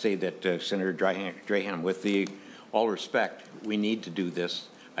 I'd have to say that Senator Draham, with all respect, we need to do this.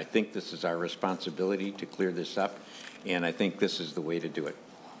 I think this is our responsibility to clear this up, and I think this is the way to do it.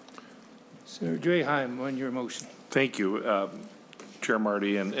 Senator Draham, on your motion. Thank you, Chair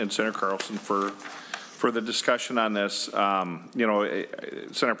Marty and Senator Carlson, for the discussion on this. You know,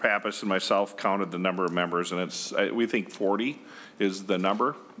 Senator Pappas and myself counted the number of members, and we think 40 is the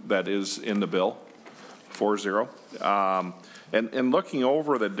number that is in the bill, 40. And looking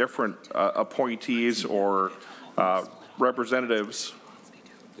over the different appointees or representatives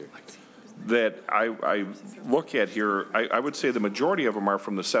that I look at here, I would say the majority of them are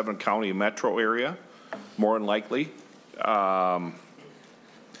from the 7-county metro area, more than likely.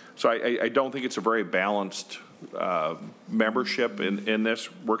 So I don't think it's a very balanced membership in this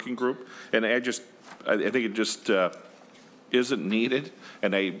working group, and I think it just isn't needed.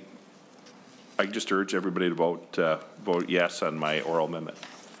 And I just urge everybody to vote yes on my oral amendment.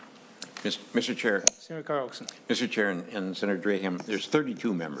 Mr. Chair. Senator Carlson. Mr. Chair and Senator Draham, there's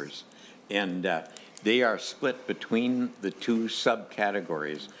 32 members, and they are split between the 2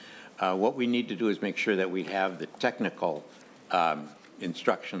 subcategories. What we need to do is make sure that we have the technical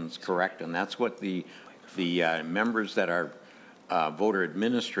instructions correct, and that's what the members that are voter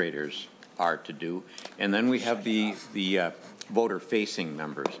administrators are to do. And then we have the voter-facing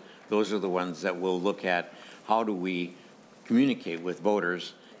members. Those are the ones that will look at how do we communicate with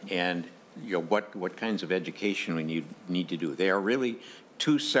voters, and you know what kinds of education we need to do. They are really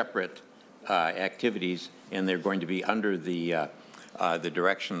 2 separate activities, and they're going to be under the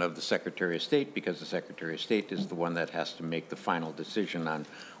direction of the Secretary of State, because the Secretary of State is the one that has to make the final decision on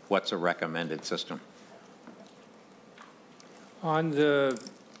what's a recommended system. On the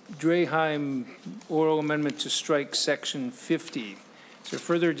Draham oral amendment to strike section 50, is there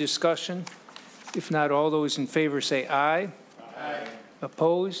further discussion? If not, all those in favor say aye. Aye.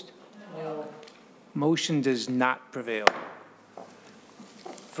 Opposed? No. Motion does not prevail.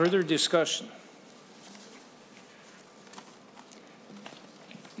 Further discussion?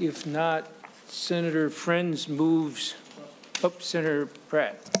 If not, Senator Frentz moves up. Senator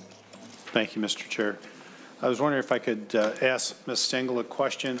Pratt. Thank you, Mr. Chair. I was wondering if I could ask Ms. Stengel a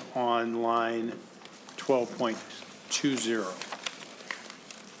question on line 12.20.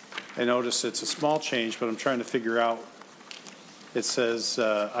 I notice it's a small change, but I'm trying to figure out, it says,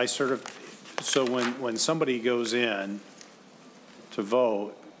 so when somebody goes in to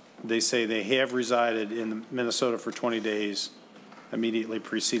vote, they say they have resided in Minnesota for 20 days immediately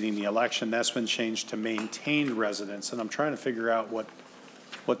preceding the election. That's been changed to maintained residence, and I'm trying to figure out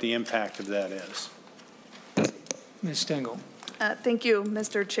what the impact of that is. Ms. Stengel. Thank you,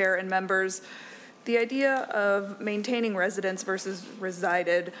 Mr. Chair and members. The idea of maintaining residence versus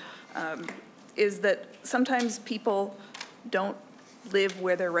resided is that sometimes people don't live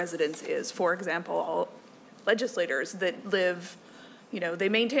where their residence is. For example, all legislators that live, you know, they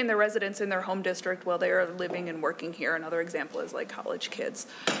maintain their residence in their home district while they are living and working here. Another example is like college kids.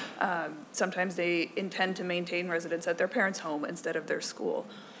 Sometimes they intend to maintain residence at their parents' home instead of their school.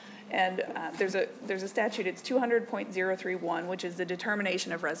 And there's a statute, it's 200.031, which is the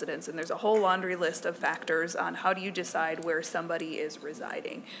determination of residence, and there's a whole laundry list of factors on how do you decide where somebody is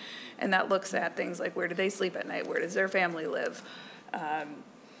residing. And that looks at things like where do they sleep at night, where does their family live.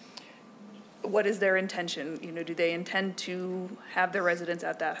 what is their intention? You know, do they intend to have their residence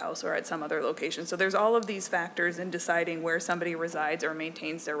at that house or at some other location? So there's all of these factors in deciding where somebody resides or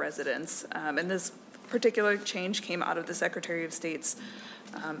maintains their residence. And this particular change came out of the Secretary of State's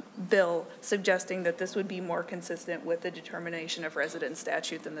bill suggesting that this would be more consistent with the determination of residence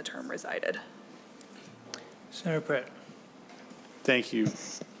statute than the term resided. Senator Pratt. Thank you,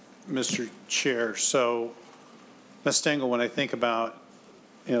 Mr. Chair. So, Ms. Stengel, when I think about,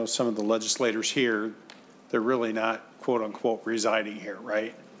 you know, some of the legislators here, they're really not quote unquote residing here,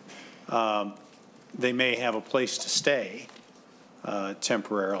 right? They may have a place to stay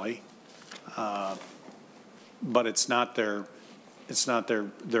temporarily, but it's not their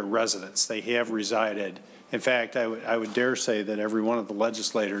residence. They have resided. In fact, I would dare say that every one of the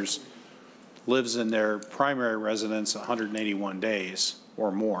legislators lives in their primary residence 181 days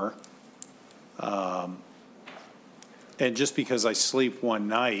or more. And just because I sleep one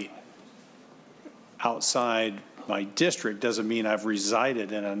night outside my district doesn't mean I've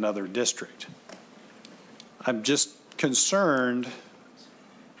resided in another district. I'm just concerned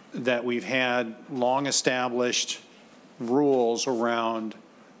that we've had long established rules around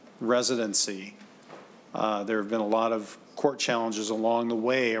residency. There have been a lot of court challenges along the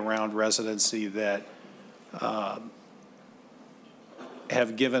way around residency that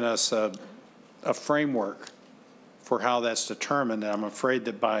have given us a framework for how that's determined. And I'm afraid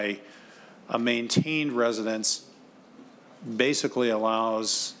that by a maintained residence basically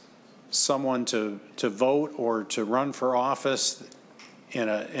allows someone to vote or to run for office in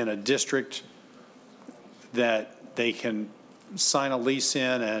a district that they can sign a lease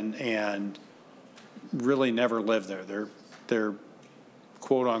in and really never live there. Their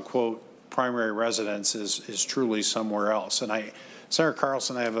quote unquote primary residence is truly somewhere else. And Senator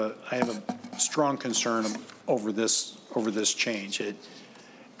Carlson, I have a strong concern over this change.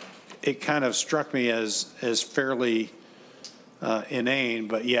 It kind of struck me as fairly inane,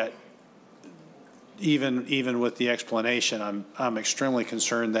 but yet even with the explanation, I'm extremely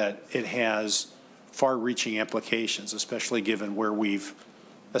concerned that it has far-reaching implications, especially given where we've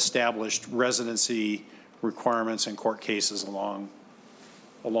established residency requirements in court cases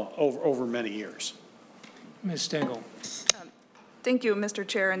over many years. Ms. Stengel. Thank you, Mr.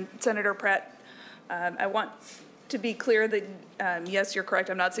 Chair and Senator Pratt. I want to be clear that, yes, you're correct.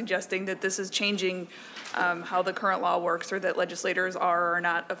 I'm not suggesting that this is changing how the current law works or that legislators are or are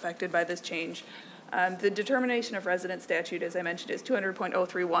not affected by this change. The determination of residence statute, as I mentioned, is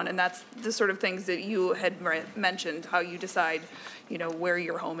 200.031, and that's the sort of things that you had mentioned, how you decide, you know, where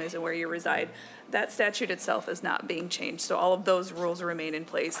your home is and where you reside. That statute itself is not being changed, so all of those rules remain in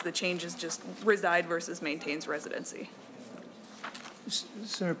place. The change is just reside versus maintains residency.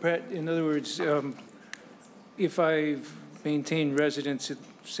 Senator Pratt, in other words, if I've maintained residence at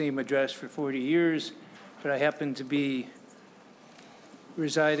the same address for 40 years, but I happen to be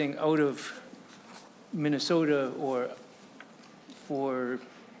residing out of Minnesota or for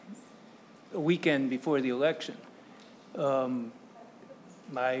a weekend before the election, I'm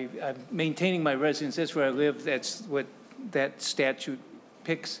maintaining my residence. That's where I live. That's what that statute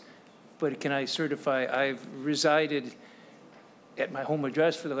picks. But can I certify I've resided at my home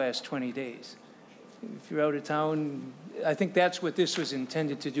address for the last 20 days? If you're out of town, I think that's what this was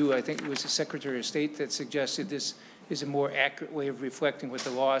intended to do. I think it was the Secretary of State that suggested this is a more accurate way of reflecting what the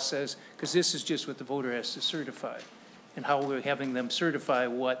law says, because this is just what the voter has to certify and how we're having them certify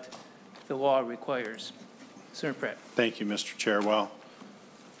what the law requires. Senator Pratt. Thank you, Mr. Chair. Well,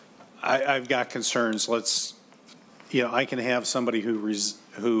 I've got concerns. I can have somebody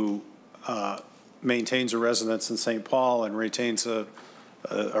who maintains a residence in St. Paul and retains a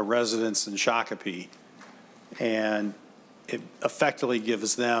residence in Shakopee, and it effectively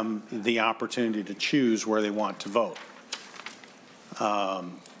gives them the opportunity to choose where they want to vote.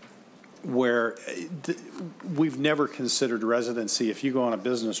 Where we've never considered residency. If you go on a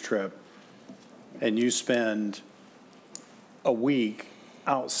business trip and you spend a week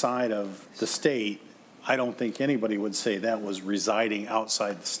outside of the state, I don't think anybody would say that was residing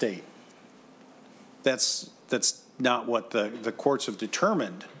outside the state. That's not what the courts have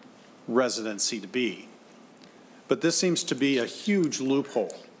determined residency to be. But this seems to be a huge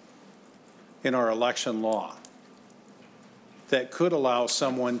loophole in our election law that could allow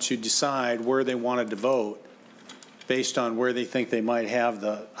someone to decide where they wanted to vote based on where they think they might have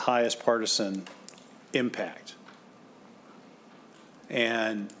the highest partisan impact.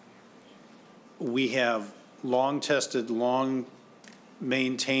 And we have long-tested,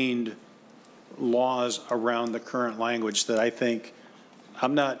 long-maintained laws around the current language that I think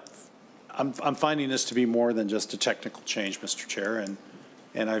I'm finding this to be more than just a technical change, Mr. Chair, and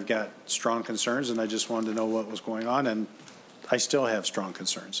and I've got strong concerns, and I just wanted to know what was going on, and I still have strong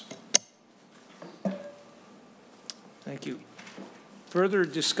concerns. Thank you. Further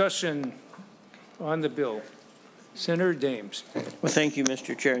discussion on the bill. Senator Dames. Well, thank you,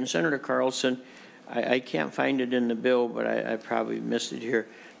 Mr. Chair. And Senator Carlson, I can't find it in the bill, but I probably missed it here.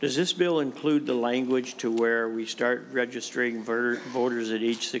 Does this bill include the language to where we start registering voters at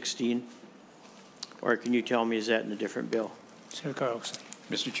age 16? Or can you tell me, is that in a different bill? Senator Carlson.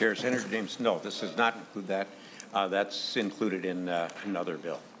 Mr. Chair, Senator James, no, this does not include that. That's included in another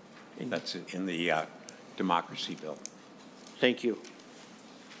bill. That's in the democracy bill. Thank you.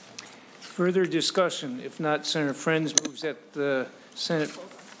 Further discussion. If not, Senator Frentz moves that the Senate.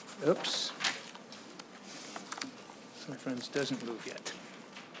 Oops. Senator Frentz doesn't move yet.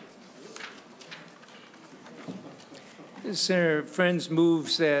 Senator Frentz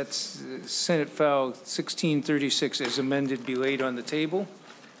moves that Senate File 1636 as amended be laid on the table.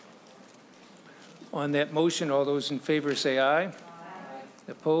 On that motion, all those in favor say aye. Aye.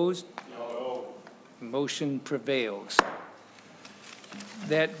 Opposed? No. Motion prevails.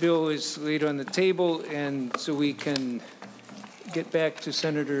 That bill is laid on the table, and so we can get back to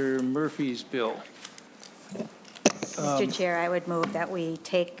Senator Murphy's bill. Mr. Chair, I would move that we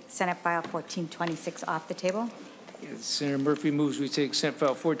take Senate File 1426 off the table. Senator Murphy moves we take Senate File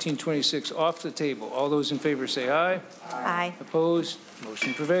 1426 off the table. All those in favor say aye. Aye. Opposed?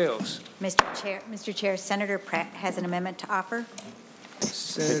 Motion prevails. Mr. Chair, Senator Pratt has an amendment to offer.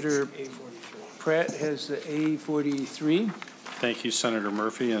 Senator Pratt has the A43. Thank you, Senator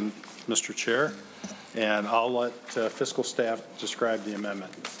Murphy and Mr. Chair. And I'll let fiscal staff describe the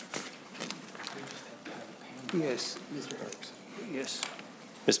amendment. Yes. Yes.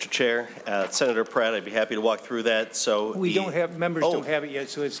 Mr. Chair, Senator Pratt, I'd be happy to walk through that. So we don't have, members don't have it yet,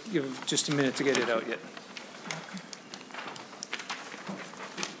 so it's give just a minute to get it out yet.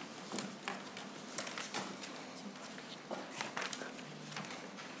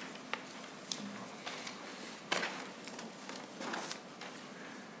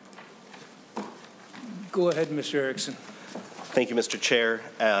 Go ahead, Mr. Erickson. Thank you, Mr. Chair.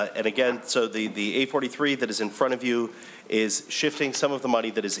 And again, so the A43 that is in front of you is shifting some of the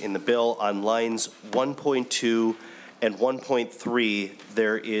money that is in the bill on lines 1.2 and 1.3.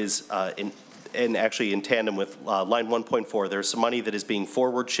 There is, and actually in tandem with line 1.4, there's some money that is being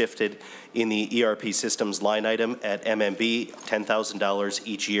forward shifted in the ERP systems line item at MMB. $10,000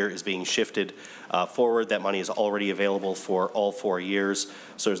 each year is being shifted forward. That money is already available for all 4 years,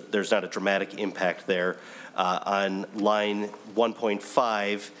 so there's not a dramatic impact there. On line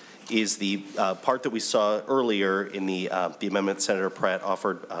 1.5 is the part that we saw earlier in the amendment Senator Pratt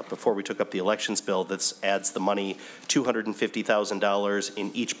offered before we took up the elections bill that adds the money, $250,000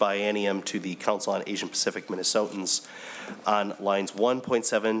 in each biennium to the Council on Asian Pacific Minnesotans. On lines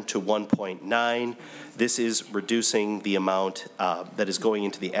 1.7 to 1.9, this is reducing the amount that is going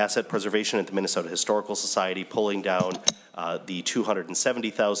into the asset preservation at the Minnesota Historical Society, pulling down the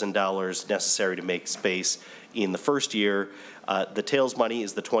 $270,000 necessary to make space in the first year. The tails money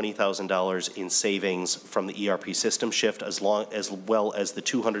is the $20,000 in savings from the ERP system shift, as well as the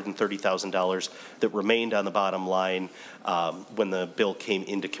 $230,000 that remained on the bottom line when the bill came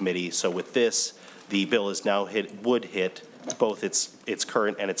into committee. So with this, the bill is now would hit both its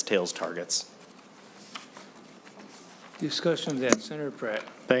current and its tails targets. Discussion of that, Senator Pratt.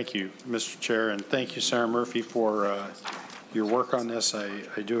 Thank you, Mr. Chair, and thank you, Senator Murphy, for your work on this.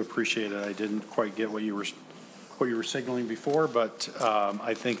 I do appreciate it. I didn't quite get what you were signaling before, but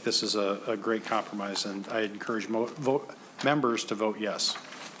I think this is a great compromise, and I encourage members to vote yes.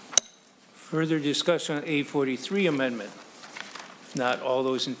 Further discussion on A43 amendment. If not, all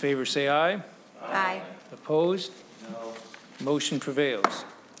those in favor say aye. Aye. Opposed? No. Motion prevails.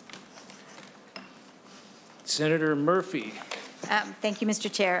 Senator Murphy. Thank you,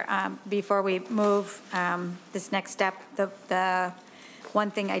 Mr. Chair. Before we move this next step, the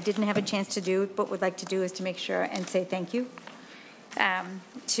one thing I didn't have a chance to do but would like to do is to make sure and say thank you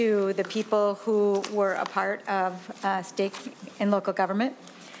to the people who were a part of state and local government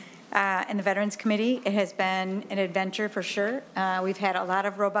and the Veterans Committee. It has been an adventure for sure. We've had a lot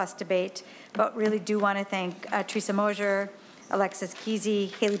of robust debate, but really do want to thank Teresa Mosier, Alexis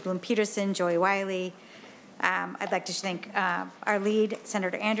Kesey, Haley Bloom-Peterson, Joey Wiley. I'd like to thank our lead,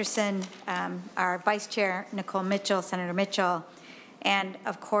 Senator Anderson, our vice chair, Nicole Mitchell, Senator Mitchell, and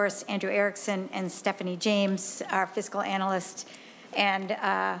of course, Andrew Erickson and Stephanie James, our fiscal analyst, and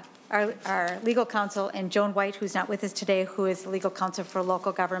our legal counsel, and Joan White, who's not with us today, who is the legal counsel for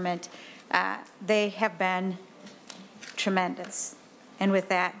local government. They have been tremendous. And with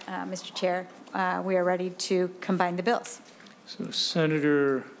that, Mr. Chair, we are ready to combine the bills. So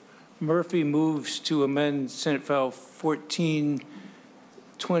Senator Murphy moves to amend Senate File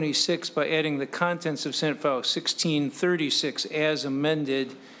 1426 by adding the contents of Senate File 1636 as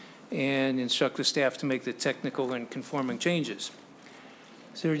amended and instruct the staff to make the technical and conforming changes.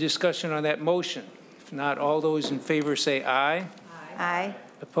 Is there a discussion on that motion? If not, all those in favor say aye. Aye.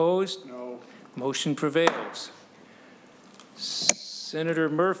 Opposed? No. Motion prevails. Senator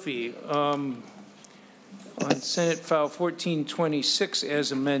Murphy, on Senate File 1426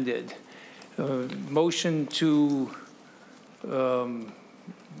 as amended, motion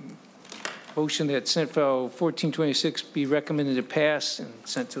that Senate File 1426 be recommended to pass and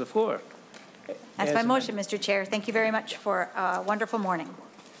sent to the floor. That's my motion, Mr. Chair. Thank you very much for a wonderful morning.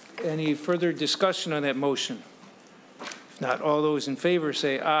 Any further discussion on that motion? If not, all those in favor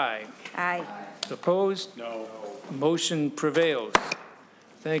say aye. Aye. Opposed? No. Motion prevails.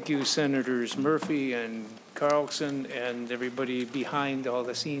 Thank you, Senators Murphy and Carlson and everybody behind all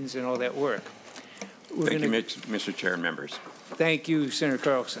the scenes and all that work. Thank you, Mr. Chair and members. Thank you, Senator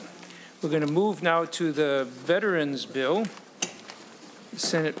Carlson. We're going to move now to the Veterans Bill,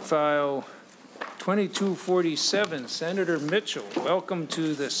 Senate File 2247. Senator Mitchell, welcome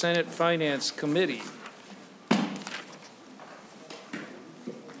to the Senate Finance Committee.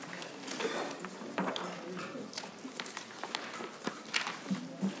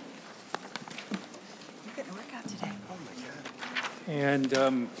 And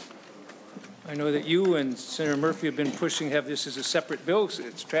I know that you and Senator Murphy have been pushing to have this as a separate bill. So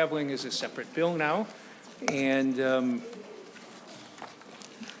it's traveling as a separate bill now. And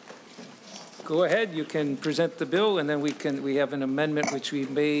go ahead, you can present the bill, and then we have an amendment which we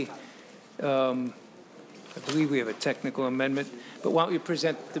may, I believe we have a technical amendment, but why don't you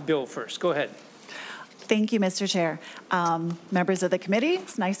present the bill first? Go ahead. Thank you, Mr. Chair. Members of the committee,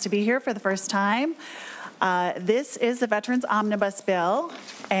 it's nice to be here for the first time. This is the Veterans Omnibus Bill,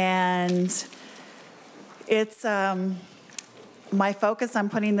 and it's my focus on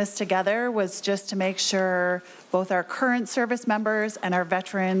putting this together was just to make sure both our current service members and our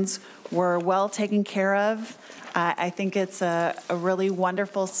veterans were well taken care of. I think it's a really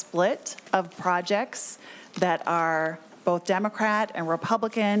wonderful split of projects that are both Democrat and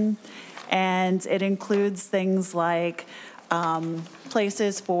Republican, and it includes things like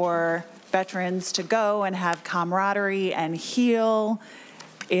places for veterans to go and have camaraderie and heal.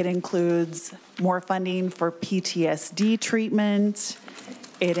 It includes more funding for PTSD treatment.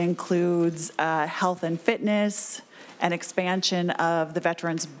 It includes health and fitness, an expansion of the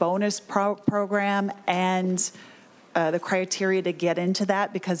Veterans Bonus Program, and the criteria to get into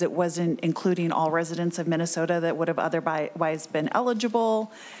that because it wasn't including all residents of Minnesota that would have otherwise been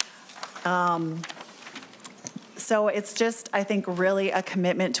eligible. So it's just, I think, really a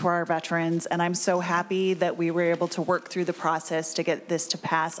commitment to our veterans, and I'm so happy that we were able to work through the process to get this to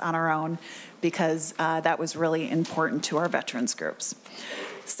pass on our own because that was really important to our veterans groups.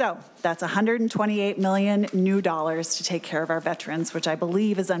 So that's $128 million new dollars to take care of our veterans, which I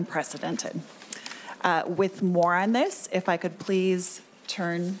believe is unprecedented. With more on this, if I could please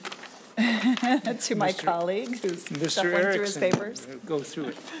turn to my colleague who's shuffling through his papers. Go through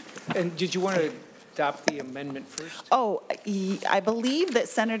it. And did you want to adopt the amendment first? Oh, I believe that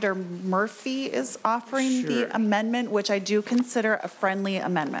Senator Murphy is offering the amendment, which I do consider a friendly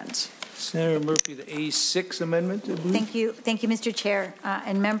amendment. Senator Murphy, the A6 amendment, I believe. Thank you, Mr. Chair.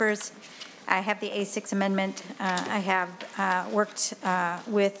 And members, I have the A6 amendment. I have worked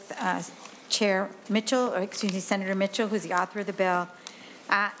with Chair Mitchell, or excuse me, Senator Mitchell, who's the author of the bill,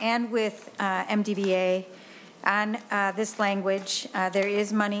 and with MDVA on this language. There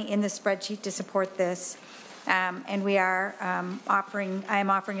is money in the spreadsheet to support this, and we are I am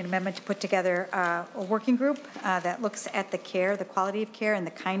offering an amendment to put together a working group that looks at the care, the quality of care, and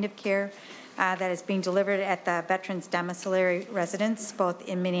the kind of care that is being delivered at the veterans' domiciliary residence, both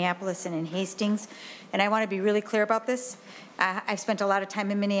in Minneapolis and in Hastings. And I want to be really clear about this. I've spent a lot of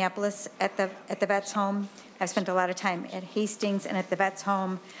time in Minneapolis at the vets' home. I've spent a lot of time at Hastings and at the vets'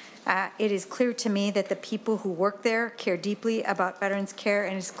 home. It is clear to me that the people who work there care deeply about veterans' care,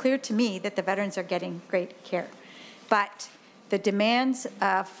 and it's clear to me that the veterans are getting great care. But the demands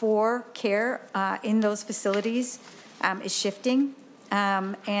for care in those facilities is shifting,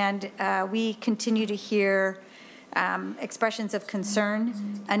 and we continue to hear expressions of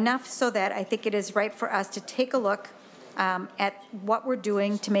concern, enough so that I think it is right for us to take a look at what we're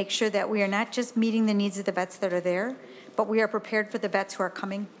doing to make sure that we are not just meeting the needs of the vets that are there, but we are prepared for the vets who are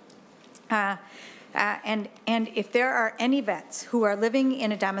coming. And if there are any vets who are living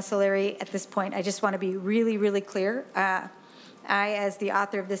in a domiciliary at this point, I just want to be really, really clear. I, as the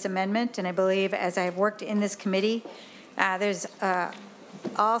author of this amendment, and I believe as I have worked in this committee, There's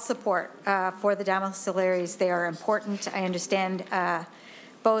all support for the domiciliaries. They are important. I understand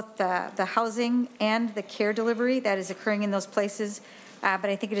both the housing and the care delivery that is occurring in those places, but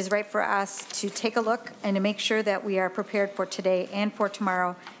I think it is right for us to take a look and to make sure that we are prepared for today and for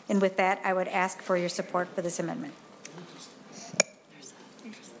tomorrow. And with that, I would ask for your support for this amendment.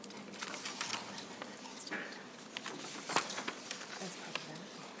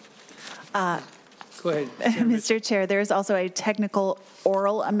 Go ahead. Mr. Chair, there is also a technical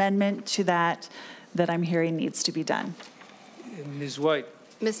oral amendment to that I'm hearing needs to be done. Ms. White.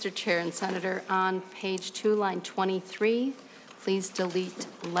 Mr. Chair and Senator, on page 2, line 23, please delete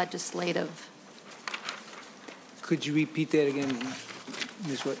legislative. Could you repeat that again,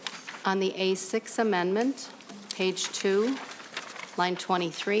 Ms. White? On the A6 amendment, page 2, line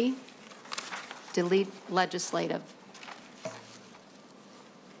 23, delete legislative.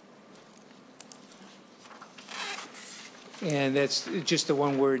 And that's just a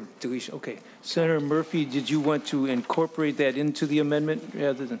one-word deletion. Okay. Senator Murphy, did you want to incorporate that into the amendment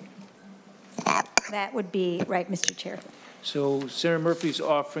rather than? That would be right, Mr. Chair. So Senator Murphy's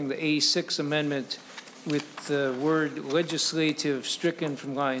offering the A6 amendment with the word legislative stricken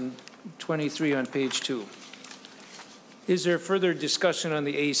from line 23 on page 2. Is there further discussion on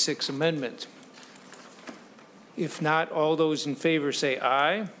the A6 amendment? If not, all those in favor say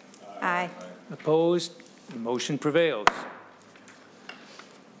aye. Aye. Opposed? The motion prevails.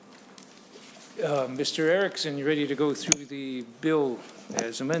 Mr. Erickson, you ready to go through the bill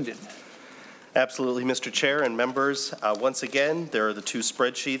as amended? Absolutely, Mr. Chair and members. Once again, there are the two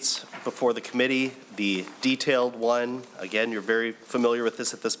spreadsheets before the committee. The detailed one, again, you're very familiar with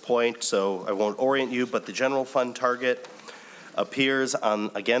this at this point, so I won't orient you, but the general fund target appears on,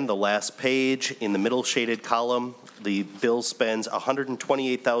 again, the last page in the middle shaded column. The bill spends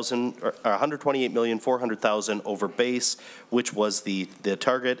 $128,400,000 over base, which was the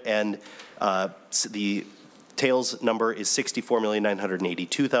target, and the tails number is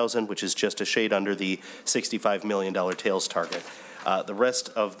 $64,982,000, which is just a shade under the $65 million tails target. The rest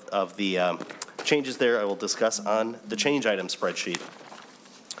of the changes there I will discuss on the change item spreadsheet.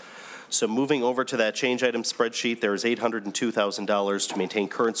 So moving over to that change item spreadsheet, there is $802,000 to maintain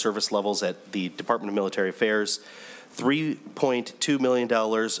current service levels at the Department of Military Affairs, $3.2 million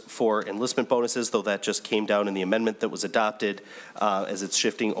for enlistment bonuses, though that just came down in the amendment that was adopted as it's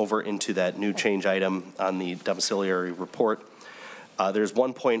shifting over into that new change item on the domiciliary report. There's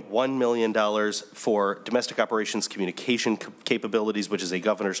 $1.1 million for domestic operations communication capabilities, which is a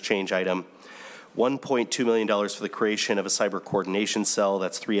governor's change item. $1.2 million for the creation of a cyber coordination cell.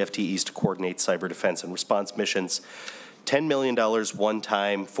 That's 3 FTEs to coordinate cyber defense and response missions. $10 million one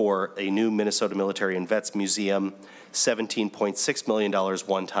time for a new Minnesota Military and Vets Museum. $17.6 million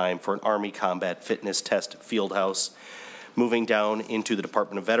one time for an Army Combat Fitness Test Field House. Moving down into the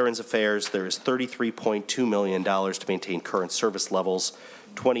Department of Veterans Affairs, there is $33.2 million to maintain current service levels.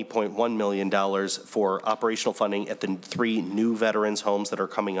 $20.1 million for operational funding at the 3 new veterans homes that are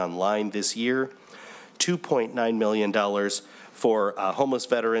coming online this year. $2.9 million for homeless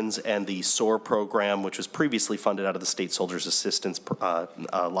veterans and the SOAR program, which was previously funded out of the State Soldiers Assistance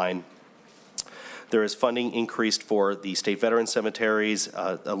line. There is funding increased for the state veteran cemeteries,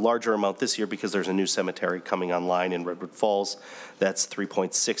 a larger amount this year because there's a new cemetery coming online in Redwood Falls. That's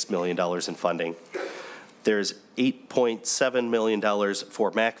 $3.6 million in funding. There's $8.7 million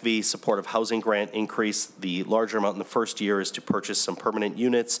for MACV supportive housing grant increase. The larger amount in the first year is to purchase some permanent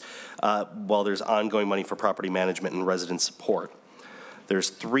units, while there's ongoing money for property management and resident support.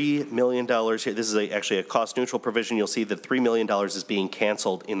 There's $3 million here. This is actually a cost-neutral provision. You'll see that $3 million is being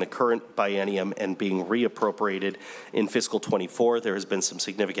canceled in the current biennium and being reappropriated in fiscal 24. There has been some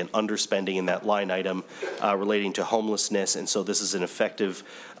significant underspending in that line item relating to homelessness, and so this is an effective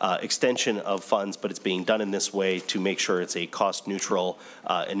extension of funds, but it's being done in this way to make sure it's a cost-neutral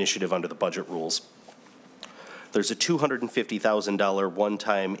initiative under the budget rules. There's a $250,000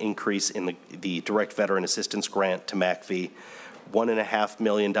 one-time increase in the direct veteran assistance grant to MACV. $1.5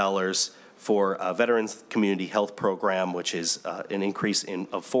 million for a Veterans Community Health Program, which is an increase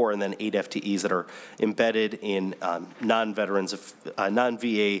of 4 and then 8 FTEs that are embedded in non-veterans,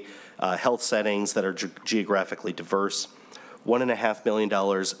 non-VA health settings that are geographically diverse. $1.5 million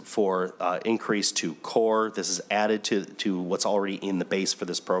for increase to CORE. This is added to what's already in the base for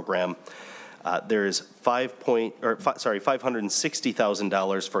this program. There is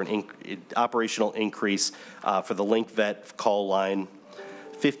 $560,000 for an operational increase for the Link Vet call line.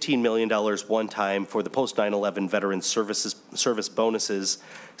 $15 million one-time for the post-9/11 veteran service bonuses,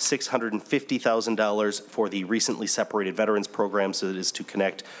 $650,000 for the recently separated veterans program, so that is to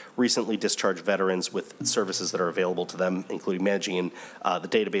connect recently discharged veterans with services that are available to them, including managing the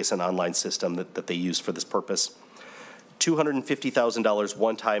database and online system that they use for this purpose. $250,000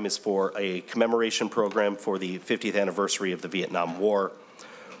 one time is for a commemoration program for the 50th anniversary of the Vietnam War.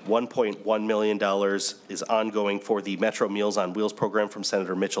 $1.1 million is ongoing for the Metro Meals on Wheels program from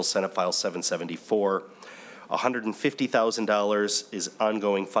Senator Mitchell, Senate File 774. $150,000 is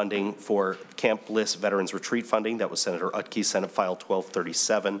ongoing funding for Camp Bliss Veterans Retreat funding. That was Senator Utke, Senate File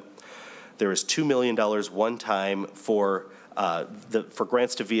 1237. There is $2 million one time for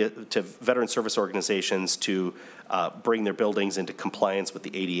grants to veteran service organizations to bring their buildings into compliance with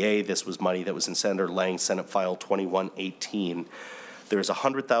the ADA. This was money that was in Senator Lang's Senate File 2118. There's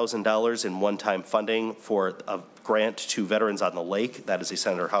 $100,000 in one-time funding for a grant to Veterans on the Lake. That is a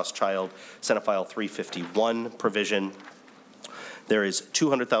Senator Houschild, Senate File 351 provision. There is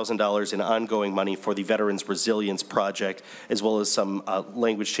 $200,000 in ongoing money for the Veterans Resilience Project, as well as some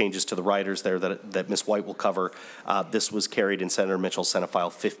language changes to the riders there that Ms. White will cover. This was carried in Senator Mitchell's Senate File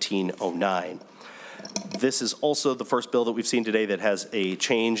 1509. This is also the first bill that we've seen today that has a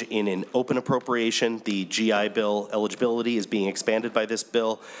change in an open appropriation. The GI Bill eligibility is being expanded by this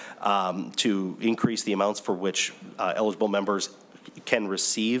bill to increase the amounts for which eligible members can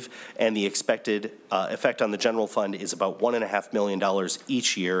receive, and the expected effect on the general fund is about $1.5 million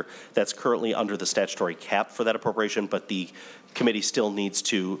each year. That's currently under the statutory cap for that appropriation, but the committee still needs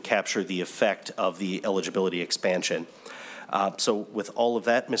to capture the effect of the eligibility expansion. So with all of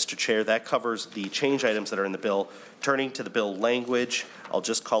that, Mr. Chair, that covers the change items that are in the bill. Turning to the bill language, I'll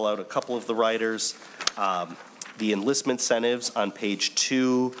just call out a couple of the riders. The enlistment incentives on page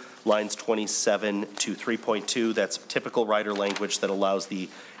 2, lines 27 to 3.2, that's typical rider language that allows the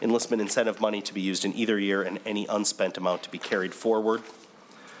enlistment incentive money to be used in either year and any unspent amount to be carried forward.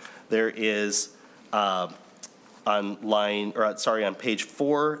 There is on page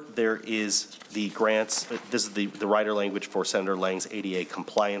 4, there is the grants. This is the rider language for Senator Lang's ADA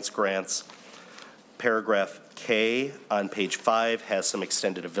compliance grants. Paragraph K on page 5 has some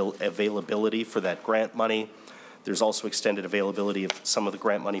extended availability for that grant money. There's also extended availability of some of the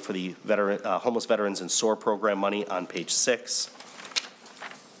grant money for the homeless veterans and SOAR program money on page 6.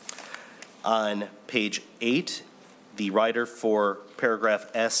 On page 8, the rider for paragraph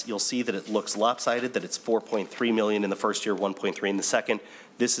S, you'll see that it looks lopsided, that it's $4.3 million in the first year, $1.3 in the second.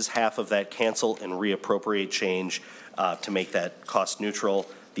 This is half of that cancel and reappropriate change to make that cost neutral.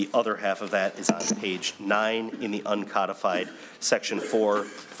 The other half of that is on page 9 in the uncodified section 4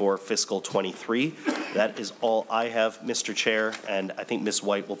 for fiscal 23. That is all I have, Mr. Chair, and I think Ms.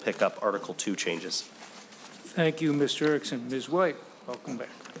 White will pick up Article 2 changes. Thank you, Mr. Erickson. Ms. White, welcome back.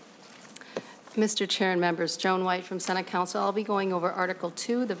 Mr. Chair and members, Joan White from Senate Council. I'll be going over Article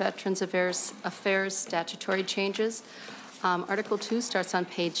 2, the Veterans Affairs statutory changes. Article 2 starts on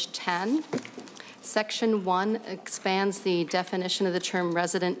page 10. Section 1 expands the definition of the term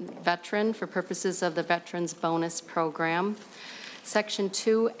resident veteran for purposes of the Veterans Bonus Program. Section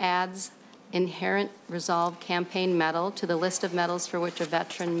 2 adds Inherent Resolve Campaign Medal to the list of medals for which a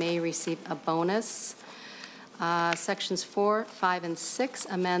veteran may receive a bonus. Sections 4, 5, and 6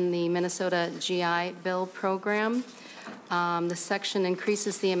 amend the Minnesota GI Bill program. The section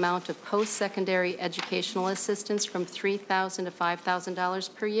increases the amount of post-secondary educational assistance from $3,000 to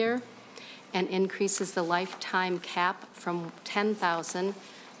 $5,000 per year and increases the lifetime cap from $10,000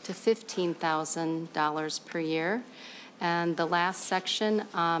 to $15,000 per year. And the last section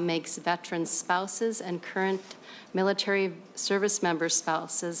makes veteran spouses and current military service member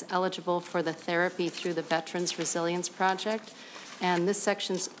spouses eligible for the therapy through the Veterans Resilience Project. And this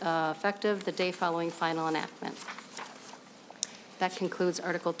section's effective the day following final enactment. That concludes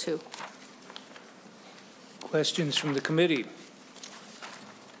Article 2. Questions from the committee?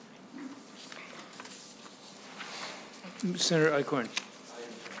 Senator Eichhorn.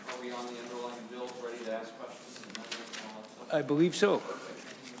 Are we on the underlying bills ready to ask questions? I believe so.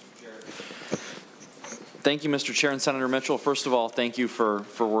 Thank you, Mr. Chair and Senator Mitchell. First of all, thank you for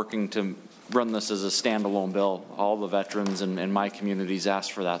working to run this as a standalone bill. All the veterans in my communities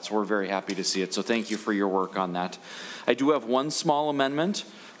asked for that, so we're very happy to see it. So thank you for your work on that. I do have one small amendment.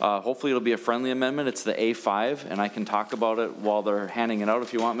 Hopefully it'll be a friendly amendment. It's the A5, and I can talk about it while they're handing it out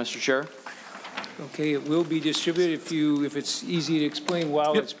if you want, Mr. Chair. Okay, it will be distributed if it's easy to explain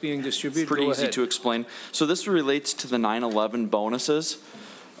while it's being distributed. It's pretty easy to explain. So this relates to the 9/11 bonuses.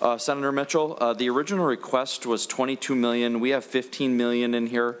 Senator Mitchell, the original request was $22 million. We have $15 million in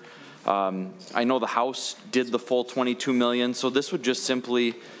here. I know the House did the full 22 million, so this would just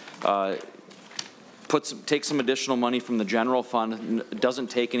simply take some additional money from the general fund, doesn't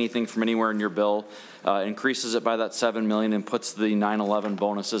take anything from anywhere in your bill, increases it by that 7 million and puts the 9/11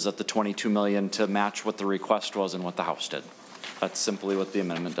 bonuses at the 22 million to match what the request was and what the House did. That's simply what the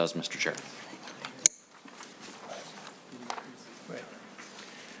amendment does, Mr. Chair.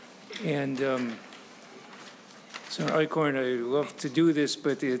 And Senator Eichhorn, I'd love to do this,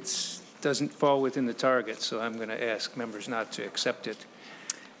 but it doesn't fall within the target, so I'm going to ask members not to accept it.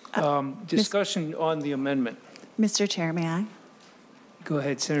 Discussion on the amendment. Mr. Chair, may I? Go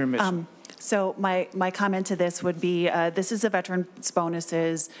ahead, Senator Mitchell. So my comment to this would be, this is a veterans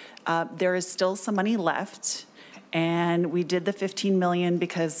bonuses. There is still some money left, and we did the 15 million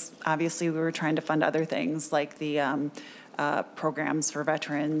because obviously we were trying to fund other things like the programs for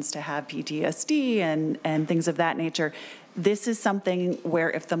veterans to have PTSD and things of that nature. This is something where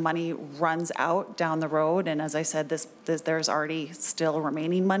if the money runs out down the road, and as I said, there's already still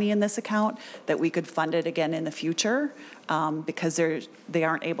remaining money in this account, that we could fund it again in the future because they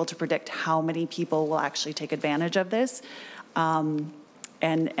aren't able to predict how many people will actually take advantage of this. And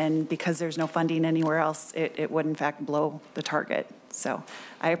because there's no funding anywhere else, it would in fact blow the target. So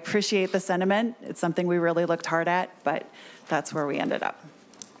I appreciate the sentiment. It's something we really looked hard at, but that's where we ended up.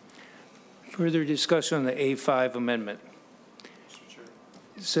 Further discussion on the A5 amendment.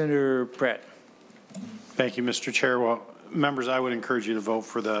 Senator Pratt. Thank you, Mr. Chair. Well, members, I would encourage you to vote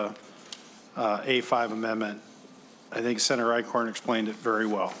for the A5 amendment. I think Senator Eichhorn explained it very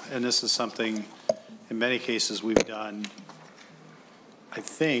well, and this is something in many cases we've done, I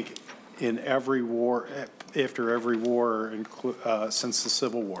think, in every war, after every war since the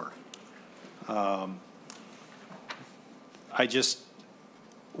Civil War. I just,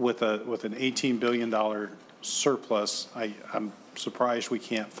 with an $18 billion surplus, I'm surprised we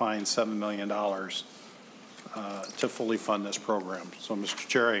can't find $7 million to fully fund this program. So, Mr.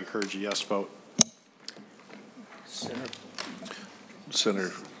 Chair, I encourage a yes vote.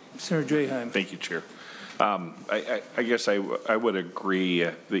 Senator Draheim. Thank you, Chair. I guess I would agree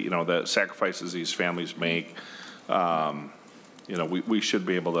that, the sacrifices these families make, we should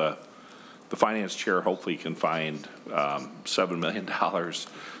be able to, the finance chair hopefully can find $7 million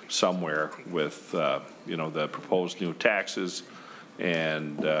somewhere with, the proposed new taxes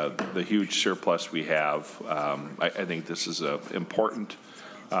and the huge surplus we have. I think this is important.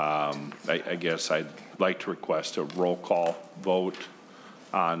 I guess I'd like to request a roll call vote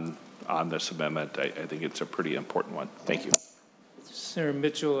on this amendment. I think it's a pretty important one. Thank you. Senator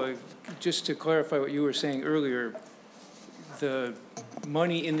Mitchell, just to clarify what you were saying earlier, the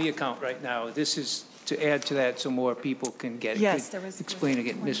money in the account right now, this is to add to that so more people can get it. Yes, there was. Explain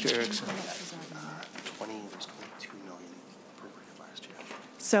again, Mr. Erickson. 22 million appropriated last year.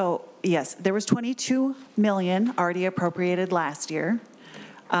 So yes, there was 22 million already appropriated last year.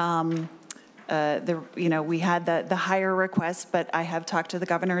 We had the higher request, but I have talked to the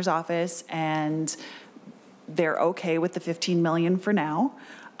governor's office and they're okay with the 15 million for now,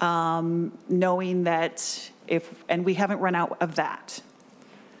 knowing that and we haven't run out of that.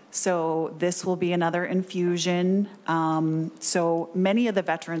 So this will be another infusion. So many of the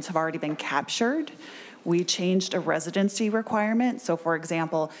veterans have already been captured. We changed a residency requirement. So for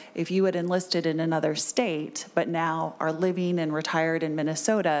example, if you had enlisted in another state, but now are living and retired in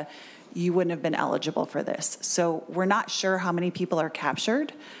Minnesota, you wouldn't have been eligible for this. So we're not sure how many people are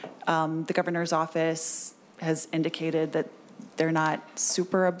captured. The governor's office has indicated that they're not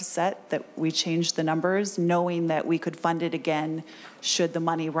super upset that we changed the numbers, knowing that we could fund it again should the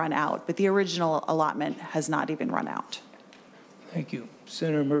money run out. But the original allotment has not even run out. Thank you.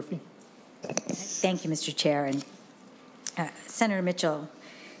 Senator Murphy. Thank you, Mr. Chair. And Senator Mitchell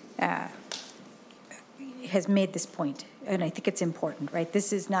has made this point, and I think it's important, right?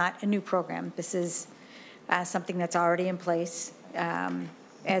 This is not a new program. This is something that's already in place.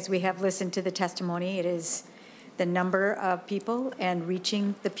 As we have listened to the testimony, it is the number of people and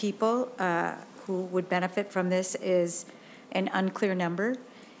reaching the people who would benefit from this is an unclear number.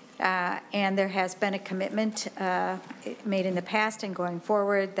 And there has been a commitment made in the past and going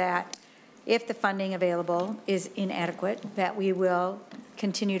forward that if the funding available is inadequate, that we will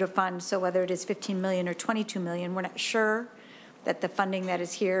continue to fund. So whether it is 15 million or 22 million, we're not sure that the funding that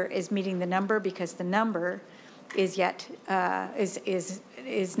is here is meeting the number, because the number is yet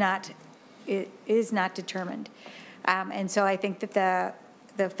is not determined. And so I think that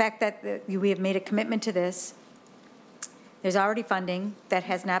the fact that we have made a commitment to this, there's already funding that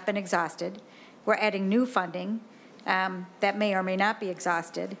has not been exhausted. We're adding new funding that may or may not be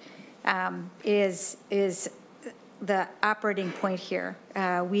exhausted, is the operating point here.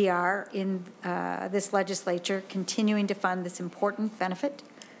 We are in this legislature continuing to fund this important benefit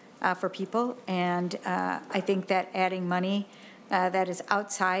for people, and I think that adding money that is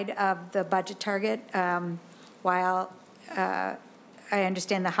outside of the budget target, while I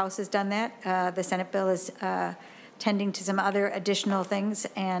understand the House has done that, the Senate bill is tending to some other additional things,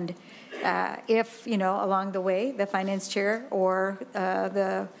 and if, you know, along the way, the finance chair or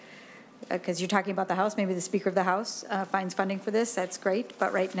because you're talking about the House, maybe the Speaker of the House finds funding for this, that's great,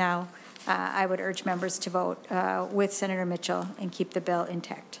 but right now, I would urge members to vote with Senator Mitchell and keep the bill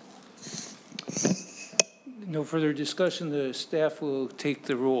intact. No further discussion. The staff will take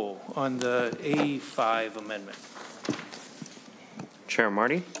the roll on the A5 amendment. Chair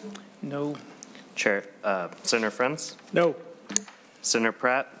Marty? No. Chair, Senator Frentz? No. Senator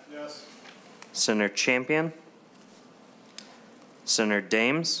Pratt? Yes. Senator Champion? Senator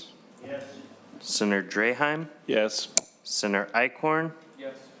Dames? Yes. Senator Draheim? Yes. Senator Eichhorn?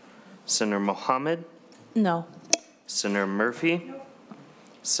 Yes. Senator Mohammed? No. Senator Murphy? No.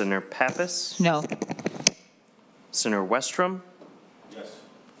 Senator Pappas? No. Senator Westrom? Yes.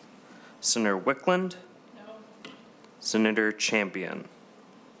 Senator Wickland? No. Senator Champion?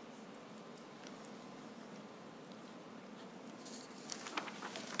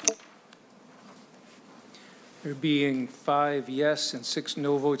 There being 5 yes and 6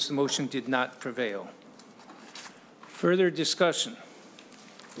 no votes, the motion did not prevail. Further discussion.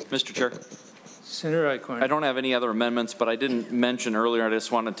 Mr. Chair. Senator Eichhorn. I don't have any other amendments, but I didn't mention earlier, I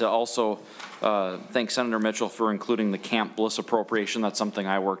just wanted to also thank Senator Mitchell for including the Camp Bliss appropriation. That's something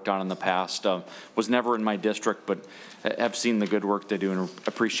I worked on in the past. Was never in my district, but have seen the good work they do and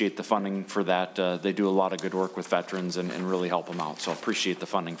appreciate the funding for that. They do a lot of good work with veterans and really help them out. So appreciate the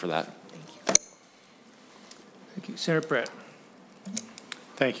funding for that. Thank you. Senator Pratt.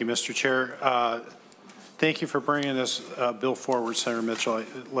 Thank you, Mr. Chair. Thank you for bringing this bill forward, Senator Mitchell.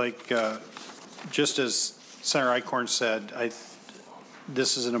 Just as Senator Eichhorn said,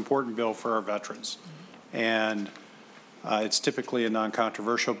 this is an important bill for our veterans. And it's typically a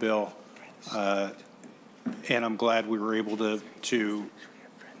non-controversial bill. And I'm glad we were able to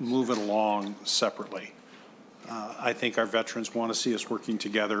move it along separately. I think our veterans want to see us working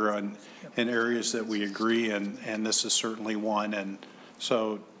together in areas that we agree, and this is certainly one. And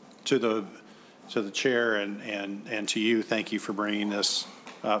so to the chair and to you, thank you for bringing this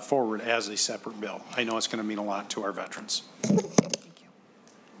forward as a separate bill. I know it's going to mean a lot to our veterans. Thank you.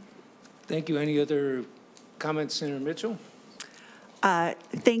 Thank you. Any other comments, Senator Mitchell?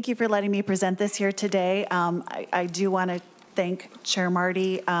 Thank you for letting me present this here today. I do want to thank Chair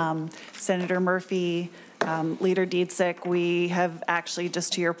Marty, Senator Murphy, Leader Dietzich. We have actually,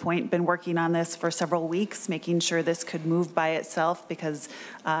 just to your point, been working on this for several weeks, making sure this could move by itself, because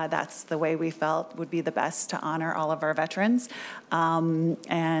that's the way we felt would be the best to honor all of our veterans.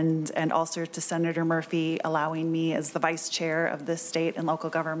 And also to Senator Murphy, allowing me as the vice chair of the State and Local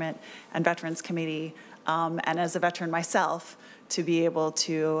Government and Veterans Committee, and as a veteran myself, to be able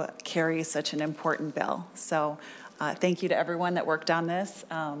to carry such an important bill. So thank you to everyone that worked on this,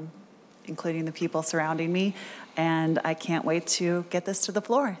 including the people surrounding me, and I can't wait to get this to the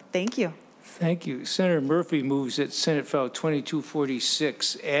floor. Thank you. Thank you. Senator Murphy moves that Senate File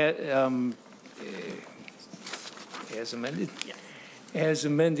 2246 as amended? Yes. As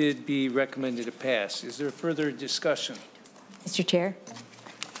amended be recommended to pass. Is there further discussion? Mr. Chair,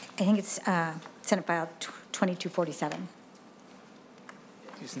 I think it's Senate File 2247.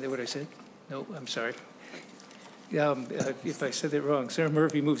 Isn't that what I said? No, I'm sorry. If I said that wrong, Senator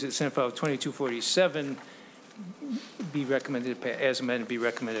Murphy moves that Senate File 2247 be recommended, as amended, be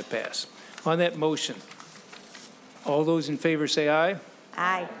recommended to pass. On that motion, all those in favor say aye.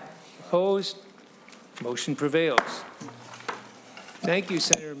 Aye. Opposed? Motion prevails. Thank you,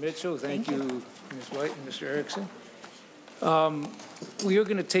 Senator Mitchell. Thank you, Ms. White and Mr. Erickson. We are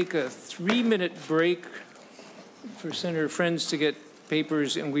going to take a 3-minute break for Senator Frentz to get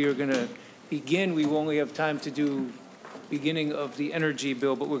papers, and we are going to begin. We only have time to do beginning of the energy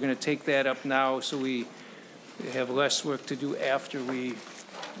bill, but we're going to take that up now so we have less work to do after we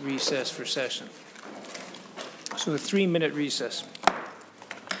recess for session. So a 3-minute recess.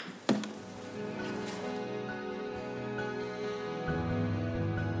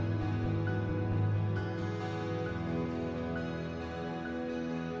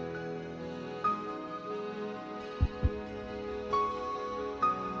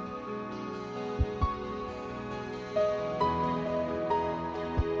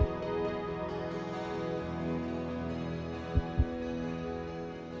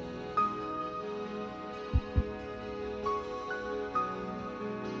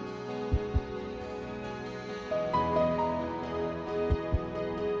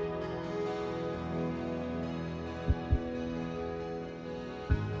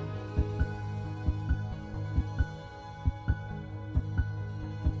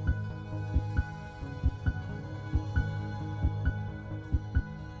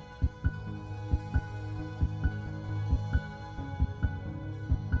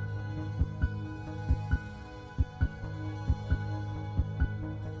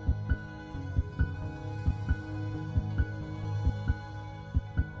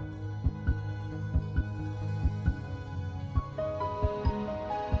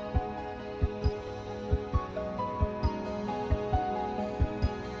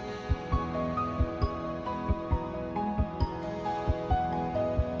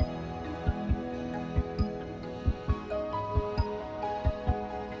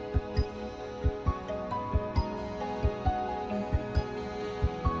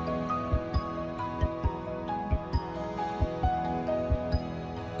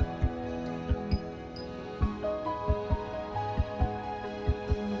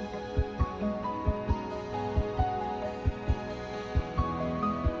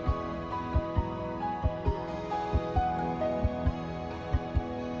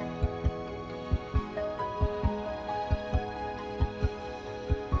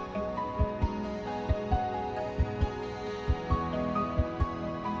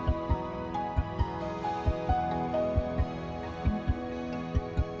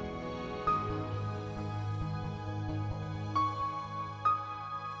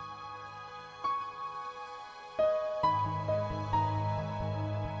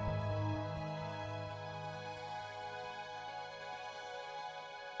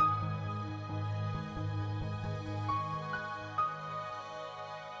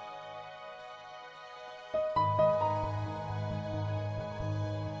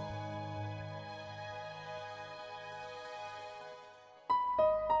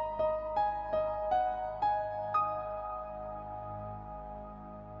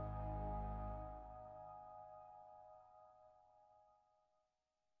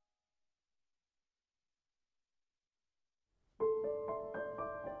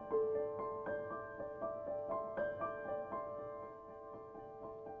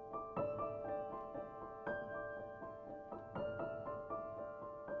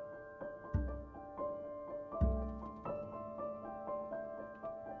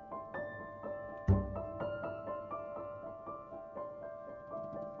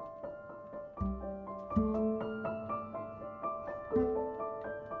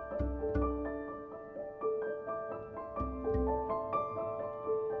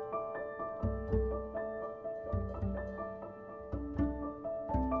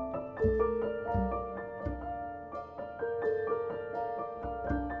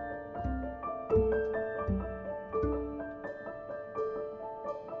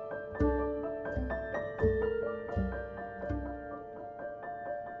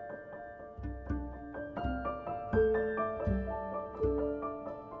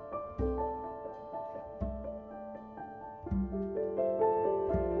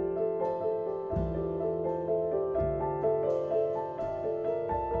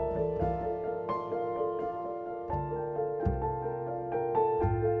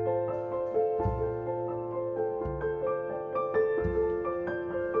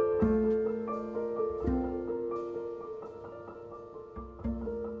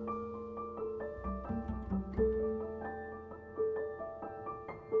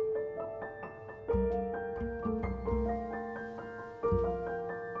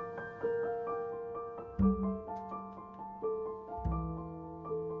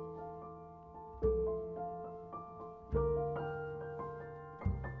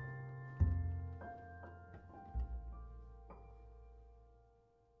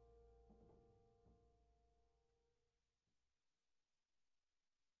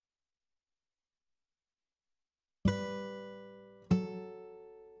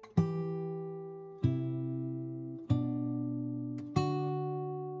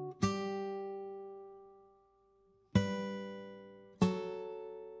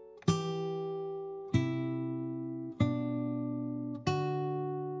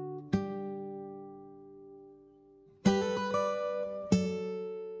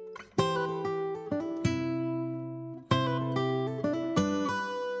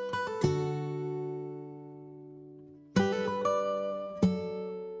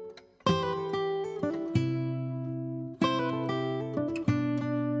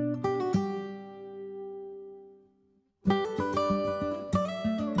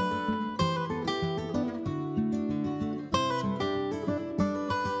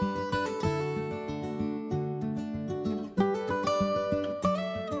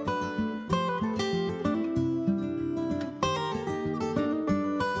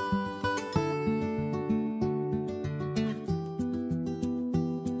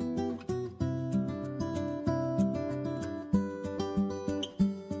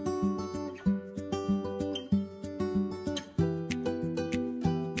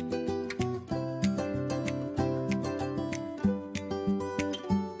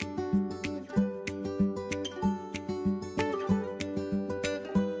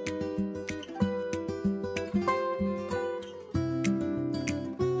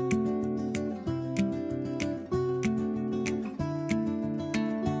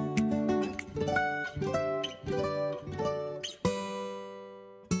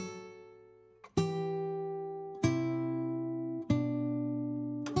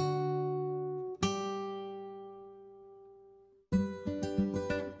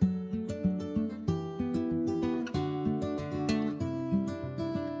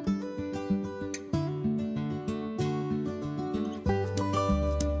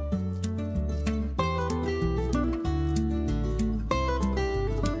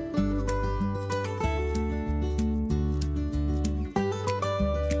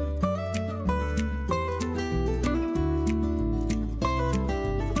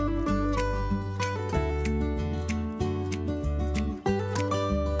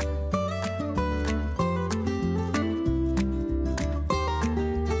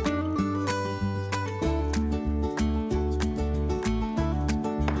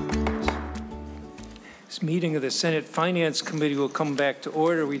 This meeting of the Senate Finance Committee will come back to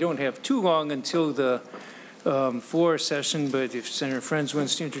order. We don't have too long until the floor session, but if Senator Frentz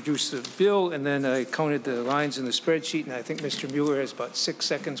wants to introduce the bill, and then I counted the lines in the spreadsheet, and I think Mr. Mueller has about 6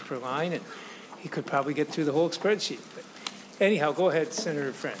 seconds per line, and he could probably get through the whole spreadsheet. But anyhow, go ahead,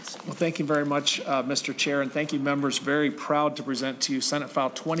 Senator Frentz. Well, thank you very much, Mr. Chair, and thank you, members. Very proud to present to you Senate File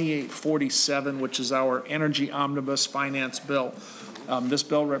 2847, which is our Energy Omnibus Finance Bill. This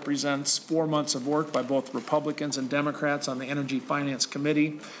bill represents 4 months of work by both Republicans and Democrats on the Energy Finance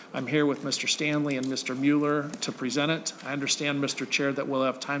Committee. I'm here with Mr. Stanley and Mr. Mueller to present it. I understand, Mr. Chair, that we'll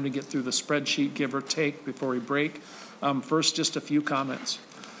have time to get through the spreadsheet, give or take, before we break. First, just a few comments.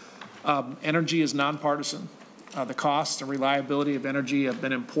 Energy is nonpartisan. The cost and reliability of energy have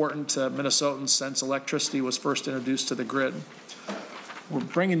been important to Minnesotans since electricity was first introduced to the grid. We're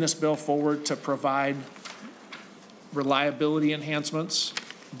bringing this bill forward to provide reliability enhancements,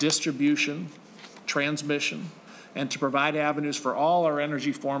 distribution, transmission, and to provide avenues for all our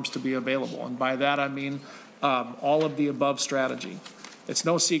energy forms to be available. And by that I mean all of the above strategy. It's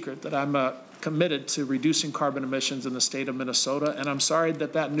no secret that I'm committed to reducing carbon emissions in the state of Minnesota, and I'm sorry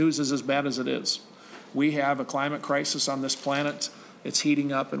that that news is as bad as it is. We have a climate crisis on this planet. It's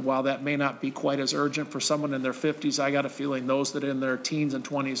heating up, and while that may not be quite as urgent for someone in their 50s, I got a feeling those that are in their teens and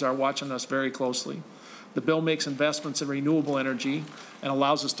 20s are watching us very closely. The bill makes investments in renewable energy and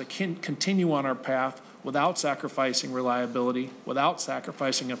allows us to continue on our path without sacrificing reliability, without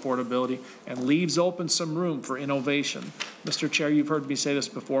sacrificing affordability, and leaves open some room for innovation. Mr. Chair, you've heard me say this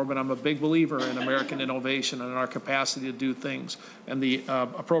before, but I'm a big believer in American innovation and in our capacity to do things. And the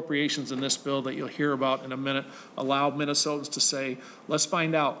appropriations in this bill that you'll hear about in a minute allow Minnesotans to say, let's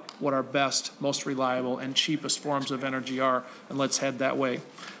find out what our best, most reliable, and cheapest forms of energy are, and let's head that way.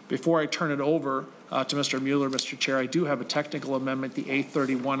 Before I turn it over to Mr. Mueller, Mr. Chair, I do have a technical amendment, the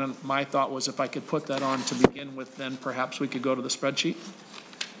A31, and my thought was if I could put that on to begin with, then perhaps we could go to the spreadsheet.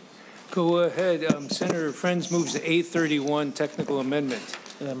 Go ahead. Senator Frentz moves the A31 technical amendment.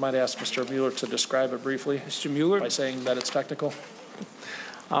 And I might ask Mr. Mueller to describe it briefly. Mr. Mueller? By saying that it's technical.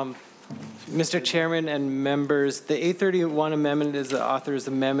 Mr. Chairman and members, the A31 amendment is the author's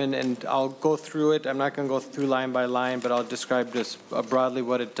amendment, and I'll go through it. I'm not going to go through line by line, but I'll describe just broadly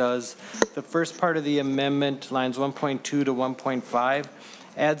what it does. The first part of the amendment, lines 1.2 to 1.5,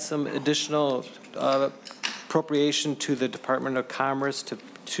 adds some additional appropriation to the Department of Commerce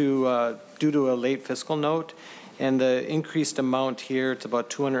due to a late fiscal note. And the increased amount here, it's about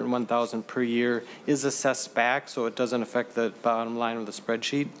 $201,000 per year, is assessed back, so it doesn't affect the bottom line of the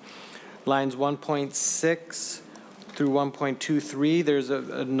spreadsheet. Lines 1.6 through 1.23, there's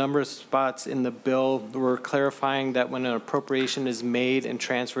a number of spots in the bill. We're clarifying that when an appropriation is made and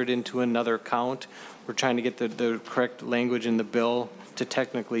transferred into another account, we're trying to get the correct language in the bill to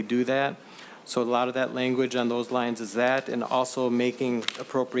technically do that. So a lot of that language on those lines is that, and also making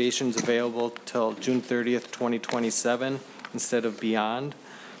appropriations available till June 30th, 2027 instead of beyond.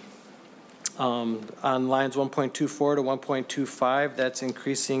 On lines 1.24 to 1.25, that's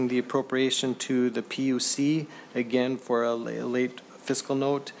increasing the appropriation to the PUC, again for a late fiscal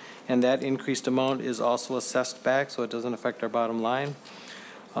note, and that increased amount is also assessed back, so it doesn't affect our bottom line.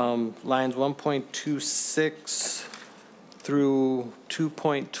 Lines 1.26 through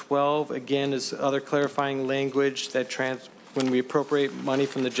 2.12, again, is other clarifying language that when we appropriate money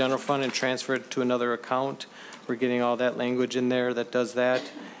from the general fund and transfer it to another account, we're getting all that language in there that does that.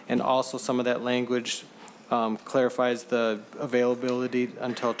 And also some of that language clarifies the availability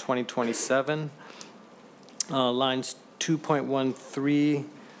until 2027. Lines 2.13 through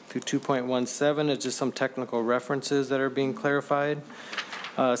 2.17 is just some technical references that are being clarified.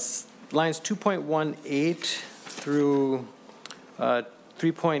 Lines 2.18 through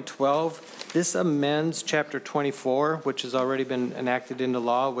 3.12, this amends Chapter 24, which has already been enacted into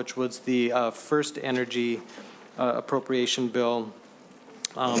law, which was the first energy appropriation bill,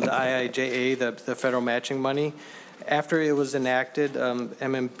 the IIJA, the federal matching money. After it was enacted,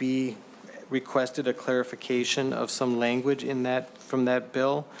 MMB requested a clarification of some language in that from that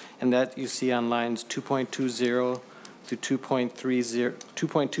bill, and that you see on lines 2.20 through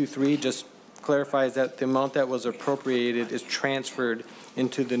 2.23 just clarifies that the amount that was appropriated is transferred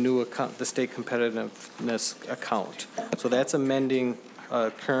into the new account, the state competitiveness account. So that's amending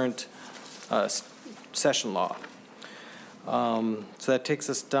current session law. So that takes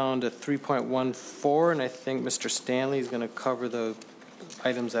us down to 3.14, and I think Mr. Stanley is going to cover the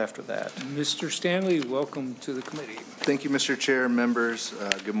items after that. Mr. Stanley, welcome to the committee. Thank you, Mr. Chair, members.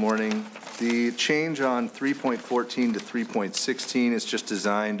 Good morning. The change on 3.14 to 3.16 is just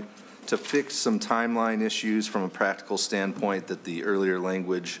designed to fix some timeline issues from a practical standpoint that the earlier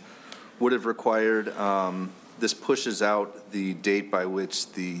language would have required, this pushes out the date by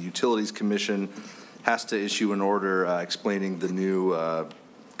which the Utilities Commission has to issue an order explaining the new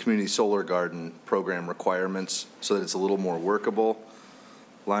Community Solar Garden Program requirements so that it's a little more workable.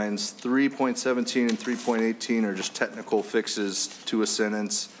 Lines 3.17 and 3.18 are just technical fixes to a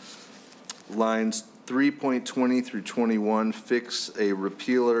sentence. Lines 3.20 through 21 fix a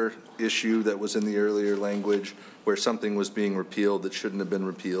repealer issue that was in the earlier language where something was being repealed that shouldn't have been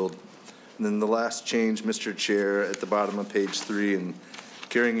repealed. And then the last change, Mr. Chair, at the bottom of page 3 and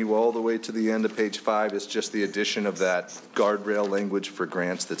carrying you all the way to the end of page 5 is just the addition of that guardrail language for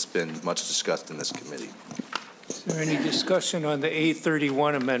grants that's been much discussed in this committee. Is there any discussion on the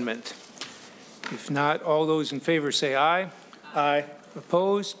A31 amendment? If not, all those in favor say aye. Aye.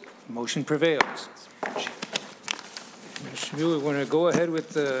 Opposed? Motion prevails. Mr. Mueller, we want to go ahead with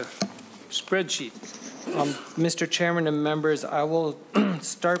the spreadsheet. Mr. Chairman and members, I will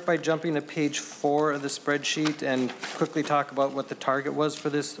start by jumping to page 4 of the spreadsheet and quickly talk about what the target was for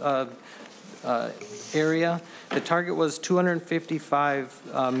this area. The target was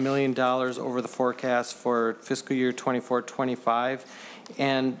 $255 million over the forecast for fiscal year 24-25,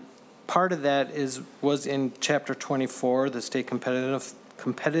 and part of that was in Chapter 24, the State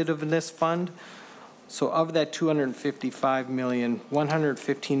Competitiveness Fund. So of that $255 million,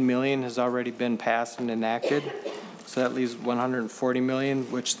 $115 million has already been passed and enacted. So that leaves $140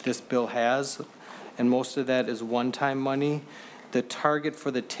 million, which this bill has, and most of that is one-time money. The target for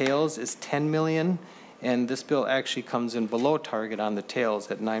the tails is $10 million, and this bill actually comes in below target on the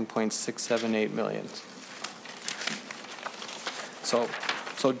tails at $9.678 million. So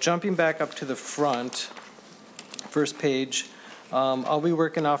jumping back up to the front, first page, I'll be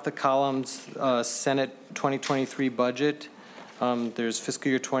working off the columns Senate 2023 budget. There's fiscal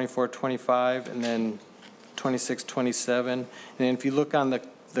year 24-25 and then 26-27. And then if you look on the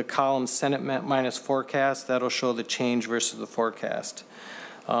column Senate minus forecast, that'll show the change versus the forecast.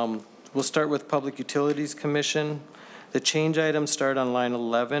 We'll start with Public Utilities Commission. The change items start on line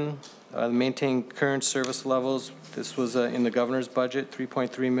 11. Maintain current service levels. This was in the governor's budget,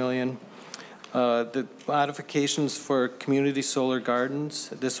 $3.3 million. The modifications for community solar gardens,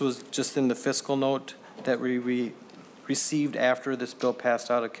 this was just in the fiscal note that we received after this bill passed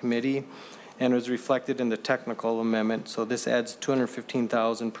out of committee and was reflected in the technical amendment. So this adds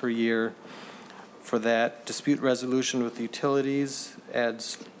 $215,000 per year for that. Dispute resolution with utilities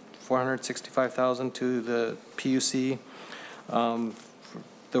adds $465,000 to the PUC.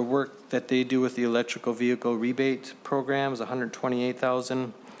 The work that they do with the electrical vehicle rebate program is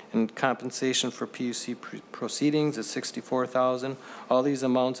 $128,000. And compensation for PUC proceedings is $64,000. All these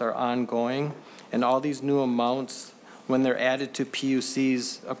amounts are ongoing, and all these new amounts, when they're added to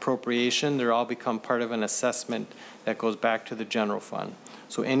PUC's appropriation, they're all become part of an assessment that goes back to the general fund.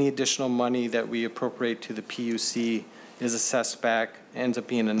 So any additional money that we appropriate to the PUC is assessed back, ends up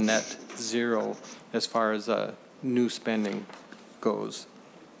being a net zero as far as new spending goes.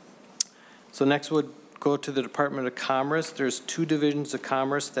 So next would go to the Department of Commerce. There's two divisions of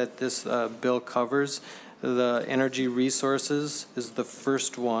commerce that this bill covers. The energy resources is the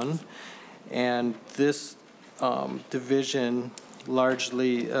first one, and this division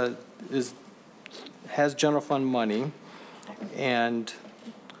largely has general fund money, and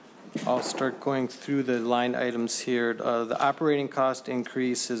I'll start going through the line items here. The operating cost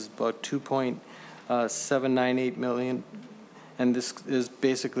increase is about $2.798 million. And this is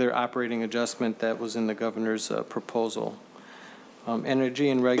basically their operating adjustment that was in the governor's proposal.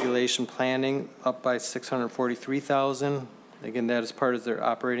 Energy and regulation planning up by $643,000. Again, that is part of their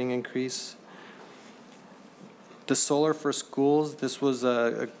operating increase. The solar for schools, this was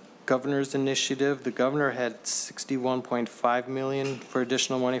a governor's initiative. The governor had $61.5 million for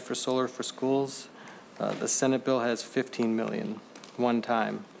additional money for solar for schools. The Senate bill has $15 million, one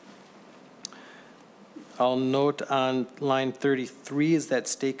time. I'll note on line 33 is that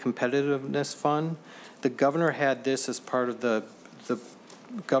state competitiveness fund. The governor had this as part of the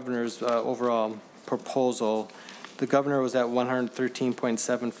governor's overall proposal. The governor was at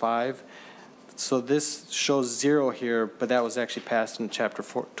 113.75. So this shows zero here, but that was actually passed in Chapter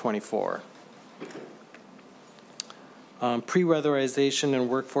 24. Pre-weatherization and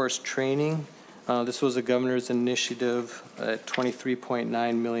workforce training. This was a governor's initiative at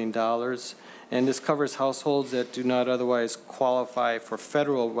 $23.9 million. And this covers households that do not otherwise qualify for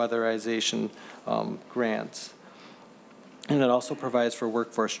federal weatherization grants. And it also provides for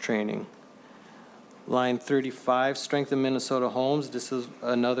workforce training. Line 35, strengthen Minnesota homes. This is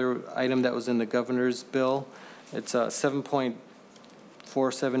another item that was in the governor's bill. It's $7.5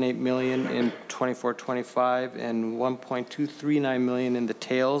 1.478 million in 24-25 and 1.239 million in the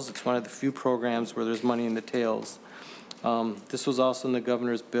tails. It's one of the few programs where there's money in the tails. This was also in the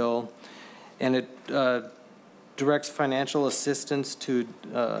governor's bill, and it directs financial assistance to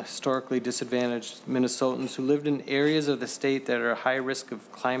historically disadvantaged Minnesotans who lived in areas of the state that are high risk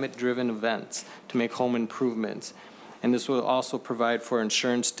of climate-driven events to make home improvements. And this will also provide for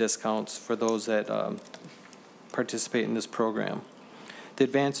insurance discounts for those that participate in this program. The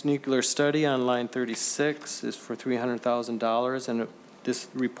Advanced Nuclear Study on line 36 is for $300,000, and this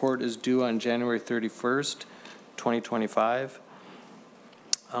report is due on January 31st, 2025.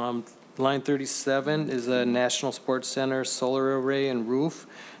 Line 37 is a National Sports Center solar array and roof.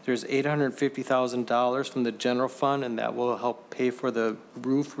 There's $850,000 from the general fund, and that will help pay for the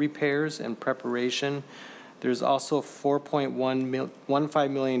roof repairs and preparation. There's also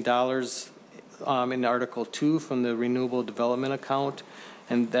 $4.15 million in Article 2 from the Renewable Development Account,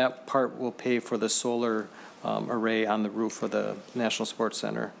 and that part will pay for the solar array on the roof of the National Sports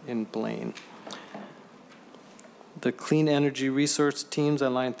Center in Blaine. The Clean Energy Resource Teams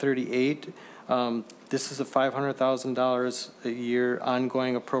on line 38, this is a $500,000 a year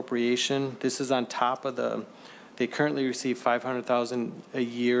ongoing appropriation. This is on top of they currently receive $500,000 a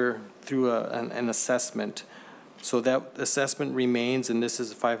year through an assessment. So that assessment remains, and this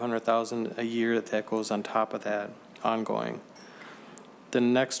is $500,000 a year that goes on top of that ongoing. The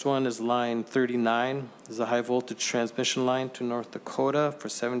next one is line 39. This is a high voltage transmission line to North Dakota for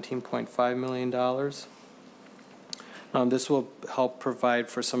 $17.5 million. This will help provide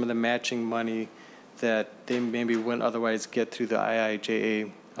for some of the matching money that they maybe wouldn't otherwise get through the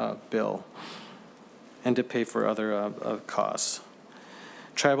IIJA bill, and to pay for other costs.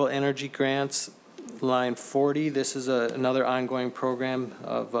 Tribal energy grants, line 40. This is another ongoing program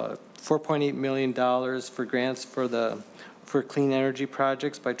of $4.8 million for grants for clean energy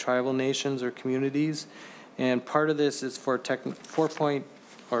projects by tribal nations or communities, and part of this is for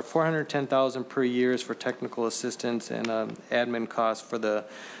 $410,000 per year is for technical assistance and admin costs for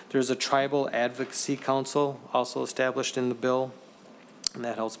there's a tribal advocacy council also established in the bill, and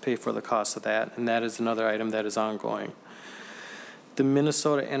that helps pay for the cost of that, and that is another item that is ongoing. The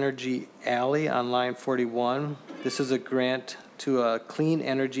Minnesota Energy Alley on line 41, this is a grant to a Clean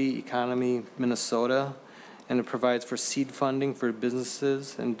Energy Economy Minnesota, and it provides for seed funding for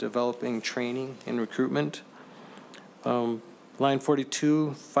businesses and developing training and recruitment. Line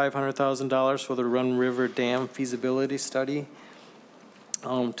 42, $500,000 for the Run River Dam feasibility study.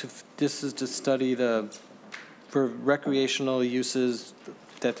 This is to study for recreational uses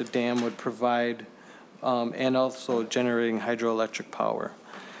that the dam would provide, and also generating hydroelectric power.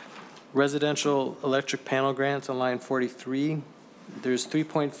 Residential electric panel grants on line 43. There's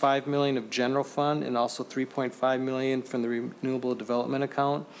 $3.5 million of general fund and also $3.5 million from the Renewable Development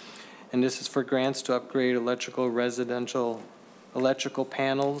Account. And this is for grants to upgrade residential electrical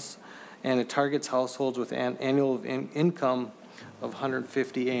panels, and it targets households with an annual income of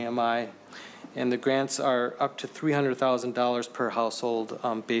 150 AMI, and the grants are up to $300,000 per household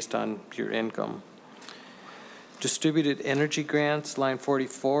based on your income. Distributed energy grants, line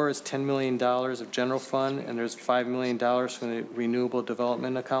 44 is $10 million of general fund, and there's $5 million from the Renewable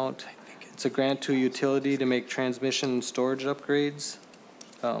Development Account. It's a grant to a utility to make transmission and storage upgrades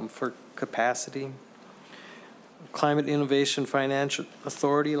for capacity. Climate Innovation Financial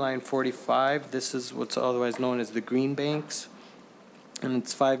Authority, line 45. This is what's otherwise known as the Green Banks, and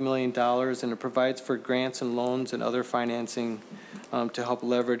it's $5 million, and it provides for grants and loans and other financing to help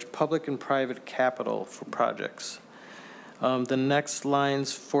leverage public and private capital for projects. The next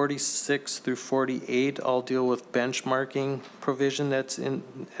lines 46 through 48 all deal with benchmarking provision that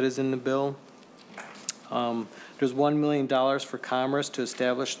is in the bill. There's $1 million for Commerce to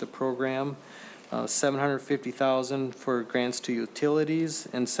establish the program. $750,000 for grants to utilities,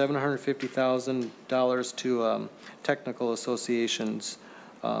 and $750,000 to technical associations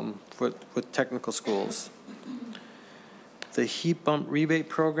with technical schools. The heat bump rebate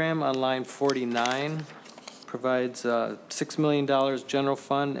program on line 49 provides $6 million general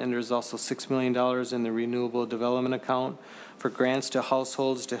fund, and there's also $6 million in the Renewable Development Account for grants to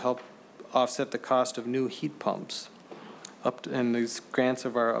households to help offset the cost of new heat pumps. And these grants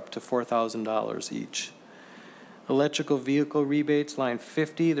are up to $4,000 each. Electrical vehicle rebates, line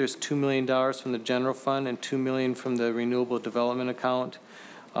 50, there's $2 million from the general fund and $2 million from the Renewable Development Account.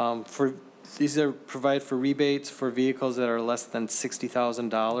 These are provide for rebates for vehicles that are less than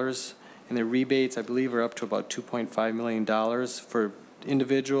 $60,000, and the rebates, I believe, are up to about $2.5 million for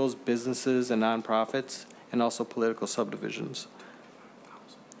individuals, businesses, and nonprofits, and also political subdivisions.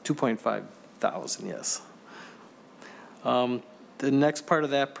 2.5 thousand, yes. The next part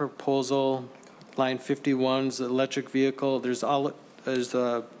of that proposal, line 51, is the electric vehicle. There's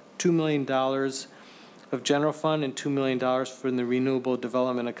 $2 million of general fund and $2 million from the renewable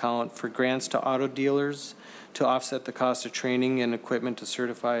development account for grants to auto dealers to offset the cost of training and equipment to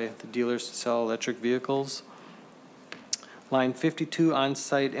certify the dealers to sell electric vehicles. Line 52,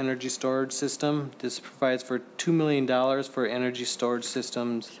 on-site energy storage system. This provides for $2 million for energy storage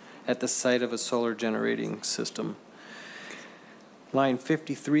systems at the site of a solar generating system. Line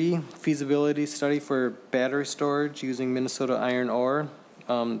 53, feasibility study for battery storage using Minnesota iron ore.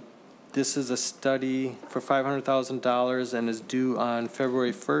 This is a study for $500,000 and is due on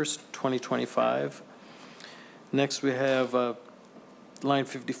February 1st, 2025. Next, we have line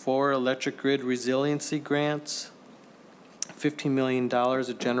 54, electric grid resiliency grants, $15 million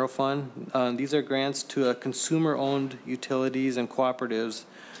of general fund. These are grants to consumer-owned utilities and cooperatives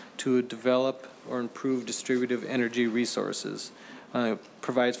to develop or improve distributive energy resources.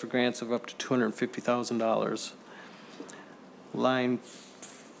 Provides for grants of up to $250,000. Line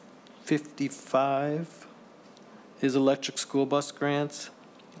 55 is electric school bus grants.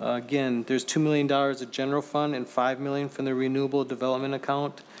 Again, there's $2 million of general fund and $5 million from the renewable development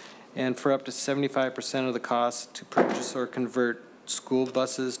account, and for up to 75% of the cost to purchase or convert school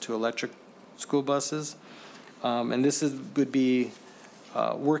buses to electric school buses. And this would be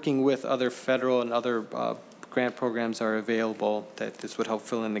working with other federal and other grant programs are available that this would help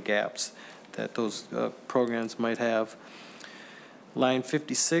fill in the gaps that those programs might have. Line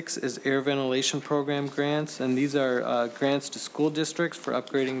 56 is air ventilation program grants, and these are grants to school districts for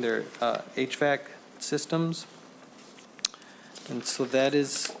upgrading their HVAC systems. And so that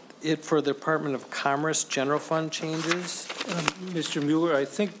is it for the Department of Commerce general fund changes. Mr. Mueller, I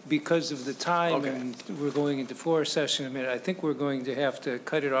think because of the time and we're going into floor session in a minute, I think we're going to have to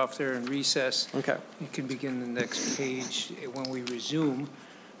cut it off there and recess. Okay. You can begin the next page when we resume.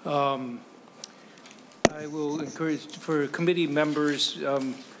 I will encourage for committee members,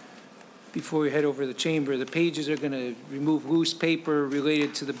 before we head over to the chamber, the pages are going to remove loose paper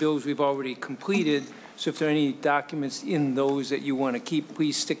related to the bills we've already completed. So if there are any documents in those that you want to keep,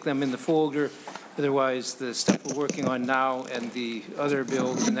 please stick them in the folder. Otherwise, the stuff we're working on now and the other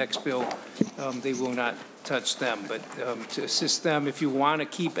bill, the next bill, they will not touch them. But to assist them, if you want to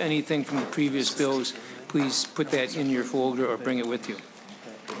keep anything from the previous bills, please put that in your folder or bring it with you.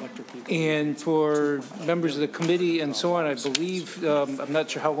 And for members of the committee and so on, I believe, I'm not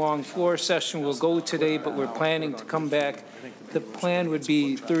sure how long floor session will go today, but we're planning to come back. The plan would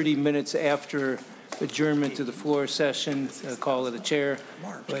be 30 minutes after adjournment to the floor session, call of the chair.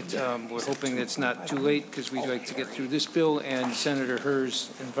 But we're hoping that's not too late because we'd like to get through this bill and Senator Herr's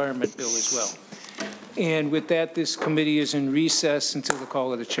environment bill as well. And with that, this committee is in recess until the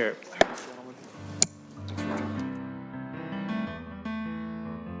call of the chair.